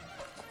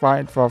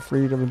fighting for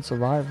freedom and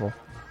survival.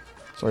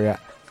 So yeah,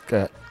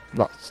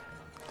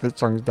 this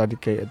song is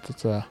dedicated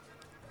to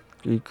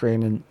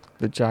Ukraine and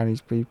the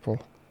Chinese people.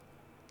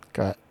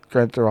 Going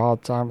through a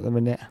hard time at the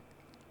minute.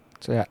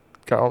 So yeah,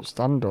 get up,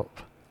 stand up.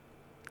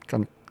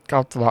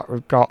 After that,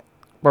 we've got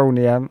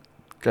Boney M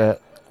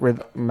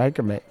with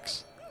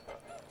Megamix,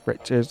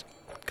 which is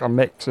a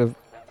mix of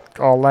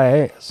all their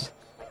hits.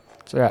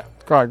 So yeah,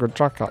 quite a good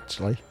track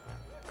actually.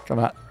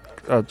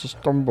 Just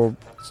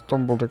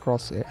stumbled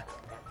across it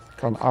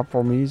on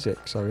Apple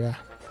Music. So yeah.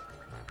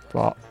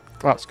 But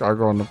that's got to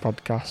go on the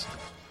podcast.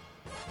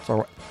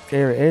 So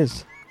here it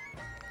is.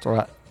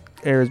 So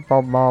here is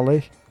Bob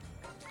Marley,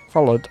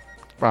 followed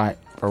by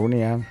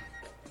Boney M.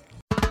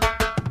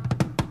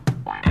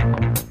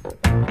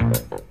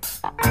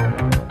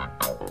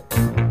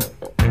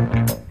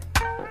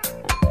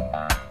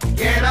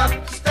 Get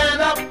up,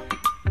 stand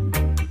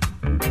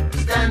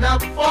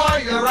up for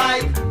your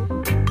right.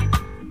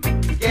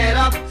 Get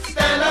up,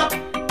 stand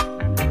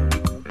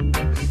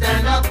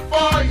up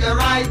for your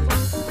right.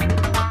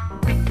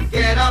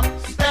 Get up,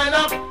 stand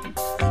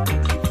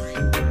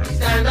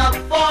up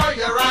for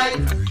your right.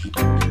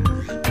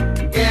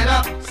 Get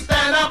up,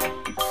 stand up,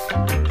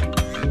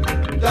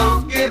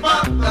 don't give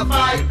up the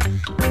fight.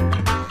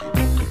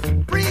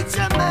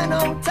 Preacher man,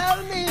 don't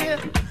tell me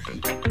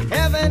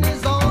heaven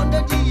is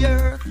under the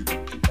earth.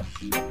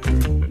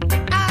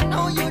 I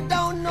know you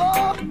don't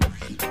know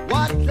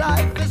what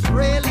life is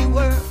really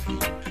worth.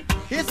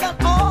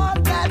 Isn't all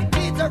that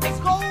glitter is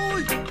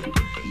gold?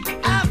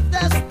 Half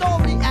the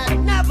story had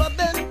never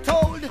been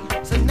told.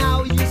 So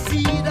now you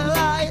see the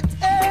light.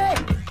 Hey,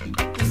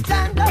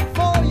 stand up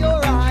for your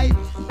right.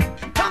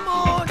 Come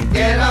on.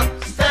 Get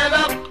up, stand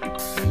up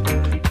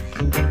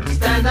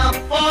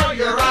for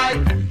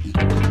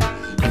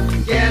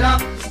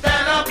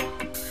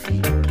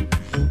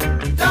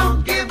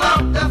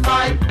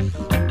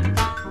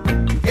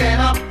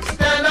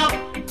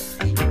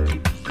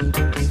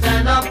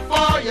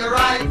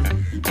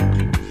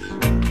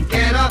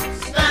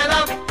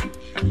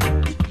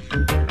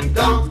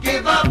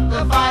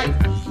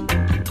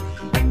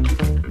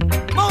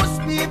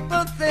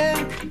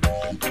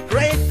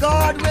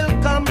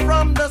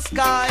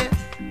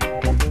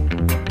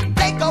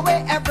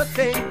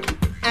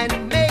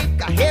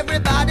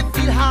everybody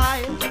feel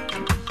high.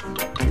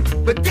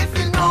 But if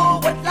you know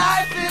what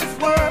life is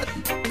worth,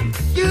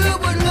 you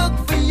would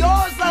look for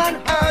yours on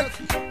earth.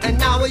 And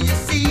now when you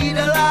see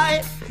the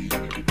light,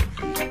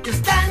 you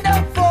stand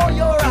up for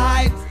your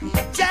rights.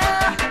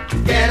 Yeah.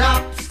 Get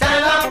up,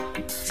 stand up,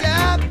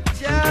 Yeah,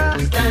 yeah.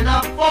 stand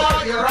up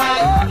for your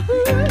right.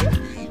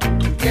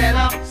 Get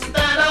up,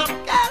 stand up,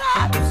 Get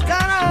up,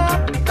 stand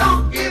up.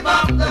 don't give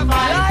up the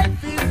fight.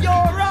 Life is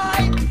your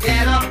right.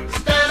 Get up,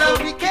 stand So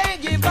up, we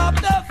can't give up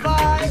the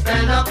fight.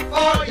 stand up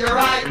for your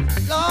right.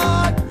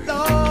 Lord,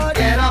 Lord,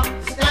 Get up,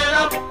 stand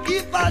up,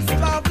 keep us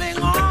traveling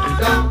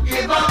on. don't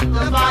give up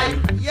the fight.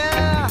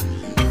 Yeah.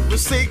 We're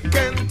sick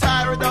and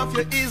tired of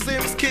your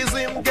ism,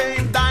 schism,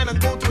 game, dine and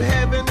go to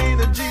heaven in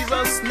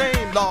Jesus'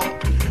 name, Lord.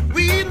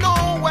 We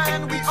know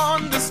and we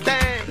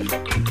understand.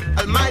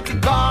 Almighty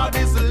God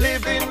is a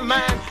living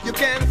man. You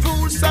can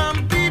fool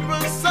some people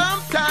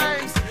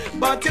sometimes,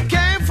 but you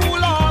can't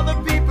fool all the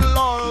people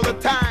all the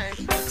time.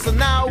 So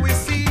now we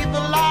see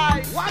the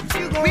light. What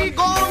you gonna We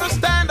gonna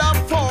stand up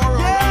for our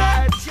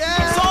rights.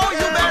 yeah. So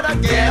you better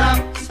Get get up.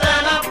 up,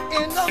 stand up,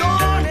 In the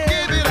Don't morning.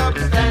 give it up.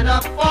 stand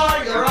up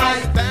for your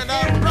right. Stand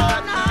up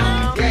right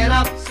now. Get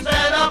up,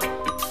 stand up,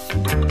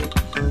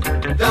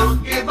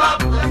 don't give up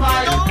the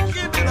fight. Don't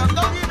give it up.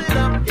 Don't give it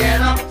up.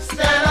 Get up,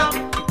 stand up,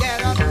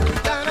 Get up,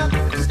 stand up.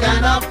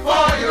 stand up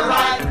for your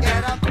right.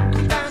 Get up,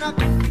 stand up.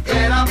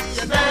 Get up,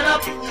 stand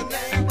up,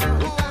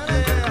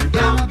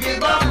 don't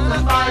give up the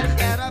fight.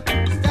 Get up,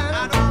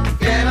 stand up.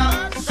 Get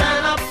up,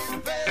 stand up,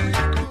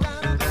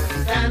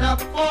 stand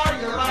up for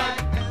your right.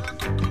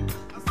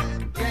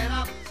 Get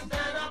up,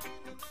 stand up,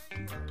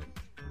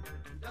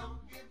 don't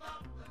give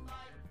up the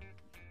fight.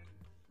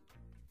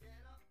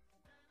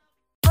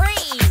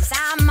 Freeze!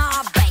 I'm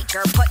Ma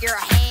Baker. Put your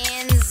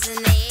hands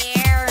in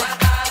the air.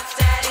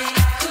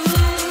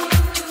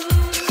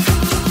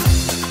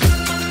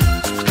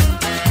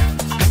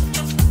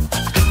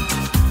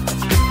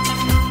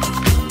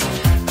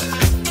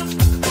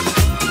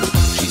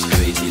 She's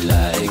crazy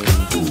like a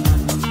fool.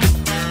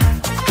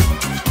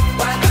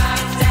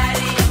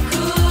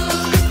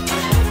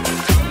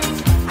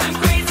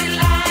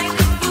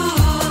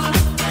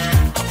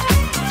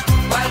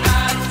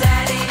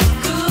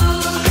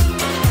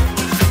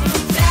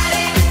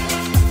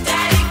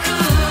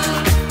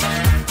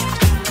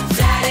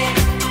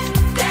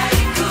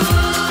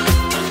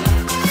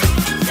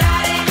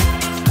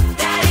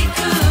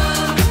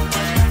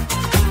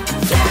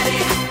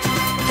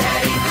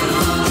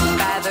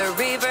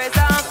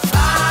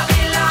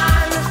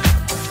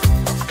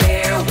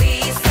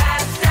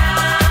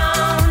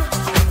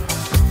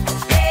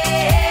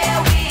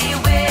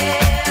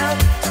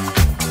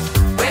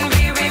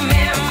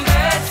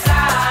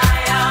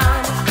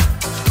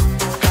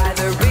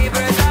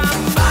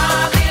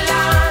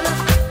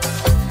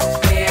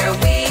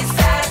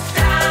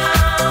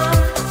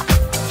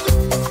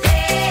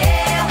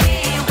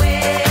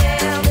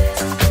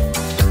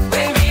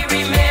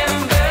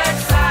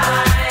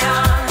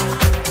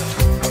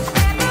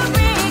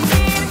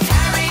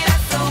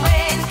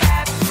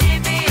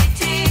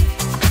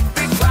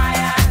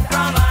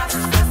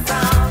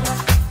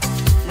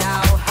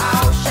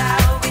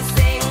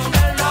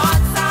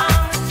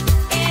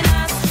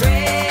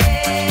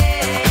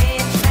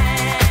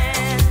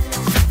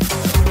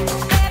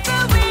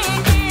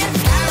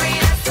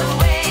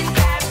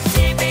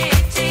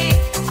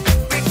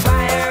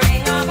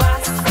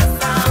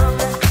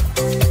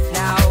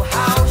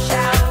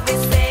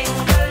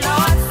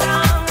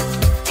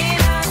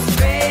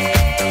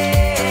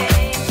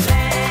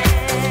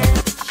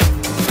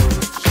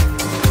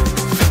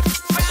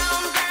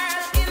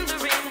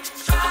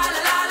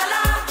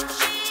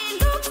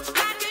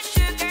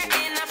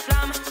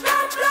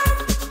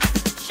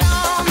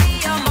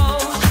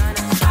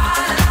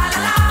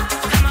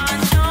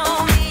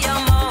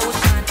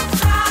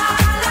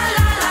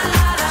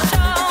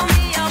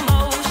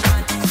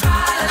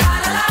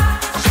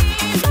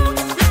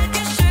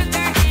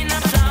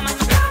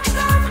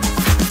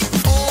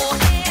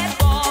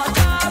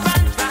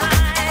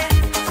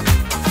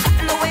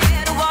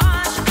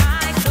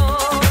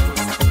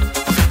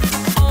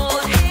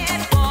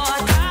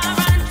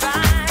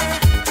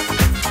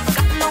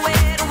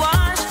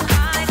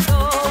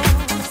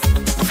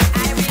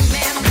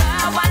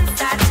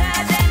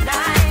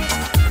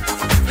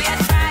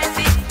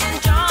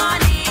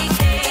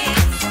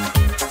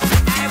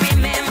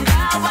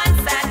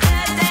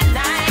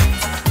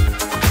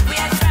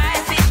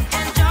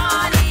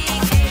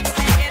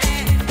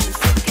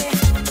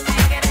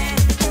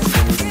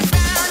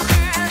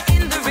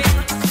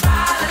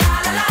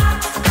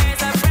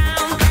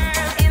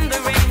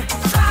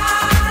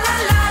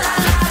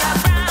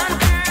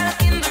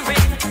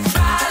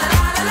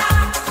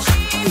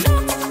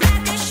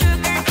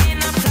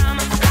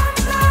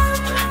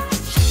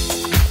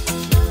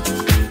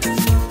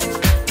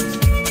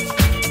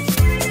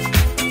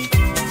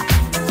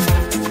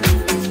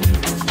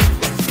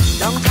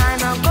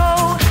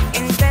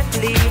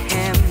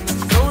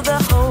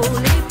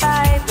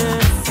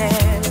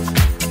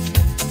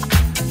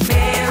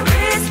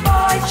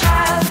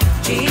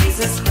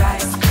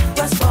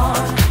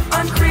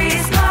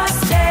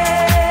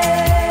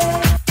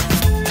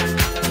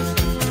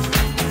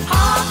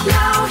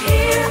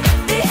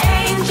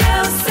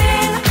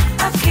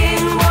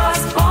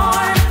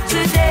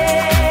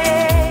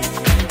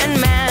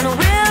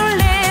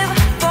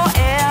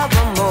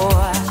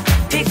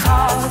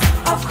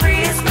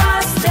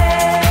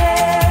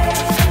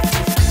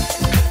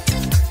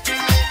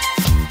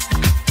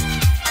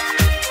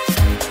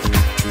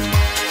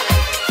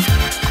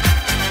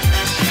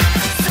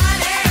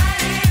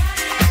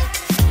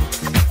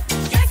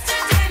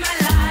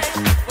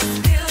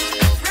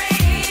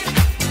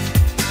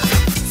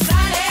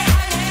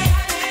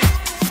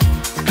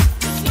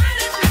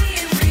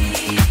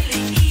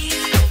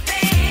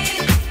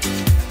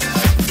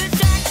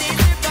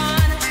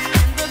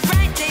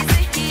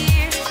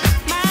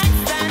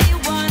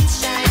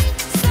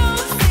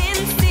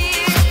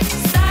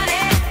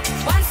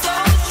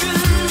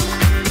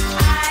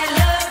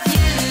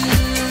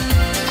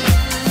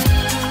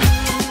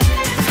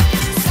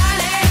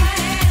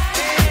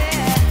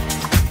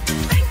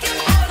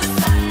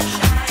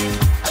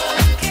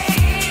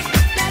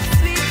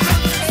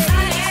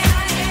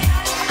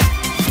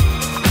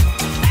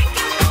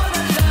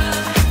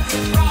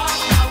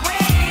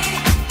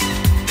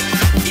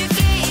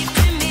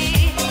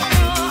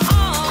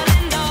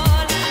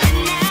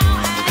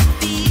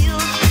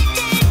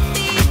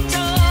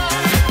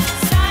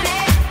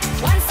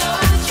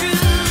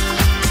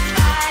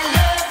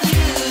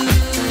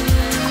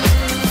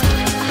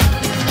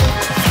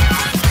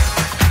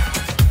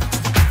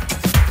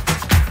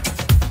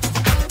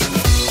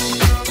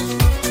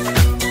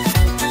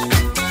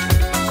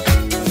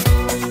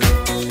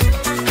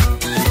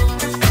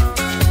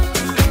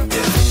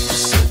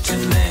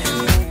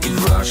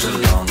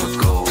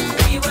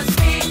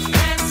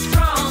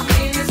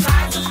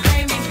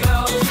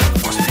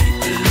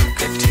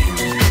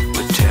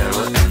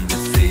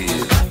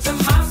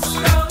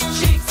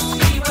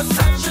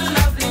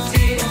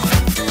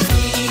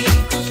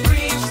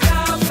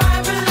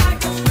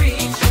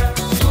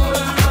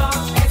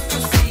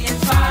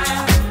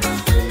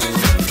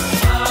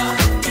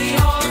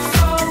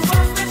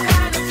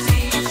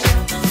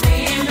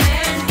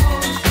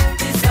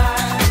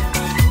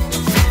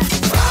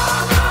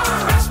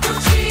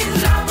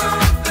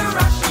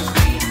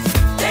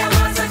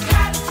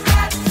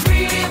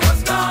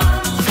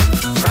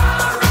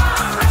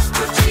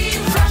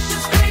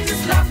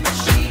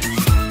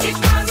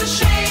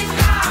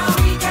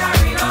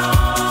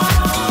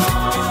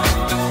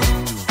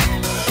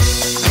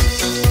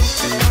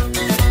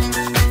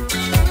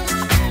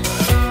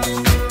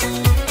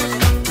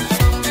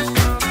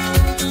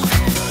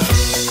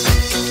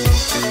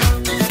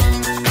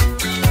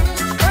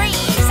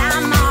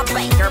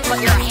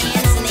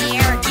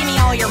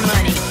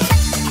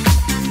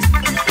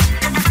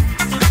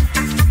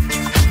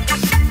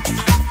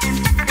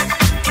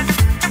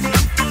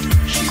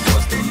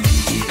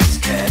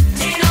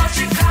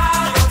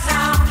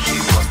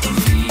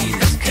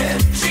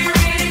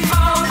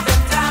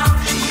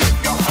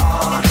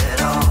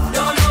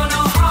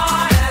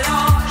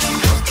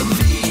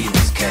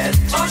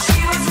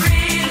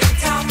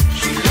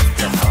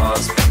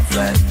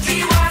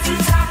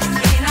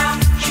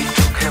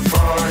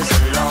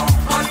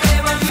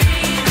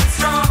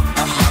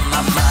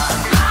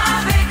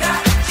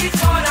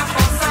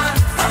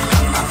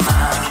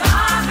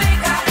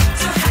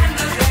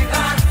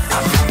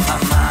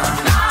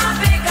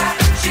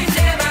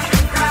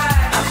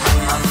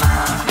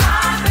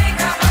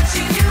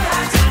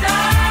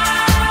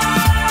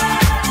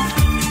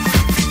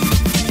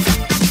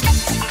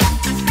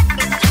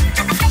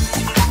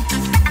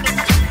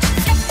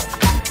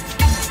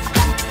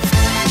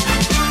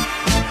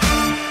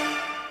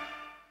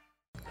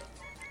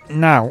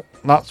 Now,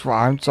 that's what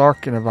I'm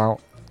talking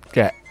about.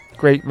 Get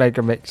great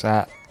mega mix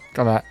out.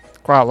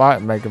 Quite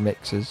like mega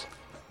mixes.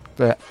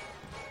 There's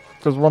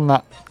one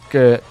that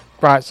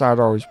Brightside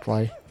always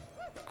play,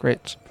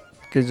 which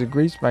gives a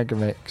Grease mega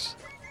mix.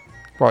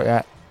 But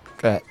yeah,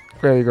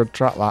 really good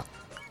track that.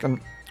 And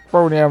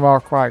Boney M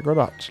are quite good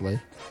actually.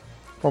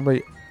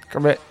 Probably a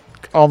bit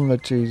on the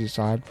cheesy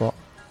side, but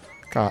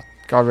I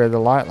really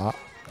like that.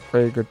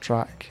 Really good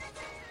track.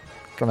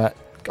 I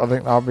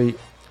think I'll be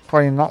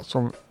playing that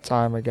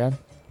sometime again.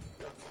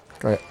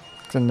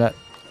 It's in the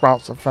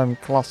Bouts FM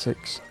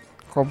Classics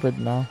cupboard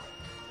now.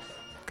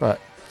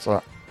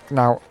 So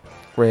now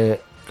we're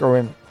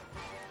going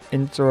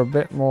into a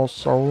bit more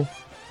soul.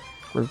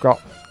 We've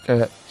got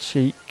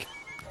Chic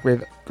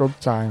with Good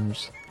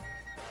Times.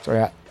 So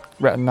yeah,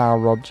 written now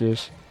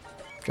Rogers.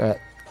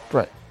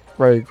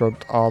 Very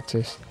good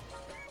artist.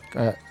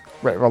 Bit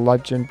of a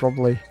legend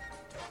probably.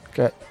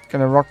 In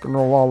a Rock and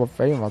Roll Hall of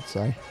Fame I'd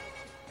say.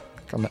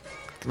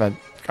 Then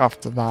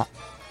after that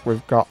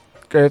we've got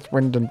Earth,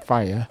 Wind and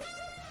Fire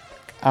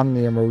and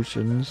the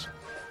Emotions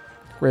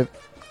with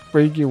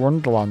Boogie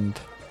Wonderland.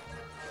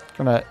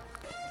 I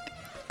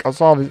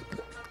saw this,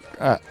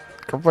 I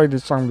played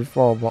this song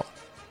before, but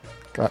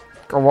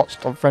I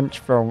watched a French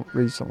film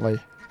recently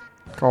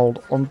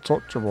called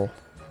Untouchable,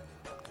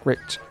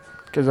 which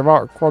is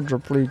about a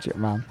quadriplegic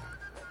man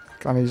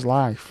and his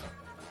life.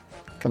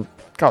 At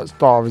the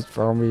start of his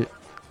film,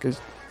 he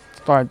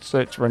started to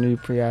search for a new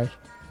PA.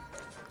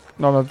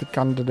 None of the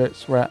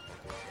candidates were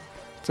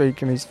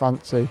taking his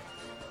fancy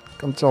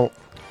until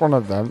one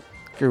of them,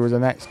 who was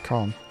an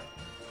ex-con,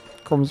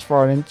 comes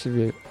for an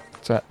interview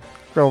to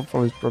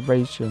fulfill his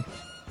probation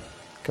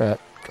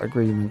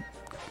agreement,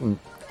 and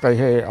they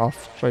hit it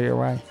off straight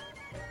away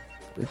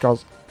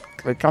because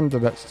the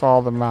candidate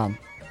saw the man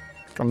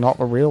and not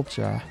the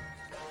wheelchair.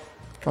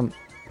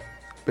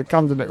 The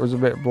candidate was a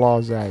bit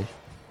blasé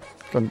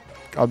and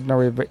had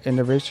no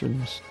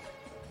inhibitions,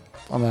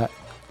 and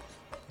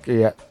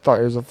he thought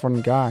he was a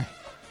fun guy.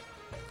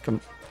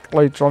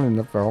 Later on in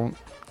the film,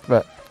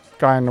 the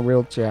guy in the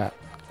wheelchair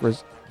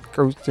was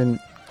hosting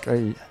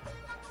a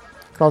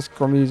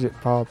classical music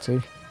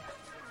party,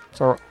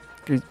 so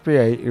his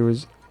PA, he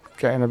was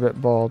getting a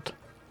bit bored,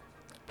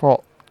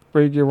 put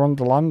Boogie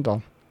Wonderland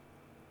on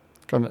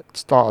and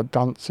started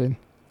dancing,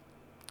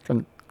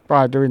 and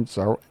by doing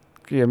so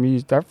he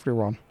amused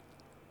everyone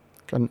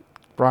and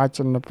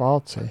brightened the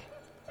party.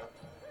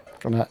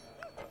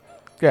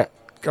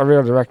 I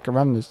really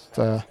recommend this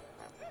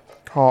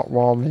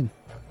heartwarming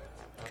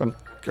and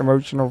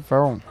emotional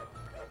film,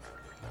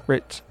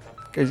 which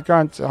is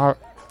going to have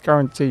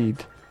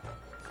guaranteed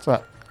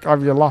to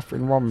have you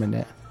laughing 1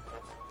 minute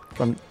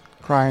and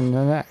crying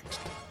the next.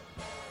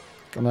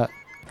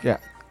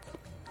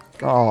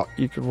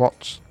 You could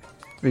watch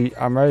the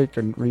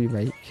American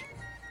remake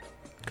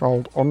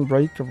called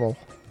Unbreakable.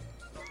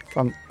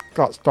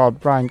 That starred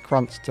Bryan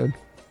Cranston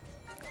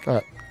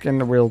in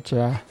the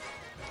wheelchair,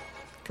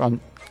 and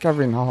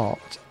Kevin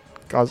Hart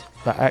as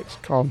the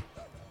ex-con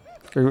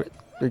who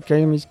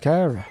became his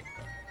carer.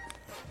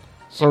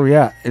 So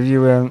yeah, if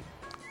you aren't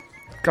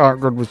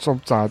good with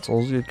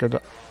subtitles, you could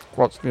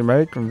watch the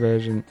American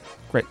version,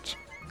 which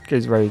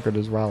is very good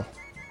as well.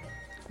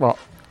 But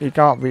you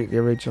can't beat the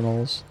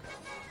originals.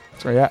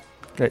 So yeah,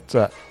 it's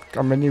a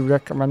mini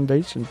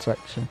recommendation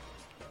section.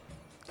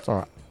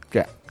 So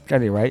yeah,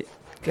 anyway,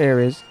 here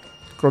is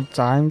Good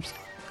Times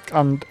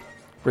and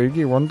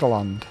Boogie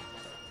Wonderland.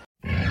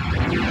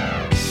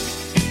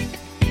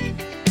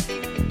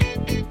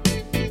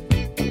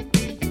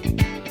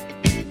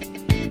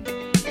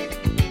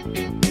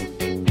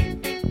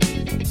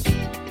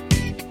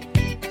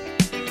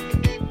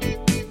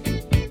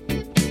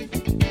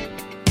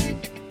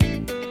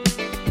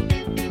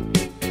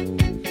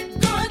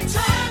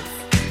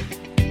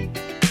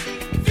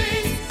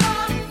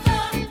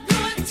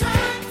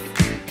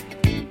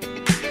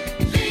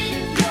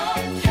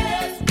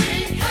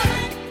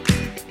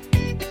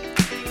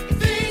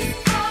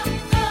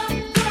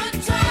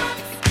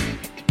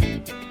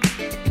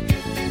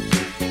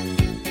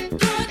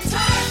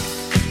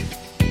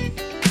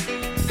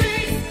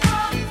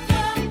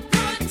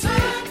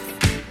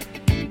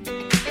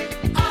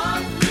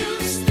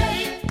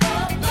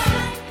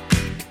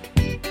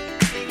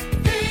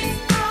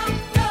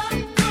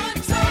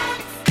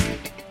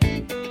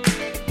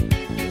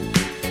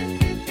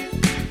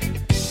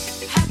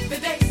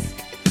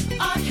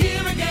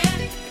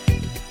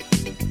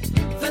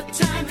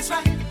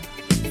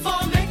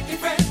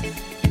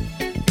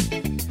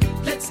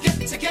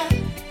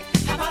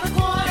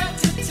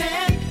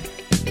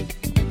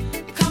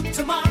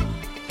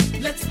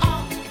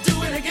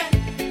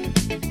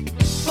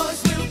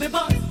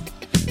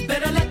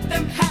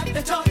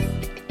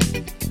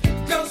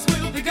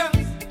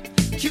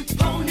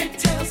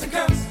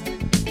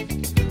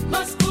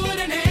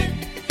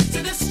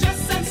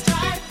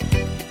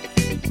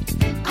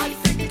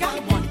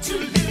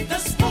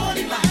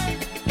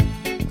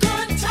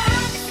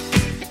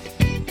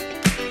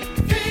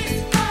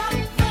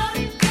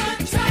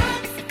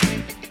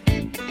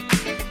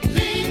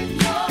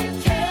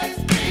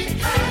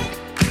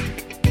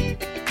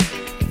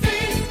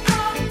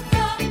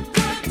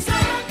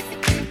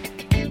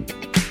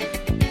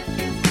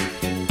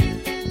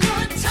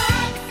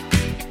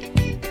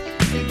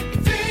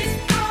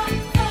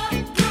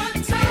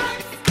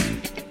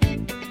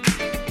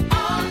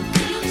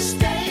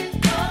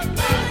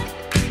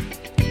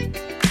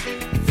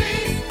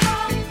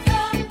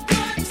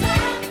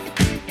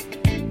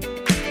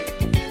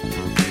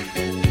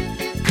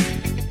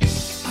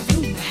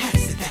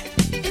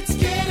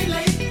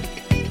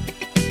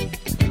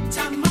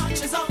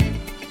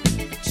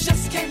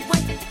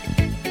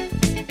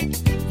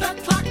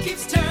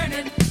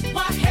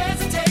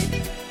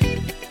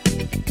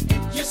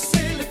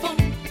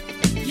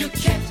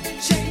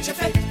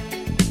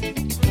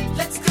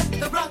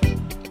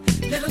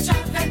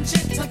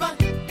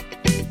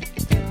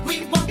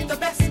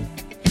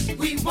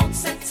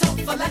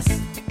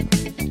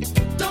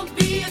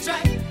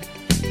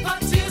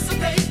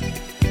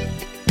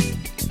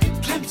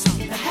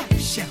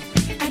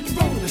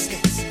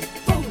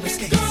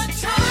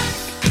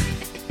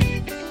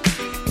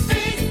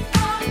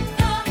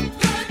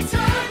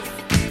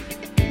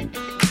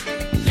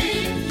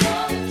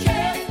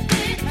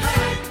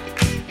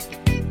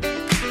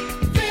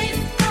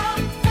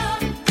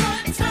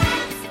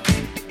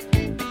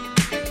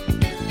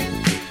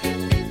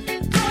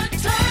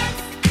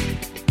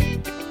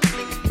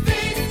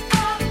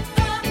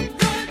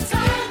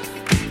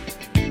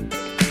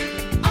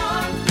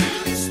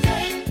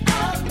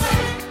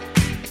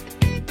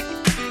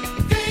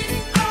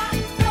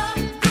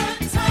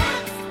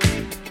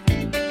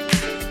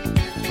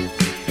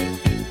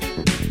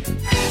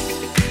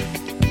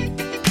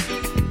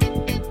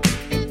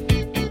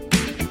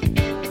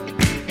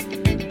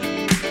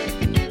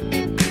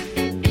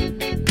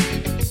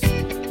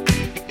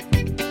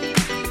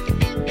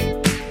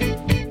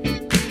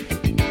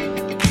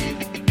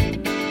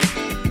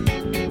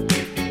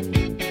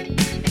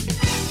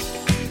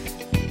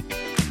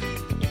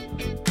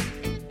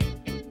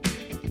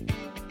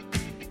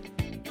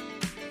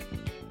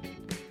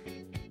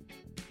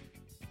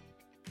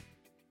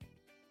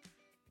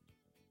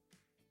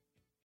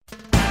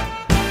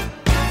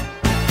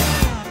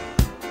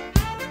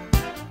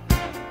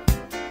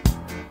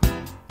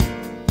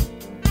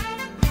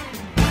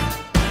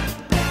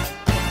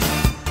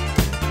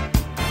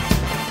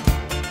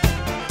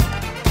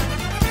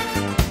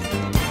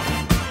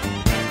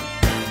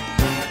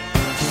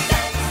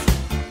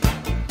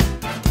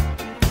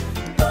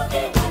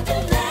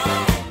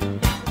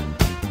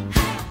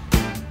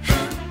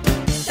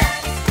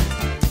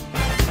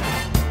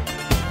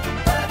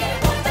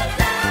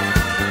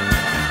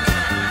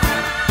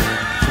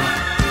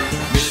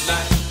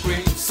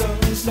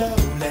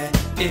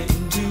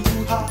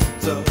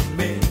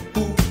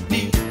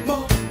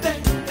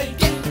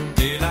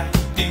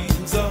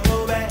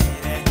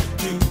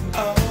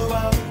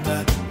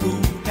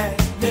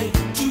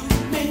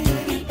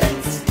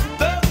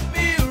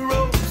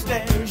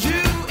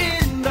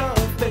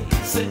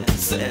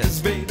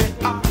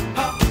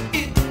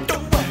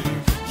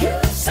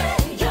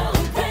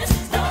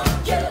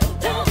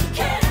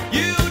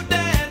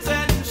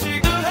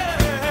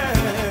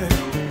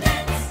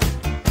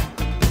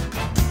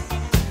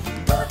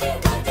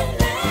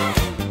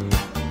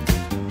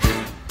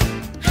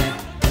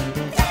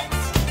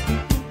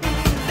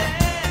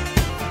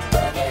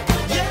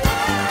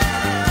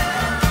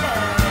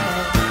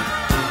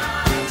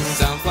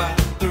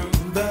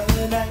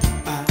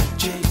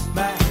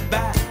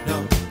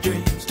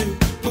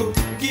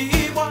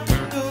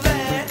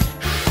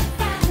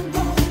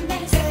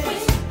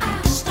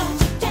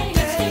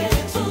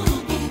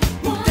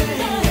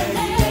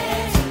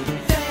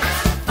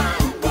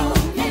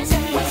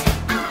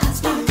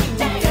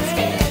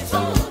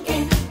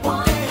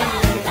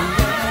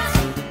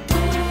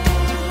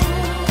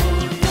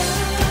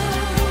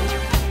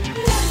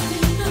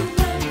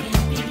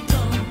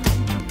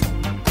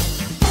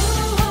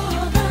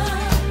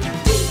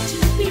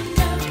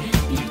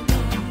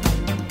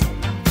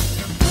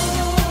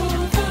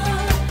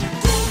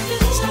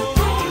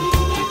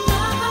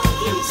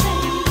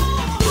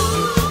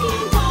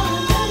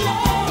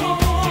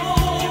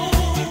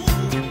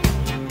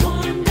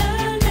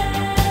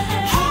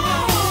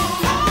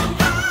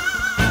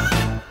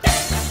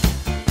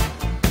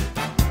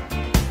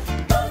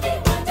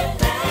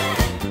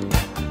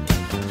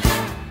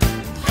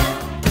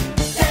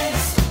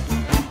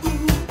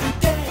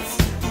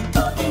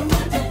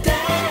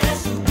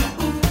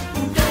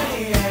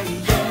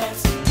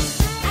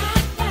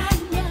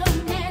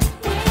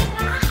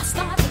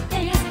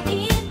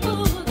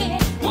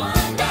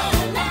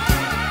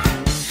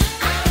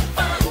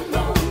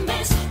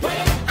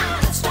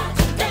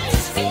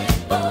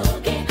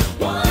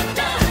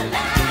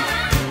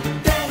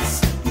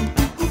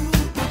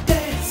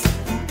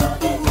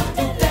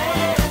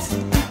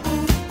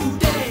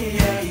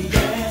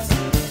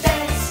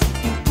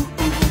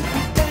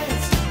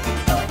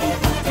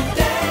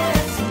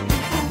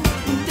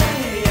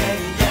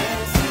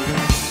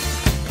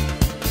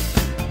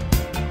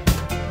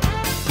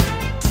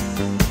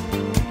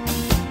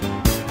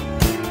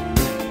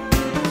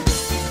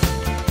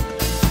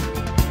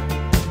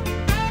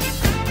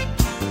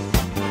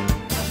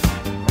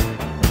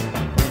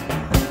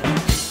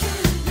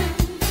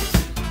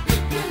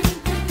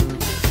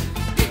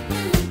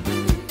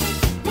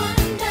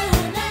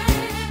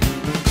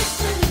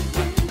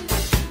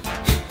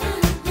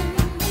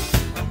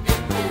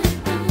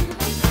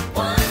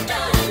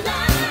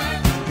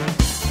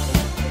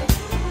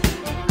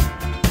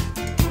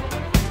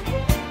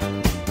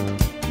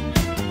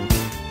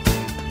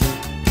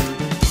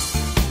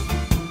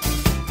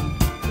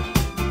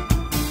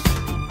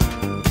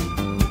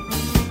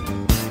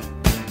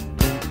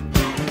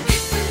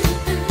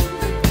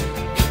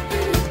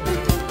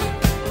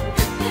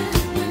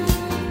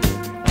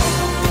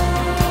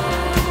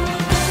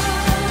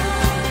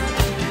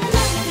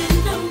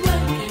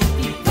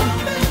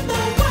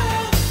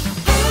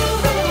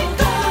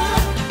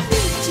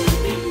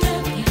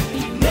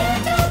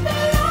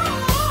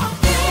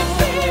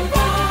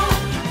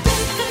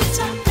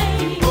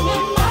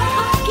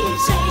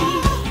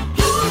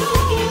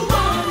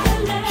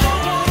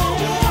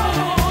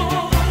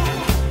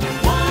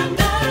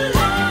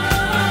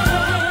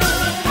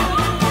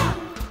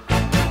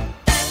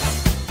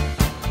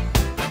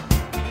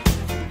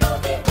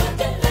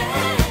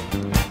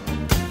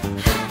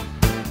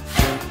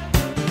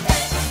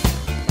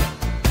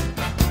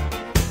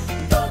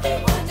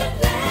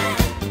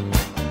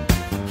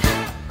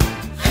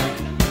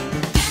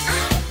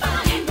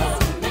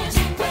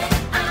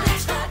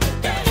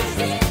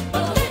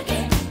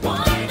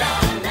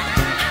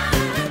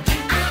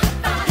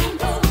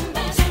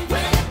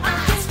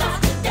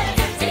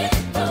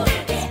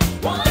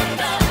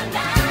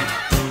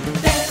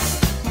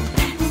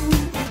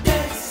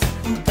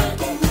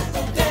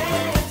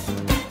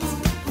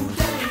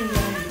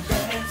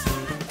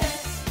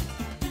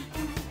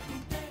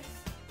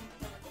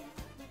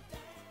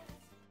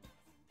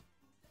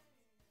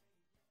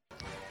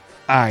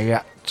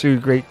 Yeah, two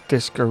great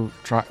disco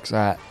tracks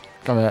there.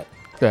 Gonna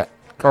get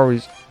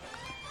always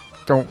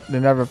they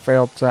never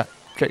fail to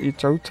get your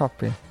toe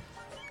tapping.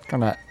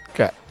 Gonna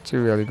get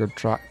two really good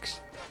tracks.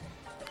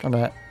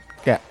 Gonna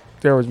get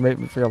they always make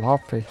me feel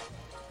happy.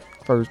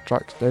 Those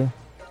tracks do.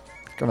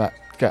 Gonna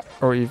get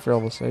you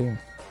feel the same.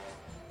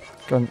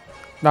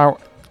 Now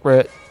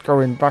we're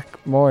going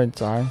back more in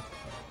time.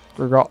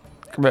 We've got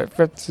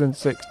 50s and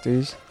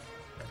 60s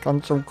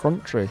and some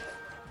country.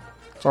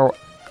 So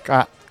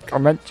I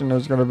mentioned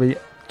there's going to be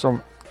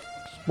some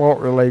sport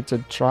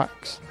related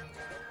tracks.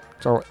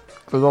 So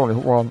there's only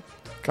one,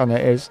 and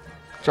it is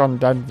John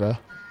Denver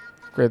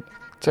with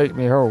Take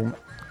Me Home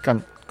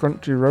and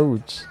Country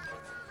Roads,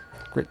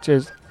 which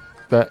is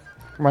the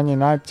Man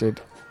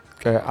United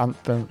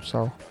anthem.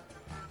 So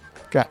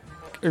if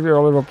you're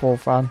a Liverpool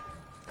fan,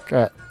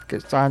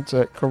 it's time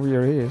to cover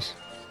your ears.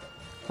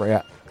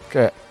 But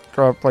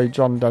go play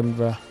John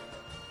Denver,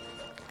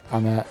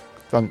 and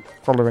then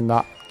following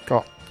that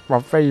got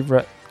my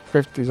favourite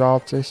 50s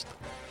artist,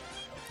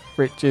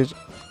 which is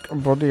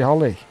Buddy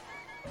Holly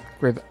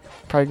with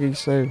Peggy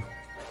Sue.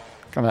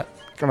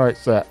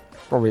 It's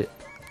probably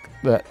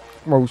the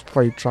most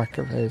played track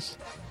of his,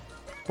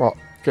 but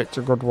it's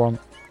a good one.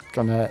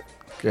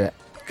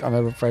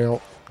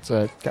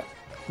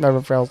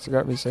 Never fails to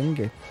get me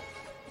singing.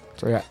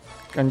 So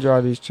enjoy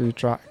these two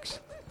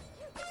tracks.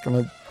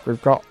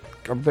 We've got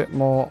a bit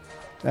more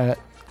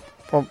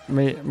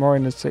more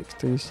in the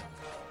 60s.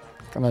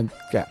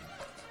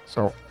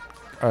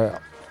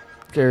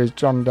 Here is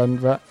John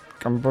Denver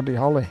and Buddy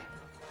Holly.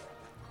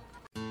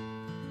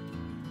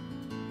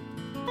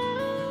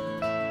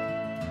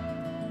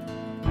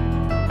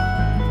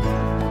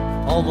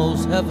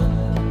 Almost heaven,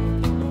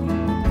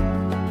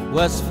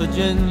 West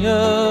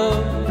Virginia,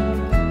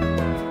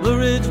 Blue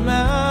Ridge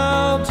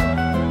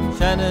Mountain,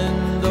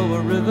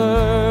 Shenandoah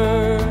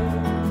River.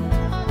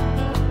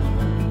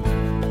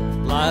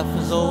 Life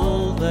is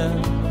old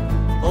there,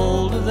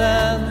 older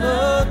than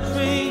the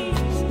trees,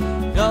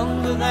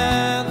 younger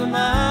than the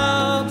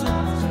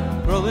mountains,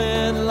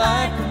 growing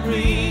like a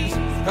breeze.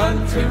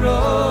 Country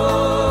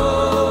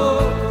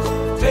roads,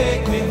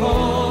 take me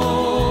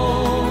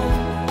home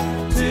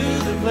to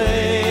the place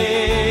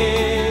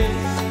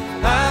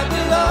I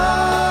belong.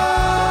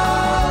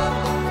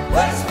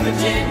 West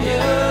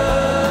Virginia,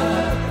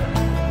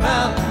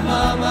 Mountain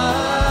Mama,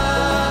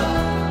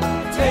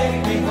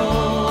 take me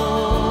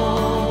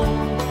home.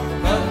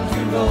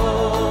 Country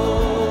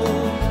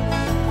roads,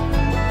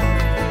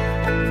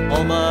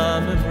 all my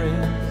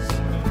memories,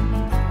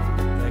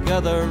 they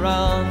gather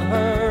round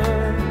her.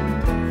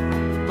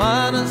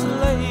 Minus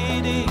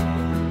lady,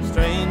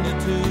 stranger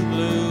to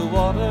blue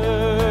water,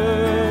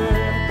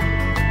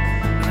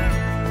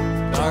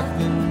 dark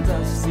and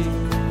dusty,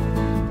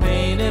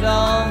 painted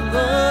on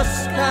the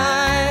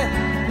sky,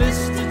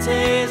 misty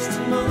taste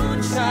of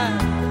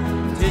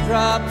moonshine,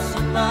 teardrops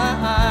in my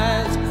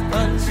eyes.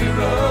 Country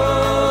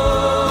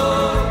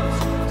roads,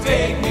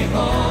 take me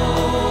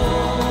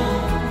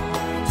home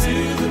to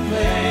the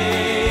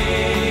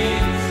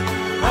place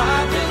I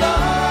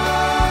belong.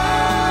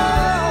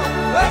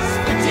 West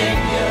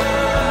Virginia,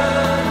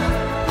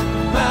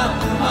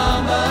 Mountain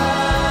Mama,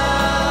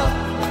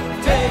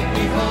 take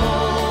me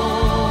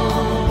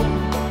home.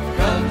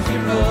 Country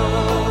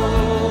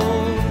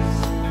roads,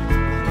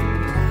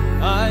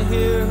 I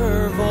hear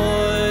her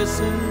voice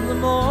in the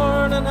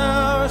morning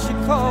hour. She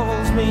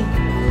calls me.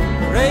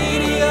 The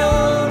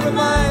radio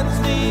reminds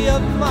me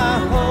of my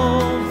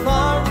home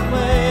far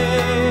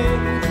away.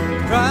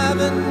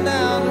 Driving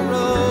down the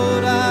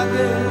road, I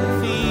get a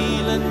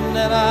feeling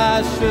that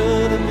I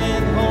should have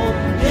been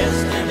home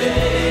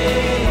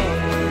yesterday.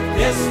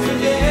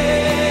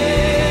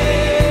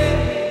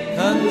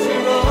 Country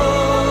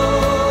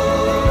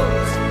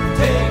roads,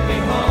 take me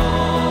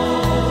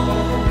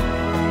home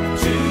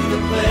to the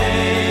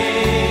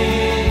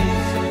place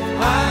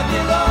I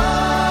belong.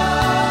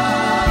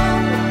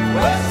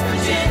 West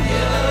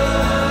Virginia,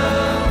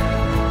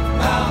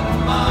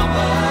 Mountain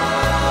Mama,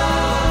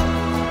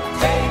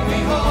 take me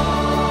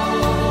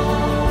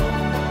home.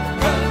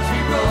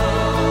 Country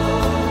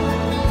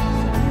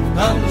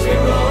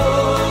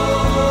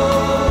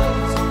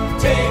roads,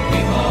 take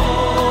me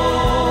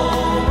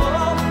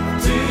home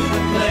to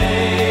the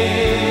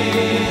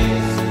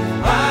place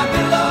I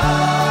belong.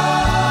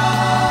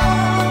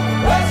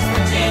 West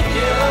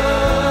Virginia,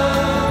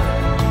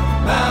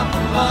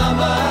 Mountain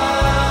Mama,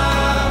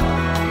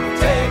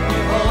 take me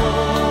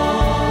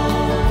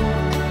home.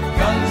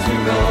 Country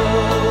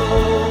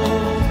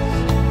roads,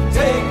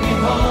 take me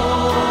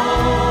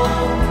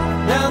home.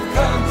 Down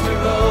country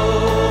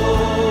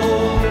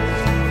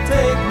roads,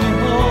 take me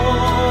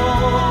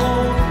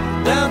home.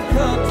 Down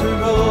country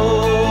roads.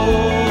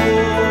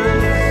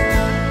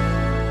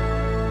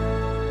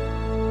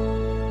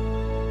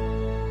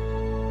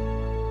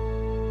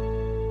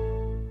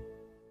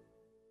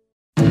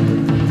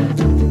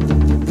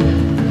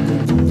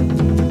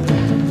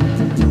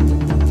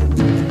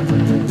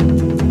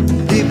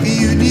 If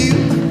you knew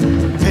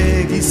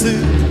Peggy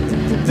Sue,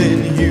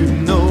 then you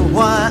know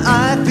why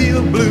I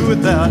feel blue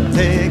without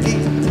Peggy.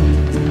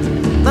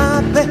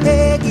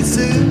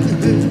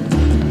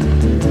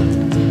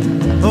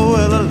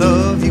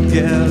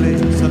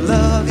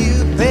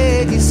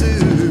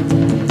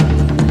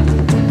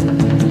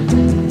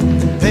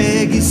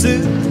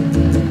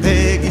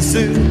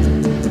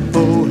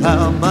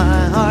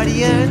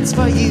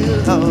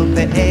 oh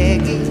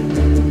Peggy,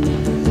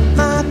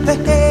 my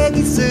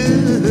Peggy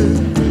Sue.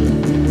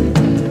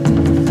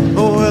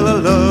 Oh, well, I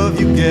love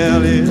you,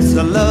 gal, yes,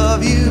 I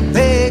love you,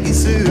 Peggy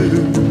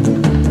Sue.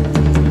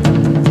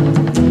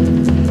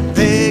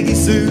 Peggy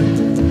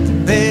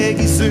Sue,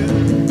 Peggy Sue,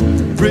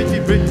 pretty,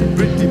 pretty,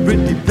 pretty,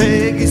 pretty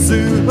Peggy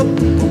Sue.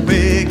 Oh,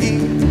 Peggy,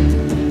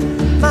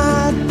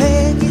 my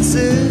Peggy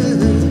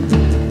Sue.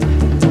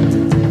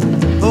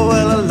 Oh,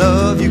 well, I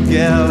love you,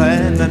 gal,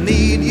 and I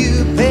need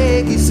you,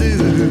 Peggy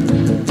Sue.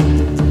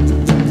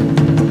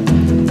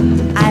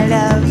 I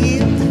love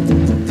you,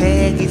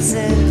 Peggy Sue,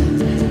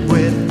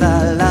 with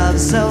a love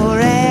so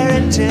rare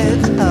and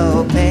true.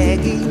 Oh,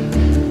 Peggy,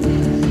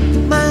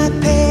 my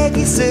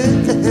Peggy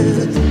Sue.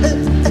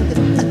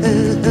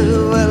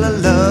 Well, I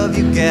love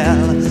you,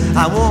 gal,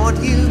 I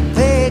want you,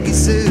 Peggy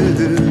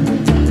Sue.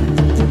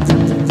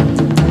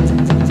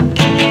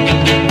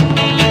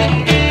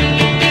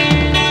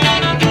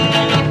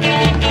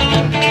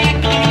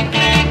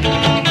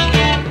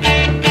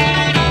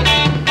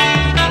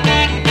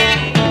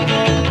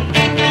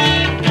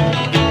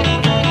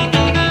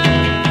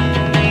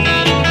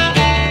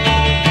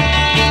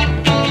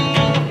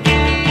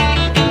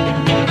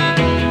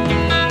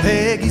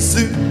 Peggy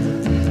Sue,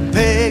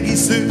 Peggy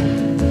Sue,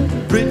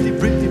 pretty,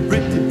 pretty,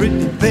 pretty,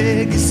 pretty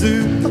Peggy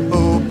Sue.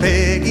 Oh,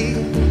 Peggy,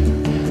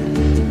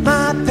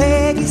 my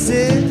Peggy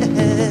Sue.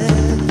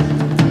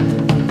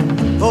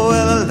 Oh,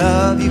 well, I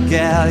love you,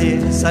 gal,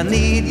 yes, I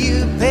need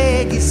you,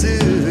 Peggy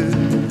Sue.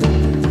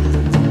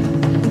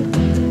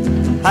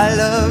 I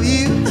love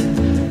you,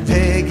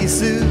 Peggy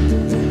Sue,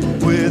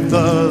 with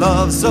a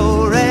love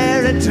so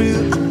rare and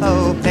true.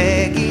 Oh,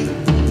 Peggy,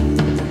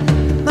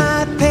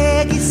 my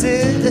Peggy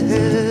Sue.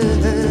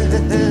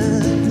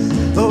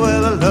 Oh,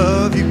 well, I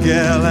love you,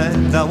 gal,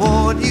 and I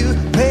want you,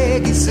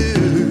 Peggy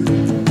Sue.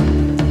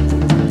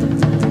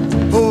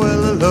 Oh,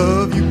 well, I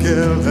love you,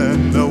 gal,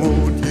 and I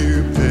want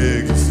you,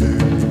 Peggy Sue.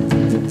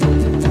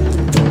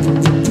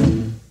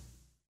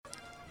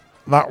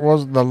 That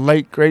was the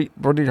late great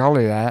Buddy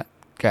Holly there.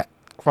 Get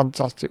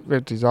fantastic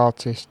 50s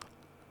artist.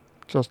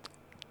 Just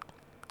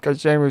a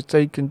shame it was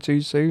taken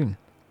too soon.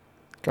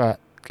 Get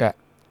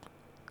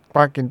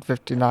back in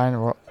 59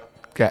 or what?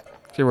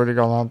 She would have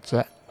gone on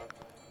to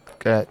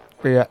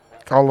be a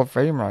Hall of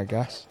Famer, I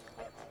guess.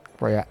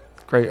 But yeah,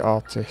 great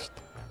artist.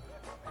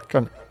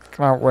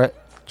 Can't wait.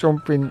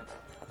 Jumping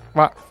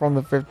back from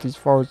the 50s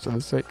forward to the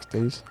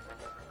 60s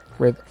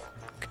with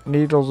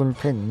Needles and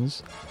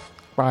Pins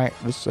by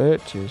The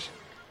Searchers.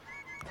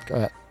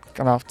 And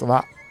after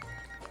that,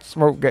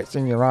 Smoke Gets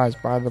in Your Eyes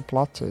by The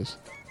Platters.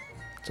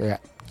 So yeah,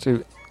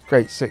 two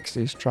great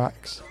 60s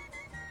tracks.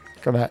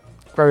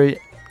 Very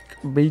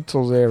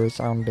Beatles era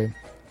sounding.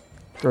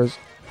 There was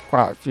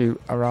quite a few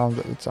around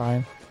at the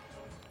time,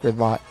 with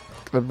like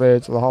the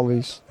Birds, the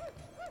Hollies,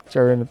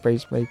 Jerry and the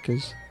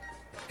Pacemakers,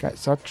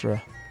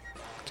 etc.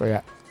 So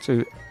yeah,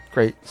 two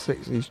great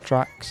 60s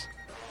tracks.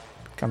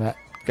 Can't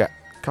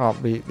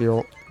beat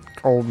the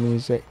old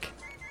music.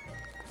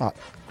 Like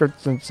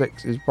Grids and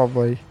 60s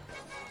probably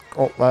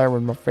up there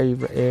with my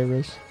favourite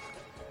eras.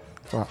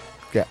 So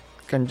yeah,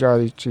 can enjoy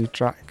these two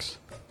tracks.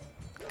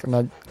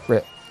 Gonna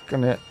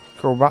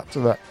go back to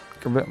that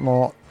a bit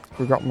more.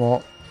 We got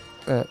more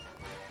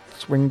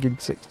swinging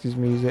 60s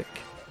music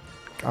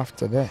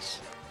after this.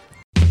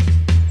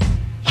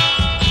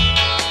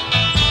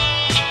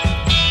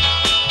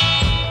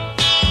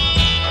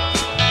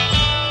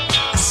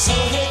 I saw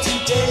her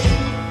today.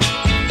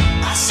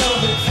 I saw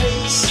her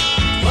face.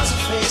 It was a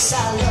face I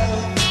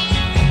loved,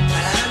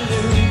 and I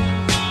knew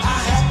I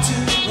had to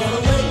run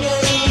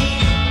away.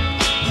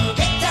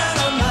 Get down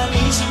on my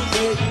knees and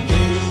beg,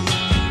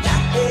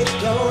 not beg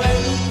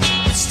away,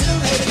 but still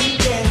hate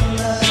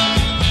together.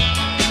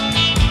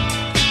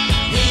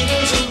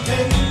 Needles and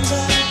pins.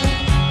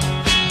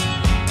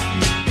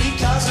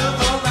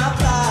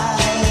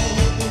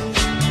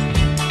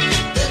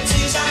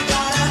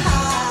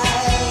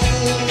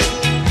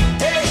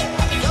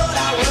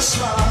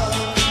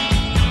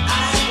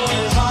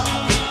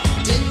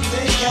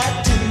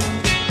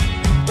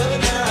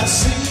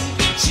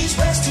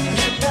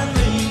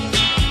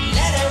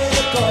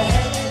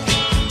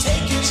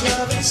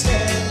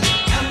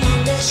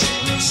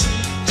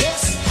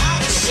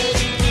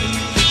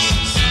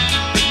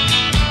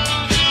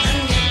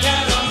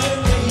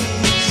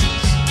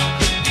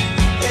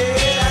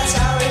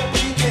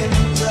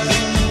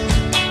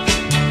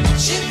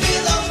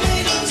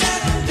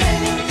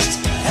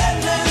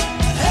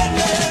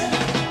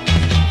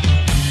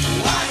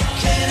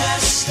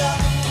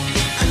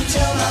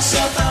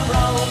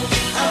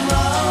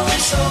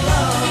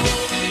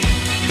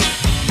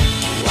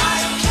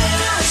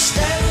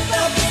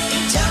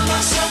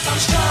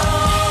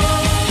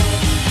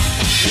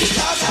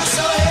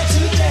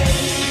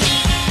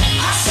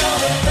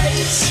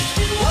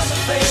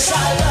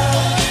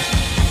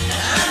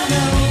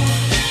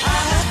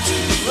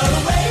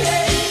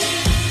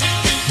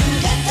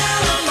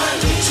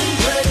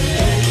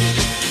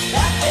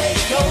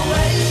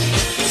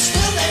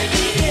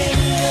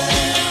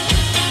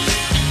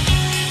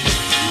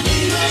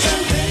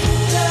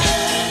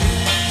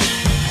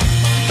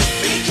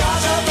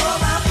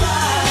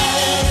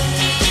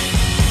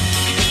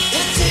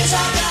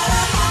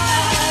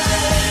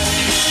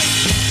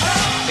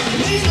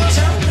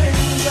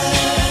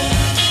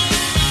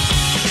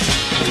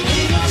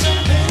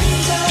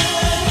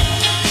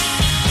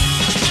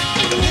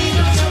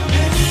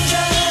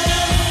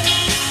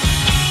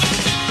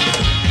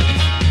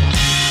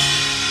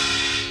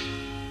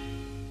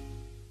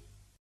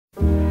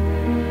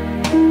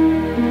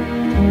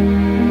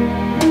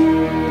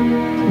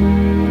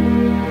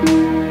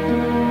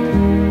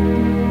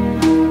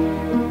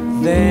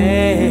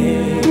 They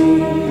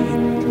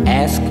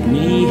ask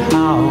me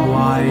how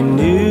I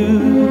knew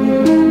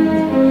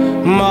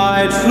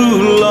my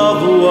true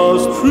love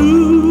was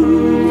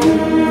true.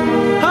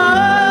 Oh,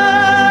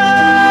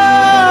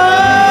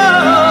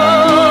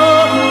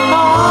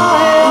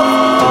 I of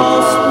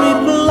course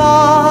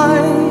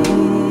replied,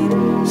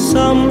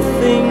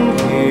 something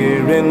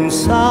here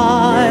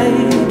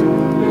inside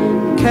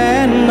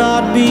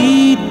cannot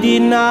be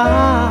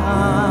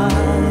denied.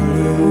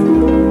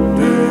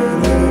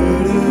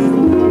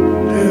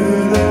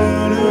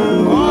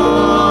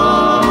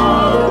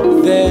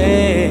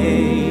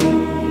 They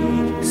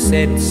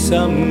said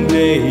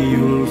someday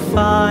you'll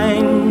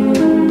find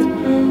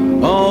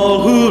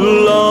all who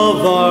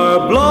love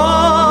are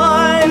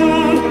blind.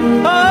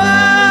 Oh,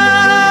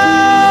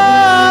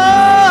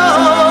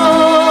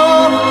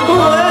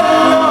 when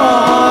your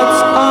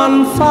heart's on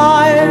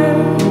fire,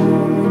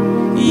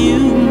 you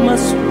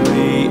must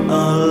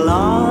realize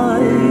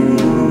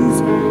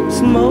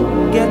smoke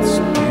gets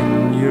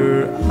in your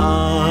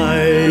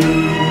eyes.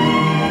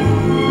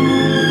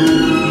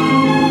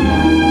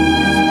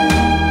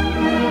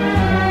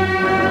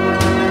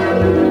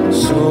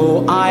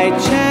 So I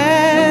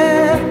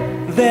chair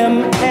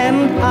them and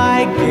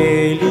I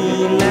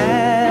gaily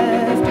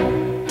laughed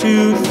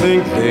to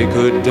think they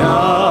could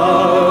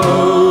doubt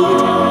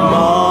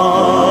my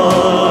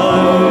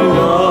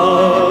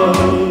love.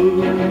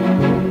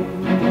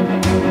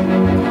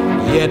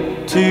 Yet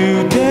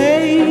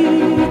today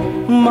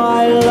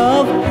my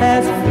love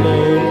has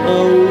flown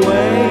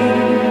away.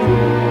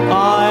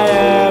 I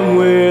am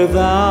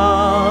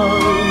without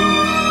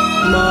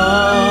my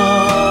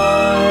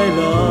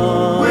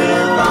love.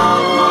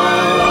 Without my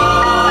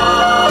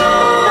love.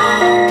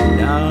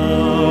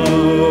 Now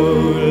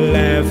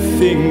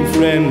laughing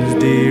friends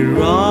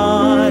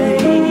deride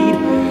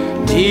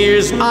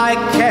tears I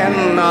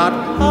cannot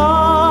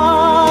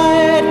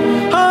hide.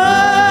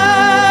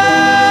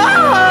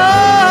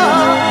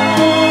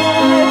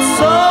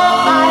 So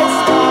I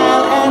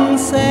smile and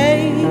say,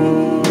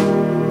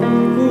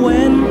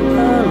 when a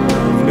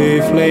lovely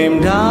flame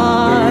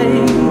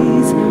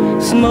dies,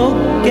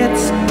 smoke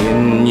gets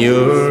in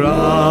your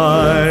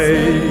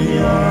eyes.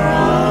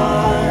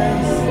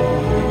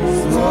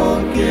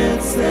 Smoke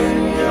gets in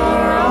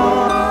your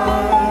eyes.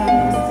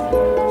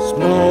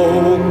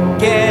 Smoke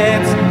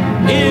gets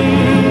in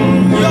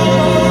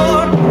your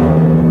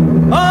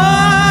eyes.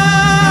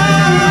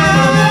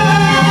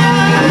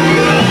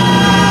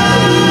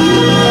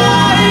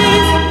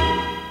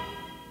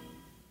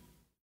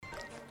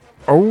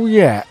 Oh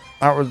yeah,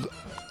 that was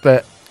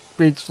the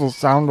beautiful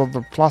sound of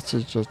the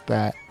Platters just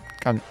there.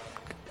 And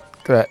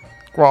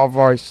what a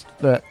voice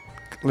the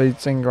lead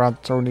singer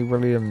had, Tony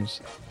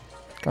Williams.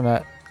 They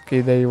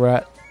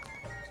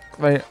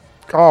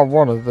are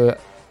one of the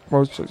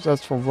most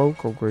successful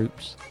vocal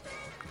groups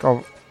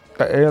of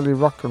the early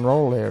rock and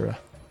roll era.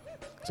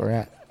 So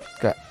yeah,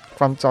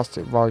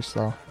 fantastic voice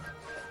though.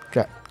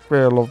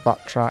 Really love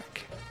that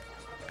track.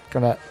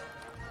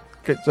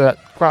 It's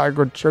quite a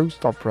good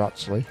showstopper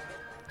actually.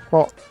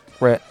 But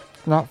we're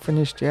not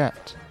finished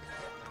yet.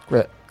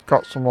 We've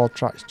got some more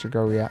tracks to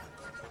go yet.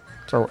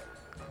 So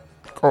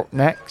up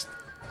next,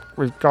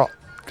 we've got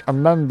a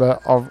member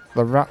of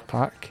the Rat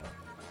Pack.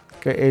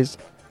 It is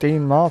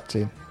Dean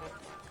Martin.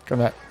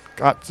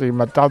 Actually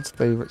my dad's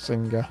favourite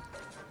singer.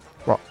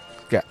 But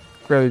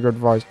really good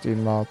voice,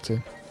 Dean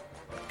Martin.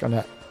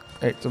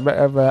 It's a bit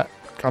of a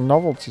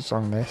novelty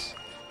song this.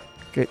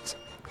 It's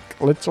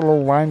Little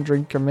Old Wine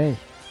Drinker Me,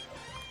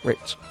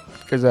 which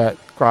is a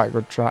quite a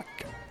good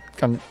track.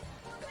 And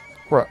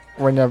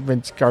when I've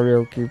been to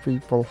karaoke,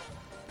 people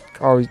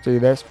always do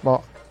this,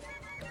 but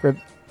with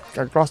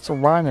a glass of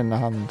wine in the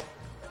hand,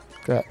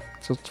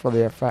 just for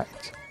the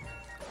effect.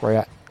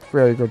 But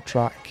really good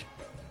track.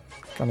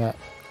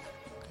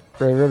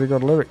 Really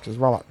good lyrics as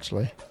well,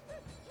 actually.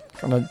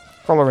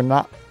 Following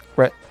that,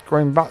 we're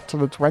going back to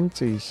the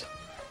 20s.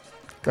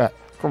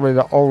 Probably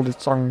the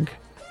oldest song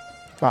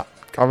that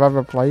I've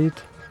ever played.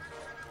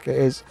 It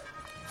is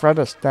Fred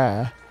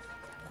Astaire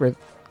with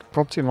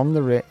Putting on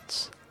the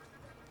Ritz.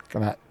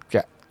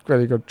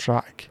 Really good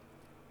track.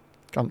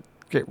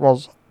 It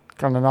was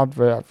an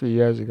advert a few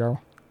years ago.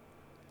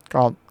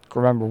 Can't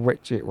remember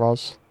which it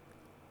was.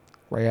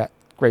 But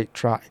great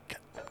track.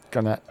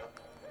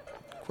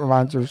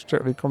 Reminds me of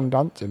Strictly Come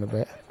Dancing a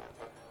bit.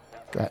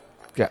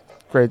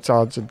 Great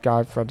talented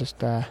guy, Fred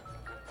Astaire.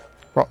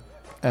 But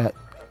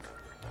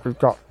we've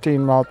got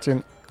Dean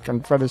Martin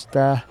and Fred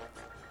Astaire.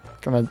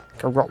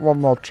 I've got one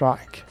more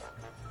track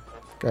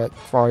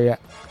for you,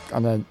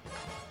 and then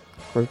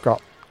we've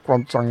got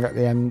one song at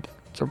the end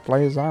to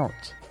play us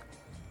out.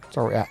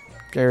 So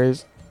here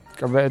is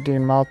a bit of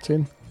Dean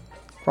Martin,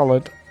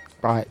 followed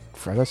by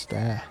Fred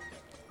Astaire.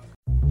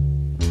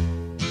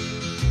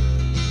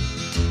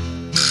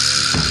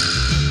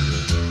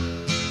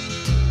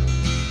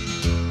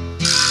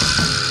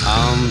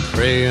 I'm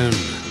praying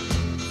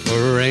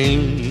for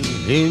rain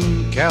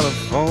in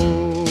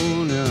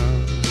California,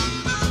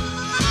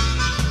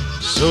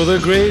 so the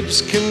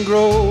grapes can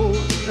grow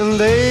and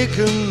they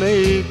can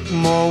make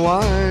more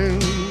wine.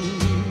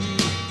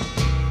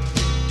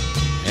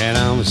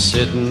 I'm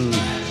sitting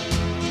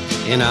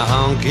in a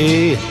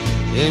honky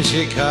in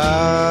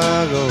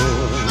Chicago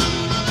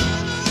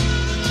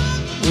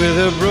with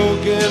a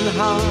broken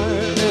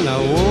heart and a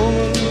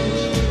woman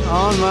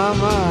on my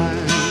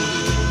mind.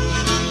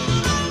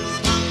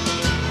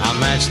 I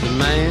matched the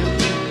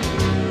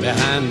man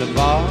behind the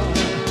bar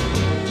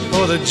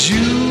for the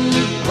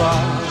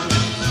jukebox,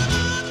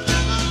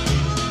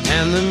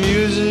 and the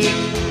music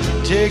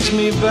takes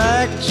me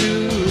back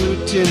to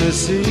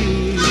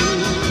Tennessee.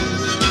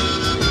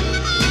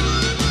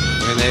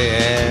 When they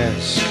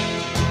ask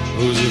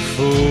who's the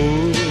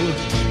fool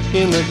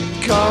in the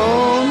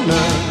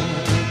corner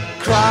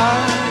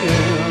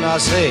crying, I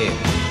say,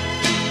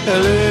 a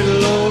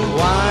little old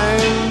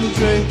wine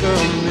drinker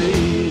me.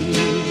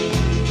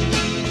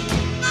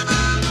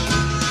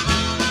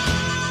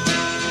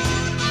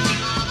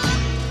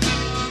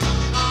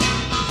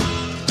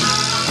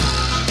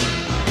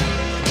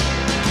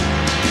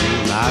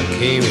 I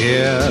came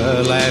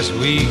here last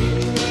week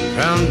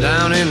from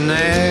down in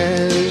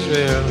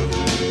Nashville,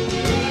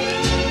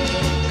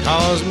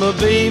 'cause my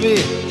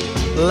baby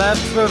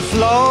left for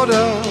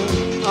Florida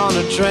on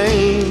a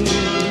train.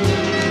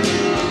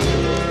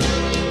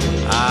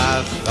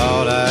 I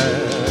thought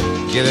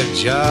I'd get a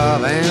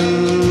job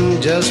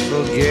and just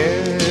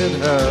forget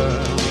her,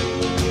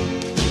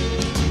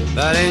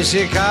 but in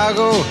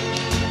Chicago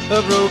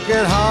a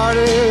broken heart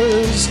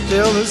is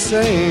still the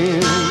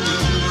same.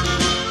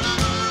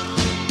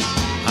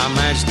 I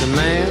matched the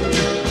man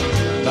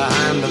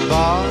behind the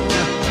bar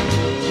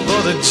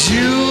for the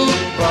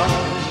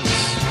jukebox,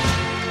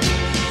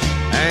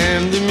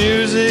 and the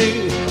music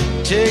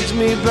takes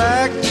me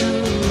back to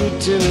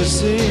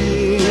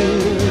Tennessee.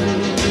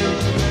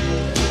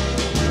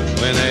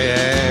 When they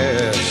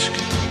ask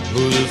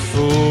who's the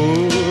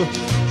fool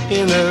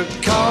in the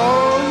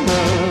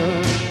corner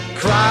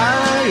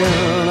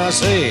crying, I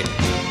say,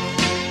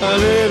 a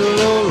little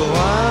old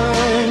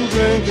wine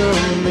drinker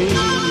me.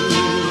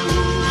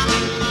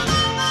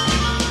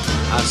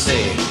 I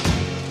say,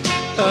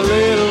 a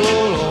little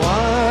old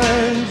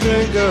wine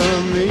drinker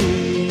me.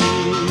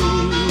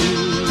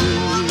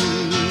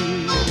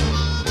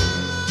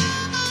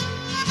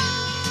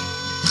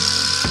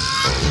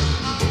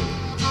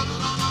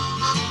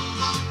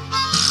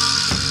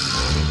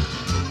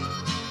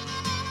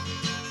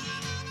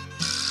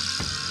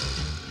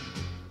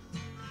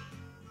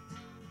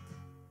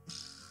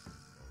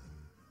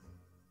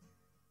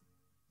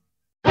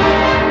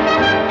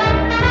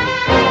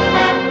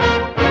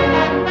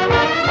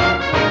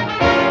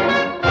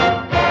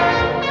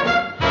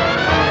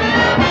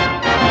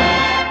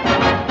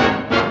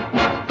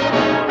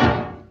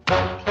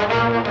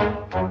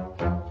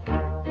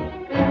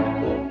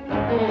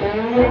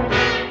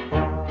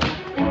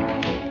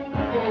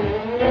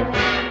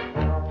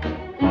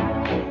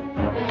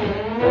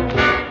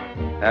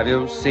 Have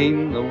you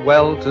seen the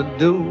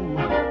well-to-do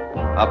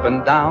up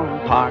and down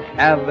Park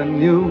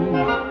Avenue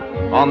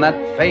on that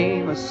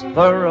famous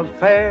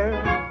thoroughfare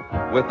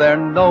with their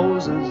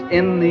noses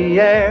in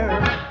the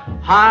air?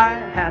 High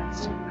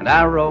hats and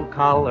arrow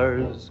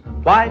collars,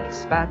 white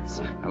spats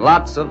and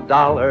lots of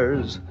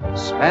dollars,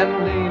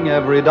 spending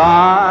every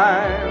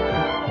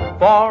dime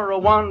for a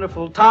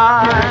wonderful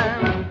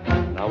time.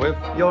 Now if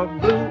you're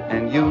blue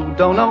and you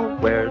don't know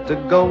where to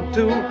go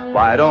to,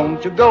 why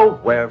don't you go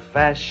where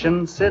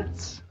fashion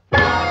sits?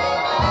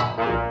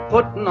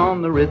 Putting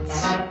on the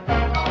Ritz.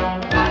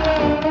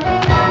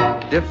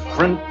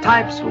 Different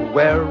types who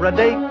wear a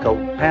day coat,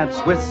 pants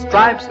with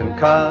stripes and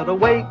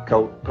cutaway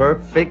coat,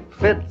 perfect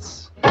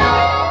fits.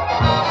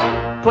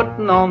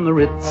 Putting on the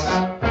Ritz.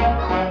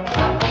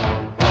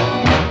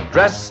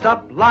 Dressed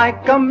up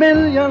like $1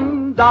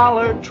 million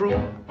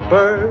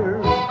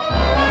trooper,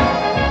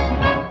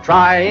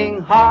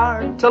 trying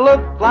hard to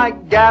look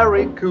like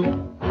Gary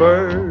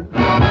Cooper.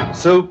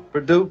 Super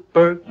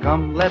duper,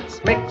 come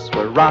let's mix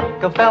where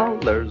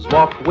Rockefellers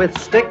walk with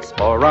sticks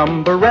or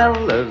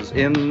umbrellas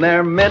in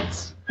their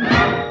mitts.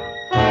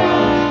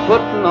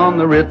 Putting on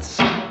the Ritz.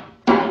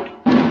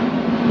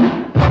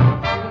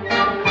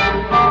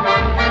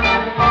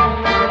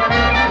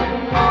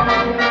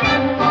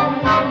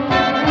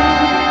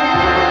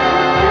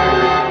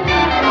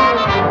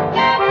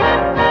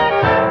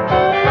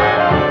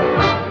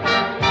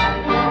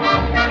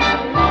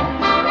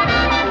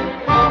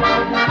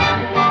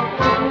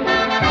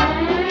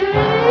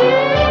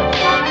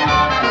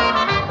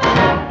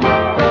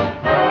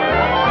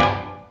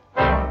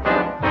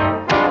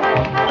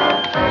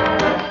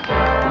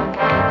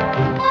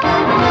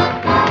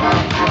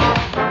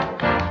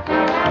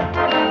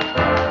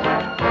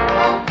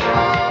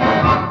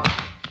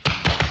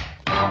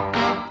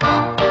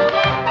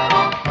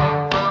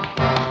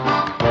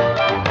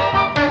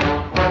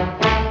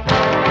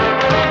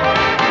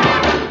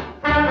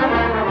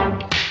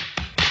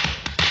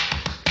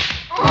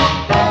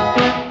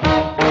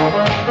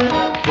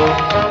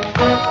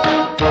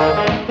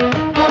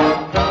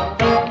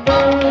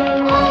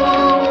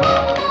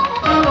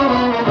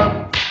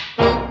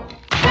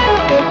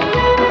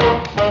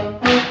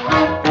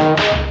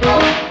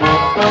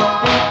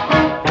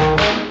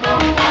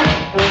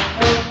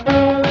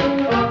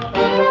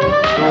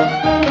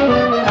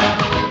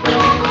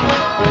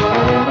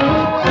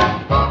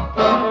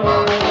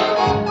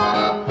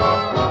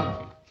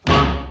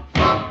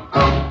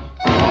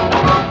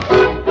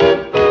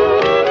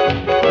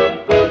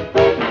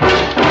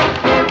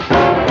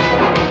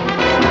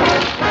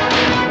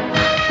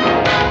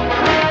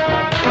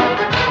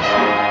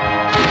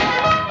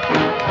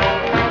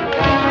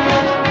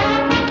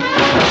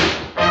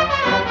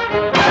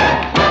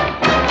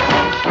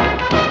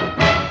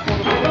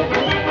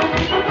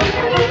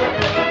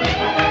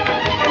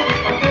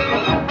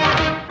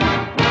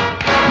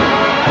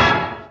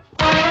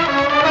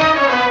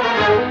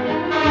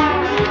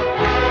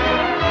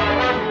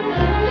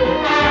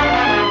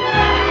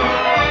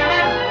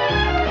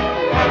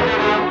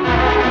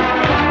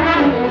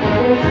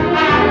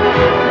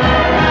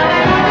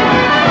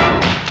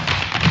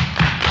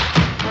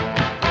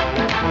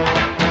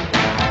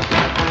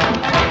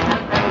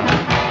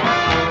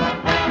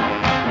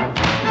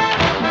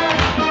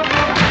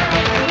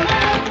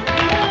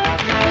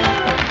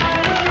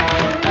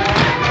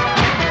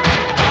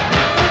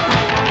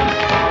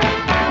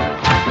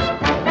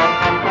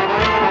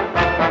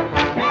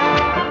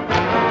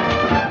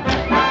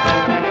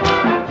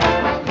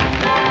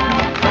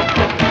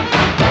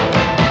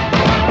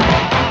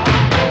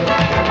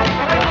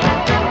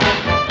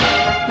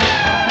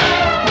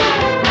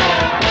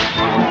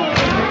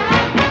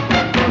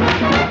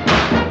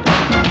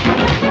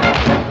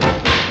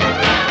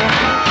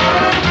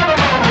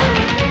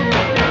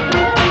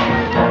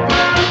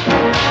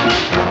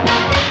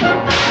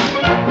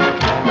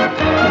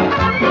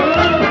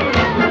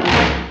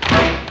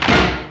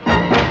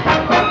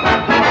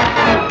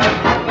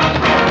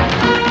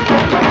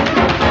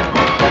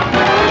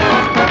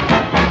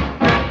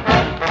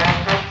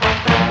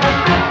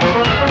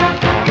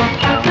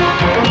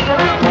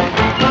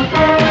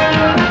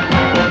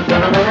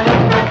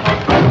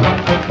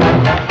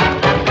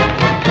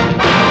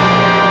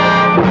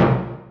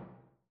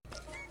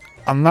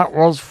 And that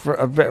was for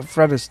a bit of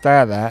Fred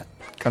Astaire there,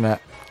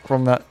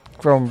 from that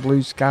film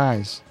Blue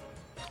Skies,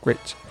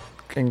 which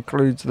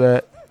includes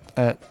the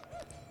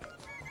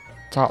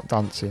tap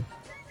dancing.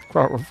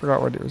 I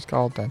forgot what it was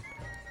called then.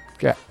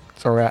 Yeah,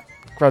 so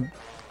Fred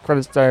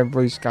Astaire and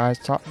Blue Skies,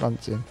 tap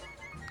dancing.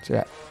 So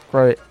yeah,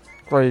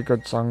 very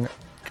good song,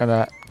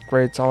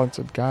 very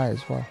talented guy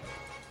as well.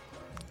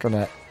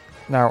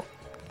 Now,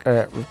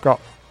 I've got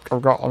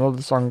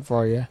another song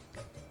for you.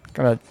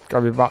 Gotta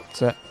be back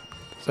to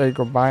say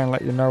goodbye and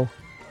let you know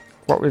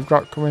what we've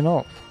got coming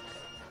up.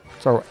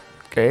 So,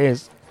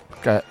 here's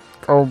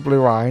Cold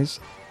Blue Eyes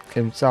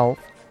himself.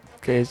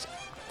 Here's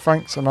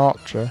Frank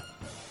Sinatra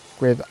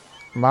with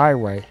My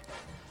Way.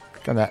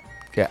 Gonna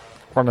get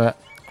one of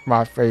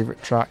my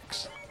favourite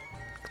tracks.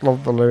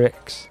 Love the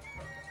lyrics.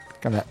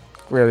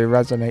 Really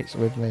resonates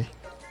with me.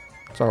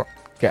 So,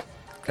 here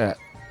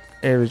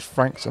is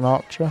Frank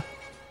Sinatra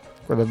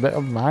with a bit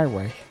of My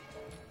Way.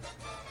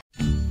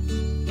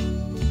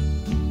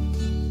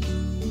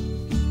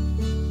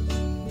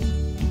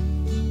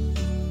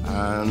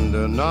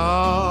 And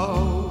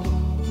now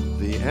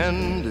the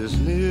end is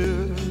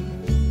near,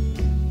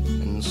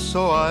 and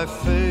so I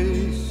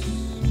face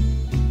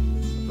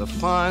the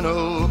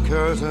final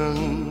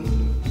curtain.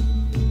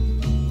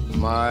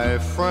 My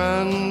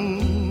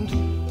friend,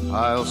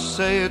 I'll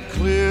say it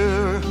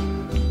clear,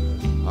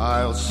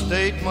 I'll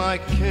state my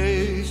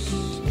case,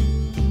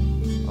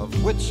 of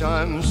which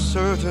I'm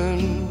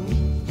certain.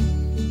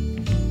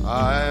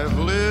 I've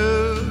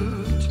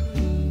lived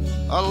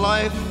a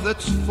life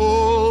that's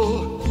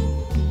full.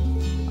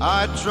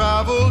 I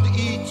traveled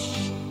each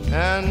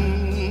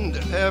and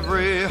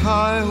every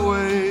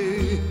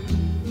highway,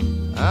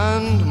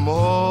 and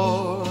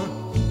more,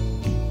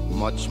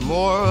 much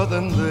more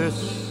than this.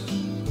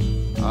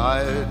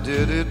 I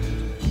did it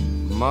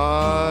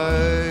my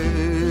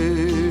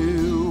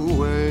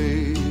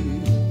way.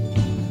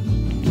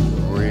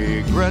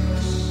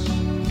 Regrets,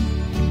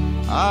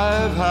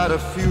 I've had a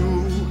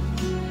few,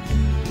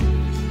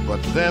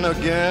 but then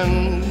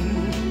again,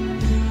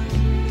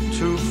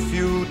 too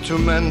few to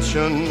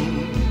mention.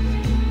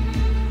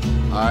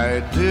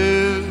 I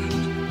did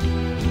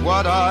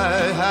what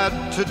I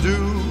had to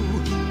do,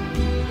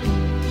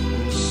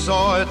 and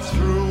saw it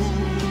through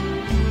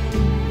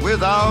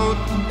without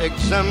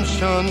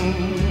exemption.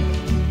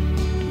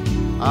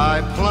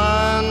 I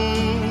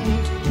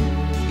planned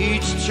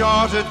each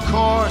charted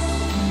course,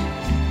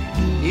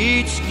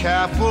 each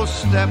careful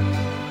step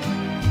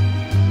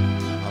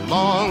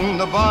along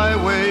the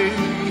byway,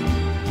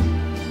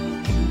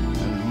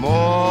 and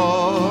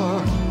more,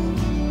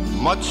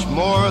 much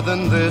more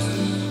than this,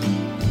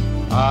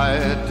 I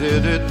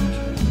did it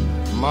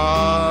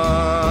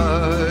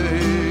my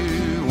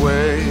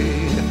way.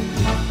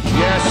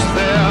 Yes,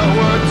 there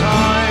were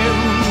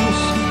times,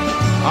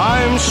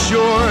 I'm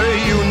sure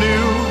you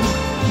knew,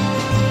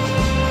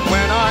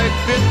 when I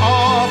bit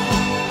off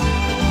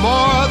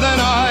more than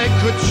I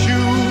could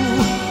chew.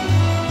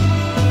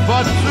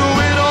 But through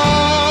it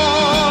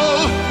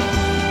all,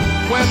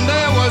 when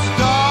there was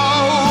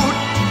doubt,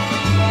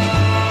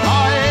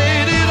 I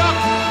ate it up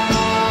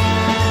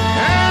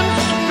and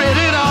spit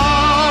it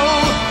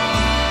out.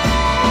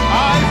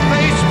 I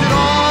faced it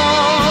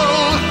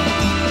all,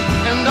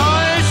 and I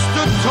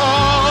stood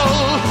tall,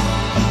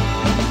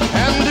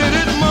 and did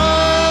it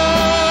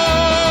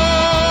my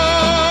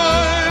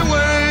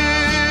way.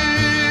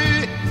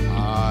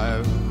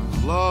 I've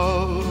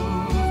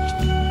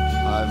loved,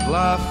 I've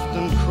laughed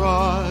and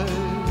cried,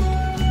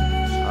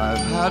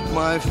 I've had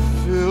my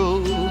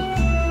fill,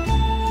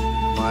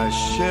 my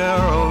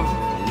share of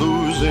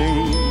losing,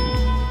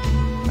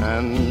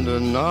 and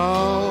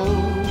now,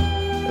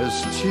 as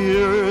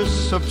tears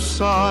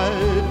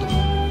subside,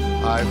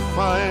 I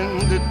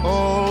find it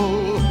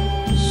all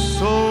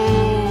so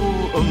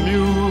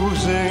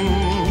amusing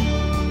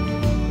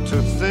to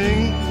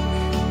think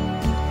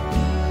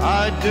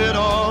I did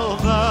all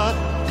that,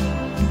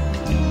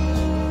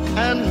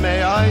 and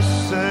may I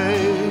say,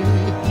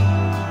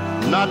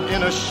 not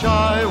in a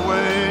shy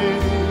way.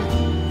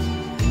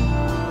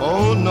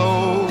 Oh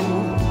no,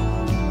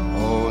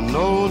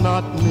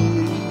 not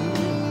me.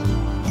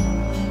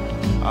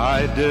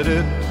 I did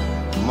it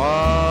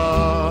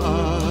my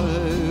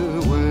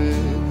way.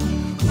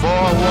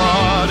 For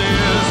what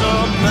is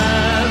a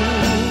man?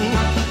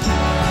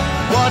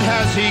 What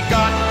has he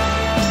got?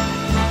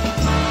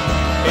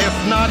 If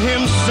not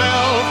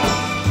himself,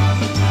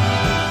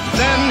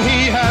 then he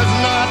has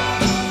not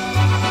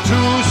to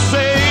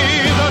say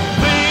the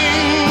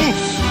things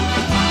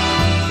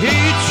he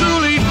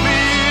truly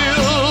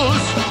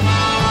feels,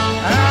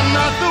 and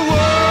not the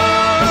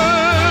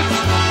words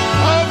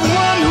of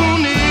one who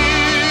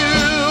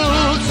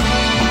kneels.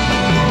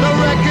 The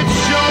record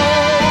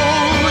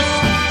shows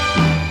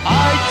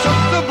I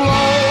took the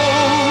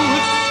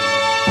blows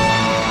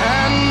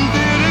and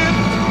did it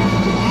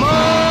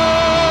my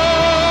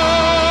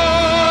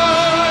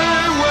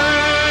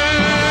way.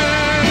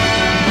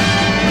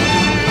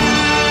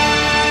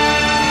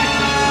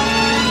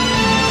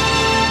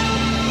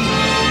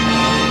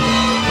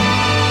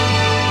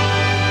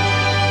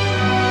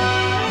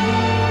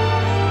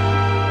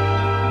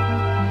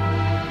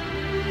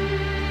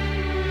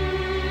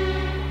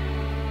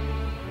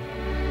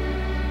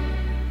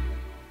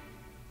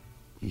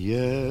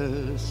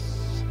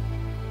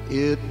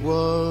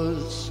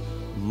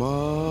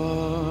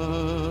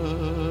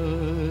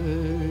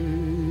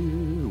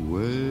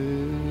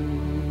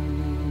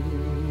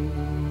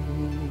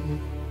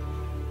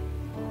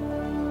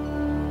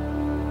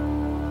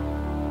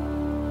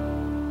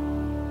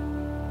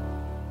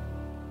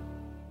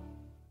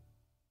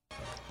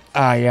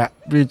 Yeah,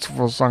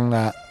 beautiful song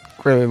there.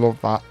 Really love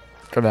that.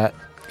 Gonna,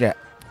 yeah,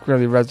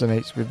 really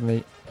resonates with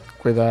me.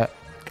 With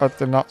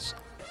everything that's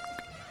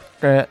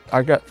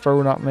I get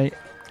thrown at me.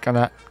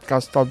 I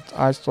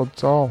stood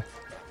tall.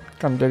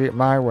 Did it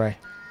my way.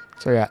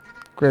 So yeah,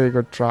 really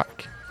good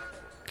track.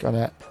 Get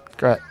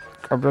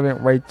a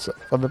brilliant way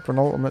for the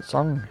penultimate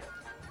song.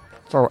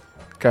 So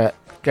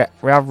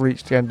we have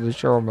reached the end of the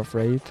show, I'm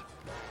afraid.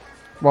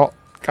 But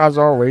as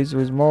always, there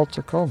is more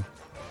to come.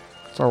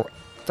 So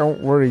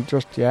don't worry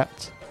just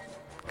yet.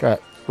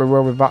 We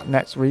will be back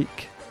next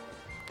week.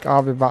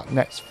 I'll be back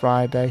next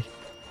Friday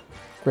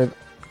with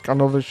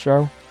another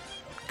show.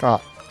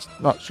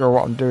 Not sure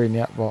what I'm doing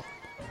yet, but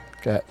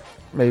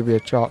maybe a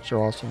chart show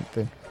or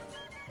something.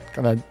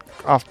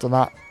 After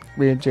that,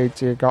 me and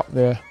JT got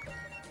the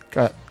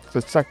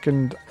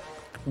second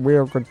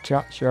Real Good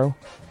Chat show,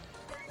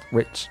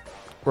 which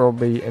will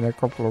be in a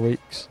couple of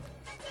weeks.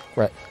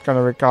 We're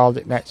gonna record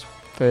it next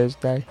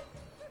Thursday.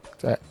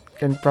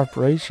 In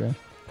preparation.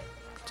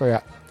 So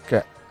yeah,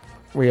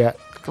 we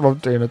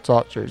love doing a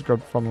talk show. It's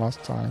good fun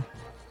last time.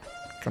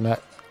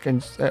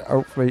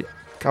 Hopefully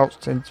helps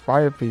to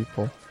inspire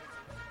people.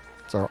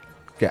 So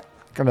yeah,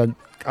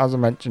 as I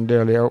mentioned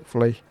earlier,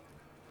 hopefully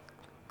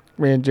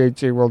me and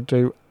JT will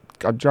do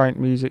a joint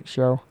music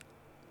show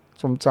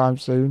sometime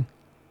soon.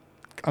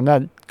 And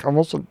then I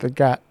mustn't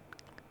forget,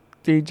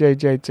 DJ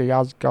JT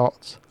has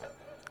got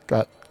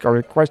a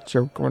request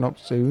show coming up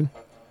soon.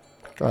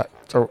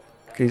 So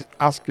he's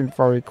asking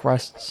for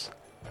requests.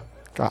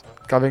 I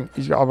think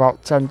he's got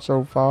about 10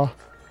 so far.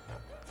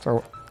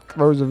 So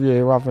those of you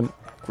who haven't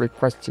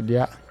requested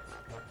yet,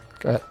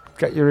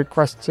 get your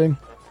requests in.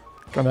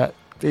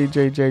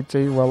 DJ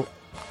JT will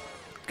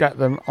get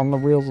them on the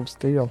Wheels of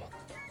Steel.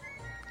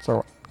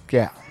 So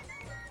yeah,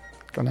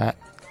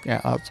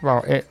 that's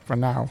about it for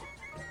now.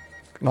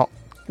 Not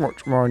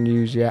much more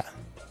news yet.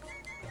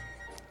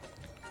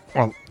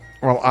 Well,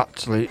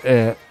 actually,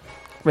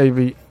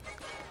 maybe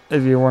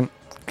if you want,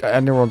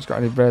 anyone's got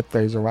any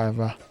birthdays or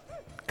whatever,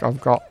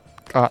 I've got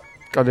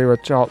to do a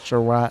chart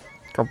show where I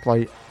can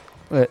play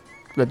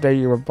the day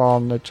you were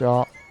born, the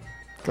chart,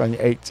 on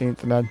your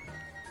 18th, and then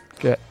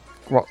get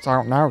what's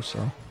out now.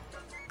 So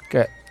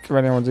if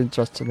anyone's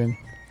interested in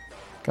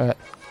that,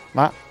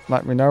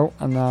 let me know,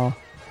 and I'll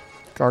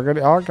get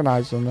it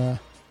organised and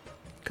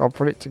I'll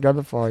put it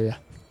together for you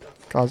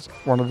as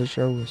one of the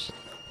shows.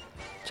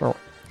 So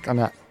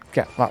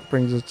that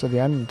brings us to the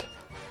end.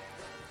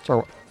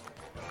 So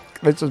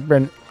this has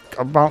been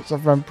a Bounce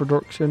FM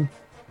production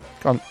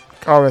on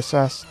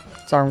RSS,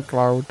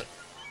 SoundCloud,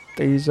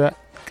 Deezer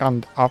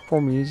and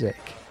Apple Music.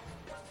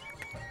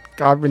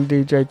 I've been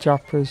DJ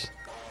Chappers.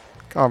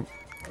 I'm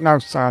now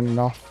signing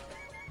off.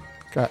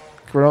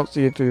 If we don't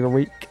see you through the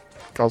week,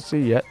 I'll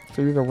see you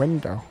through the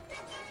window.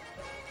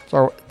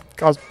 So,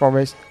 as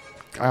promised,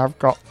 I have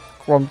got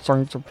one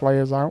song to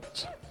play us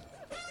out,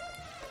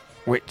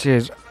 which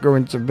is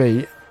going to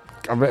be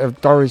a bit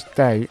of Doris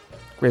Day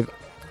with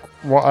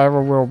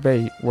Whatever Will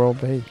Be, Will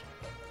Be.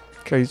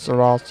 Que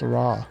sera,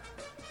 sera.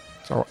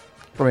 So,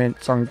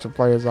 brilliant song to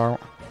play us out.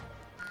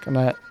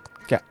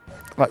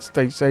 Let's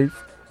stay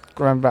safe.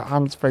 Remember,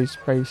 hands, face,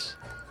 space.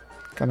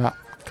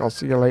 I'll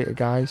see you later,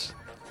 guys.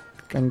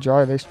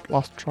 Enjoy this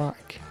last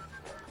track.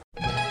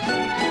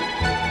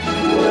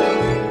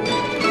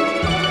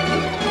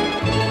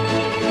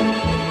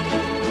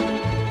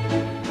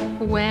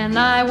 When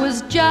I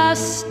was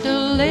just a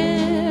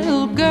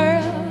little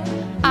girl,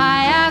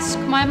 I asked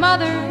my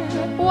mother,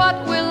 what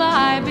will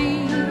I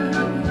be?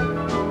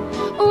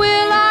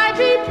 Will I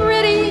be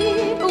pretty?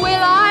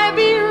 Will I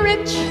be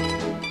rich?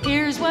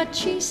 Here's what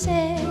she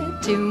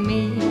said to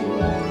me.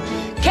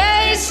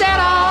 Que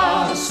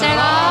sera,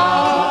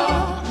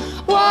 sera.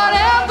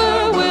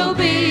 Whatever will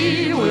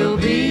be, will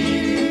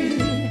be.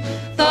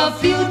 The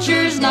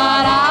future's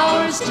not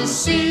ours to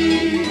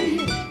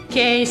see.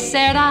 Que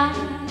sera,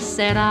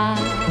 sera.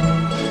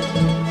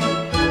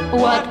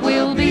 What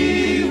will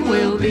be,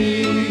 will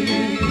be.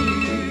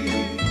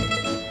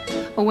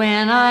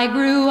 When I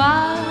grew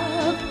up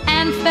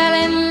and fell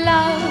in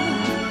love,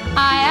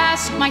 I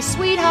asked my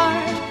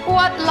sweetheart,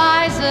 what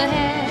lies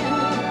ahead?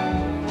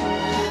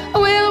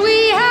 Will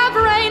we have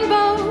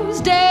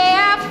rainbows day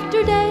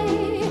after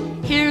day?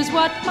 Here's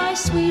what my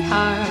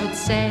sweetheart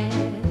said.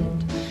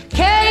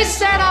 Que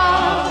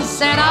sera,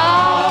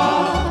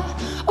 sera.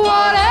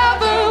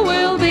 Whatever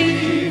will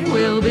be,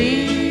 will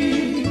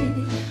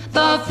be.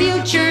 The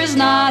future's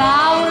not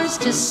ours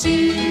to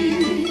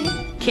see.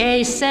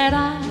 Que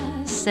sera,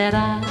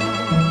 sera.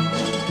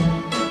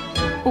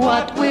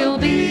 What will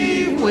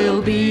be,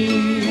 will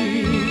be.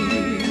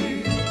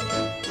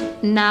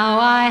 Now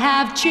I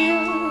have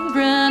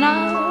children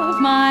of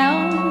my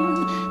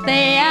own.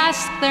 They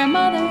ask their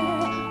mother,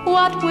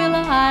 what will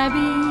I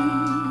be?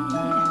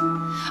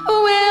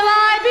 Will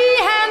I be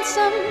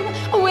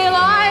handsome? Will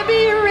I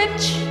be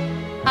rich?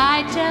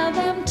 I tell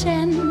them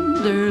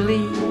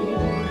tenderly.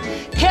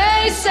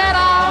 Que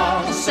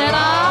sera,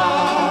 sera.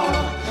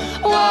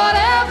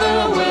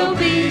 Whatever will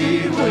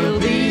be, will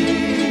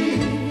be.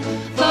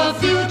 The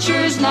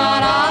future's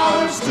not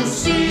ours to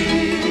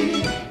see.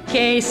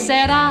 Que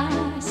sera,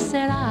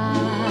 sera.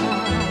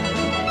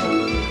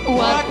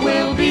 What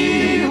will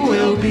be,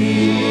 will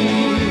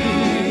be.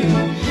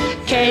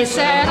 Que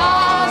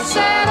sera,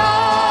 sera.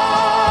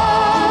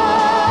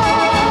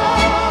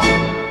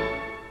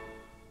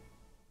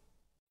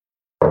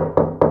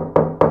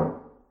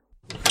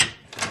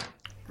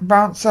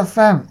 Bounce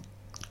FM,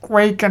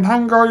 where you can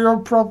hang all your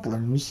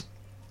problems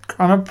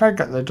on a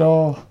peg at the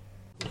door.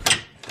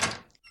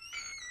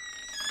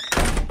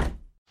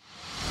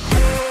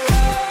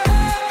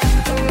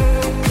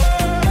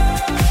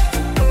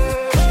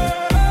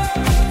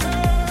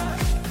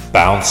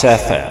 Bounce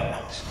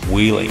FM,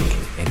 wheeling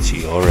into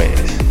your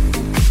ears.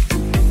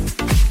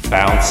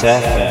 Bounce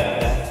FM.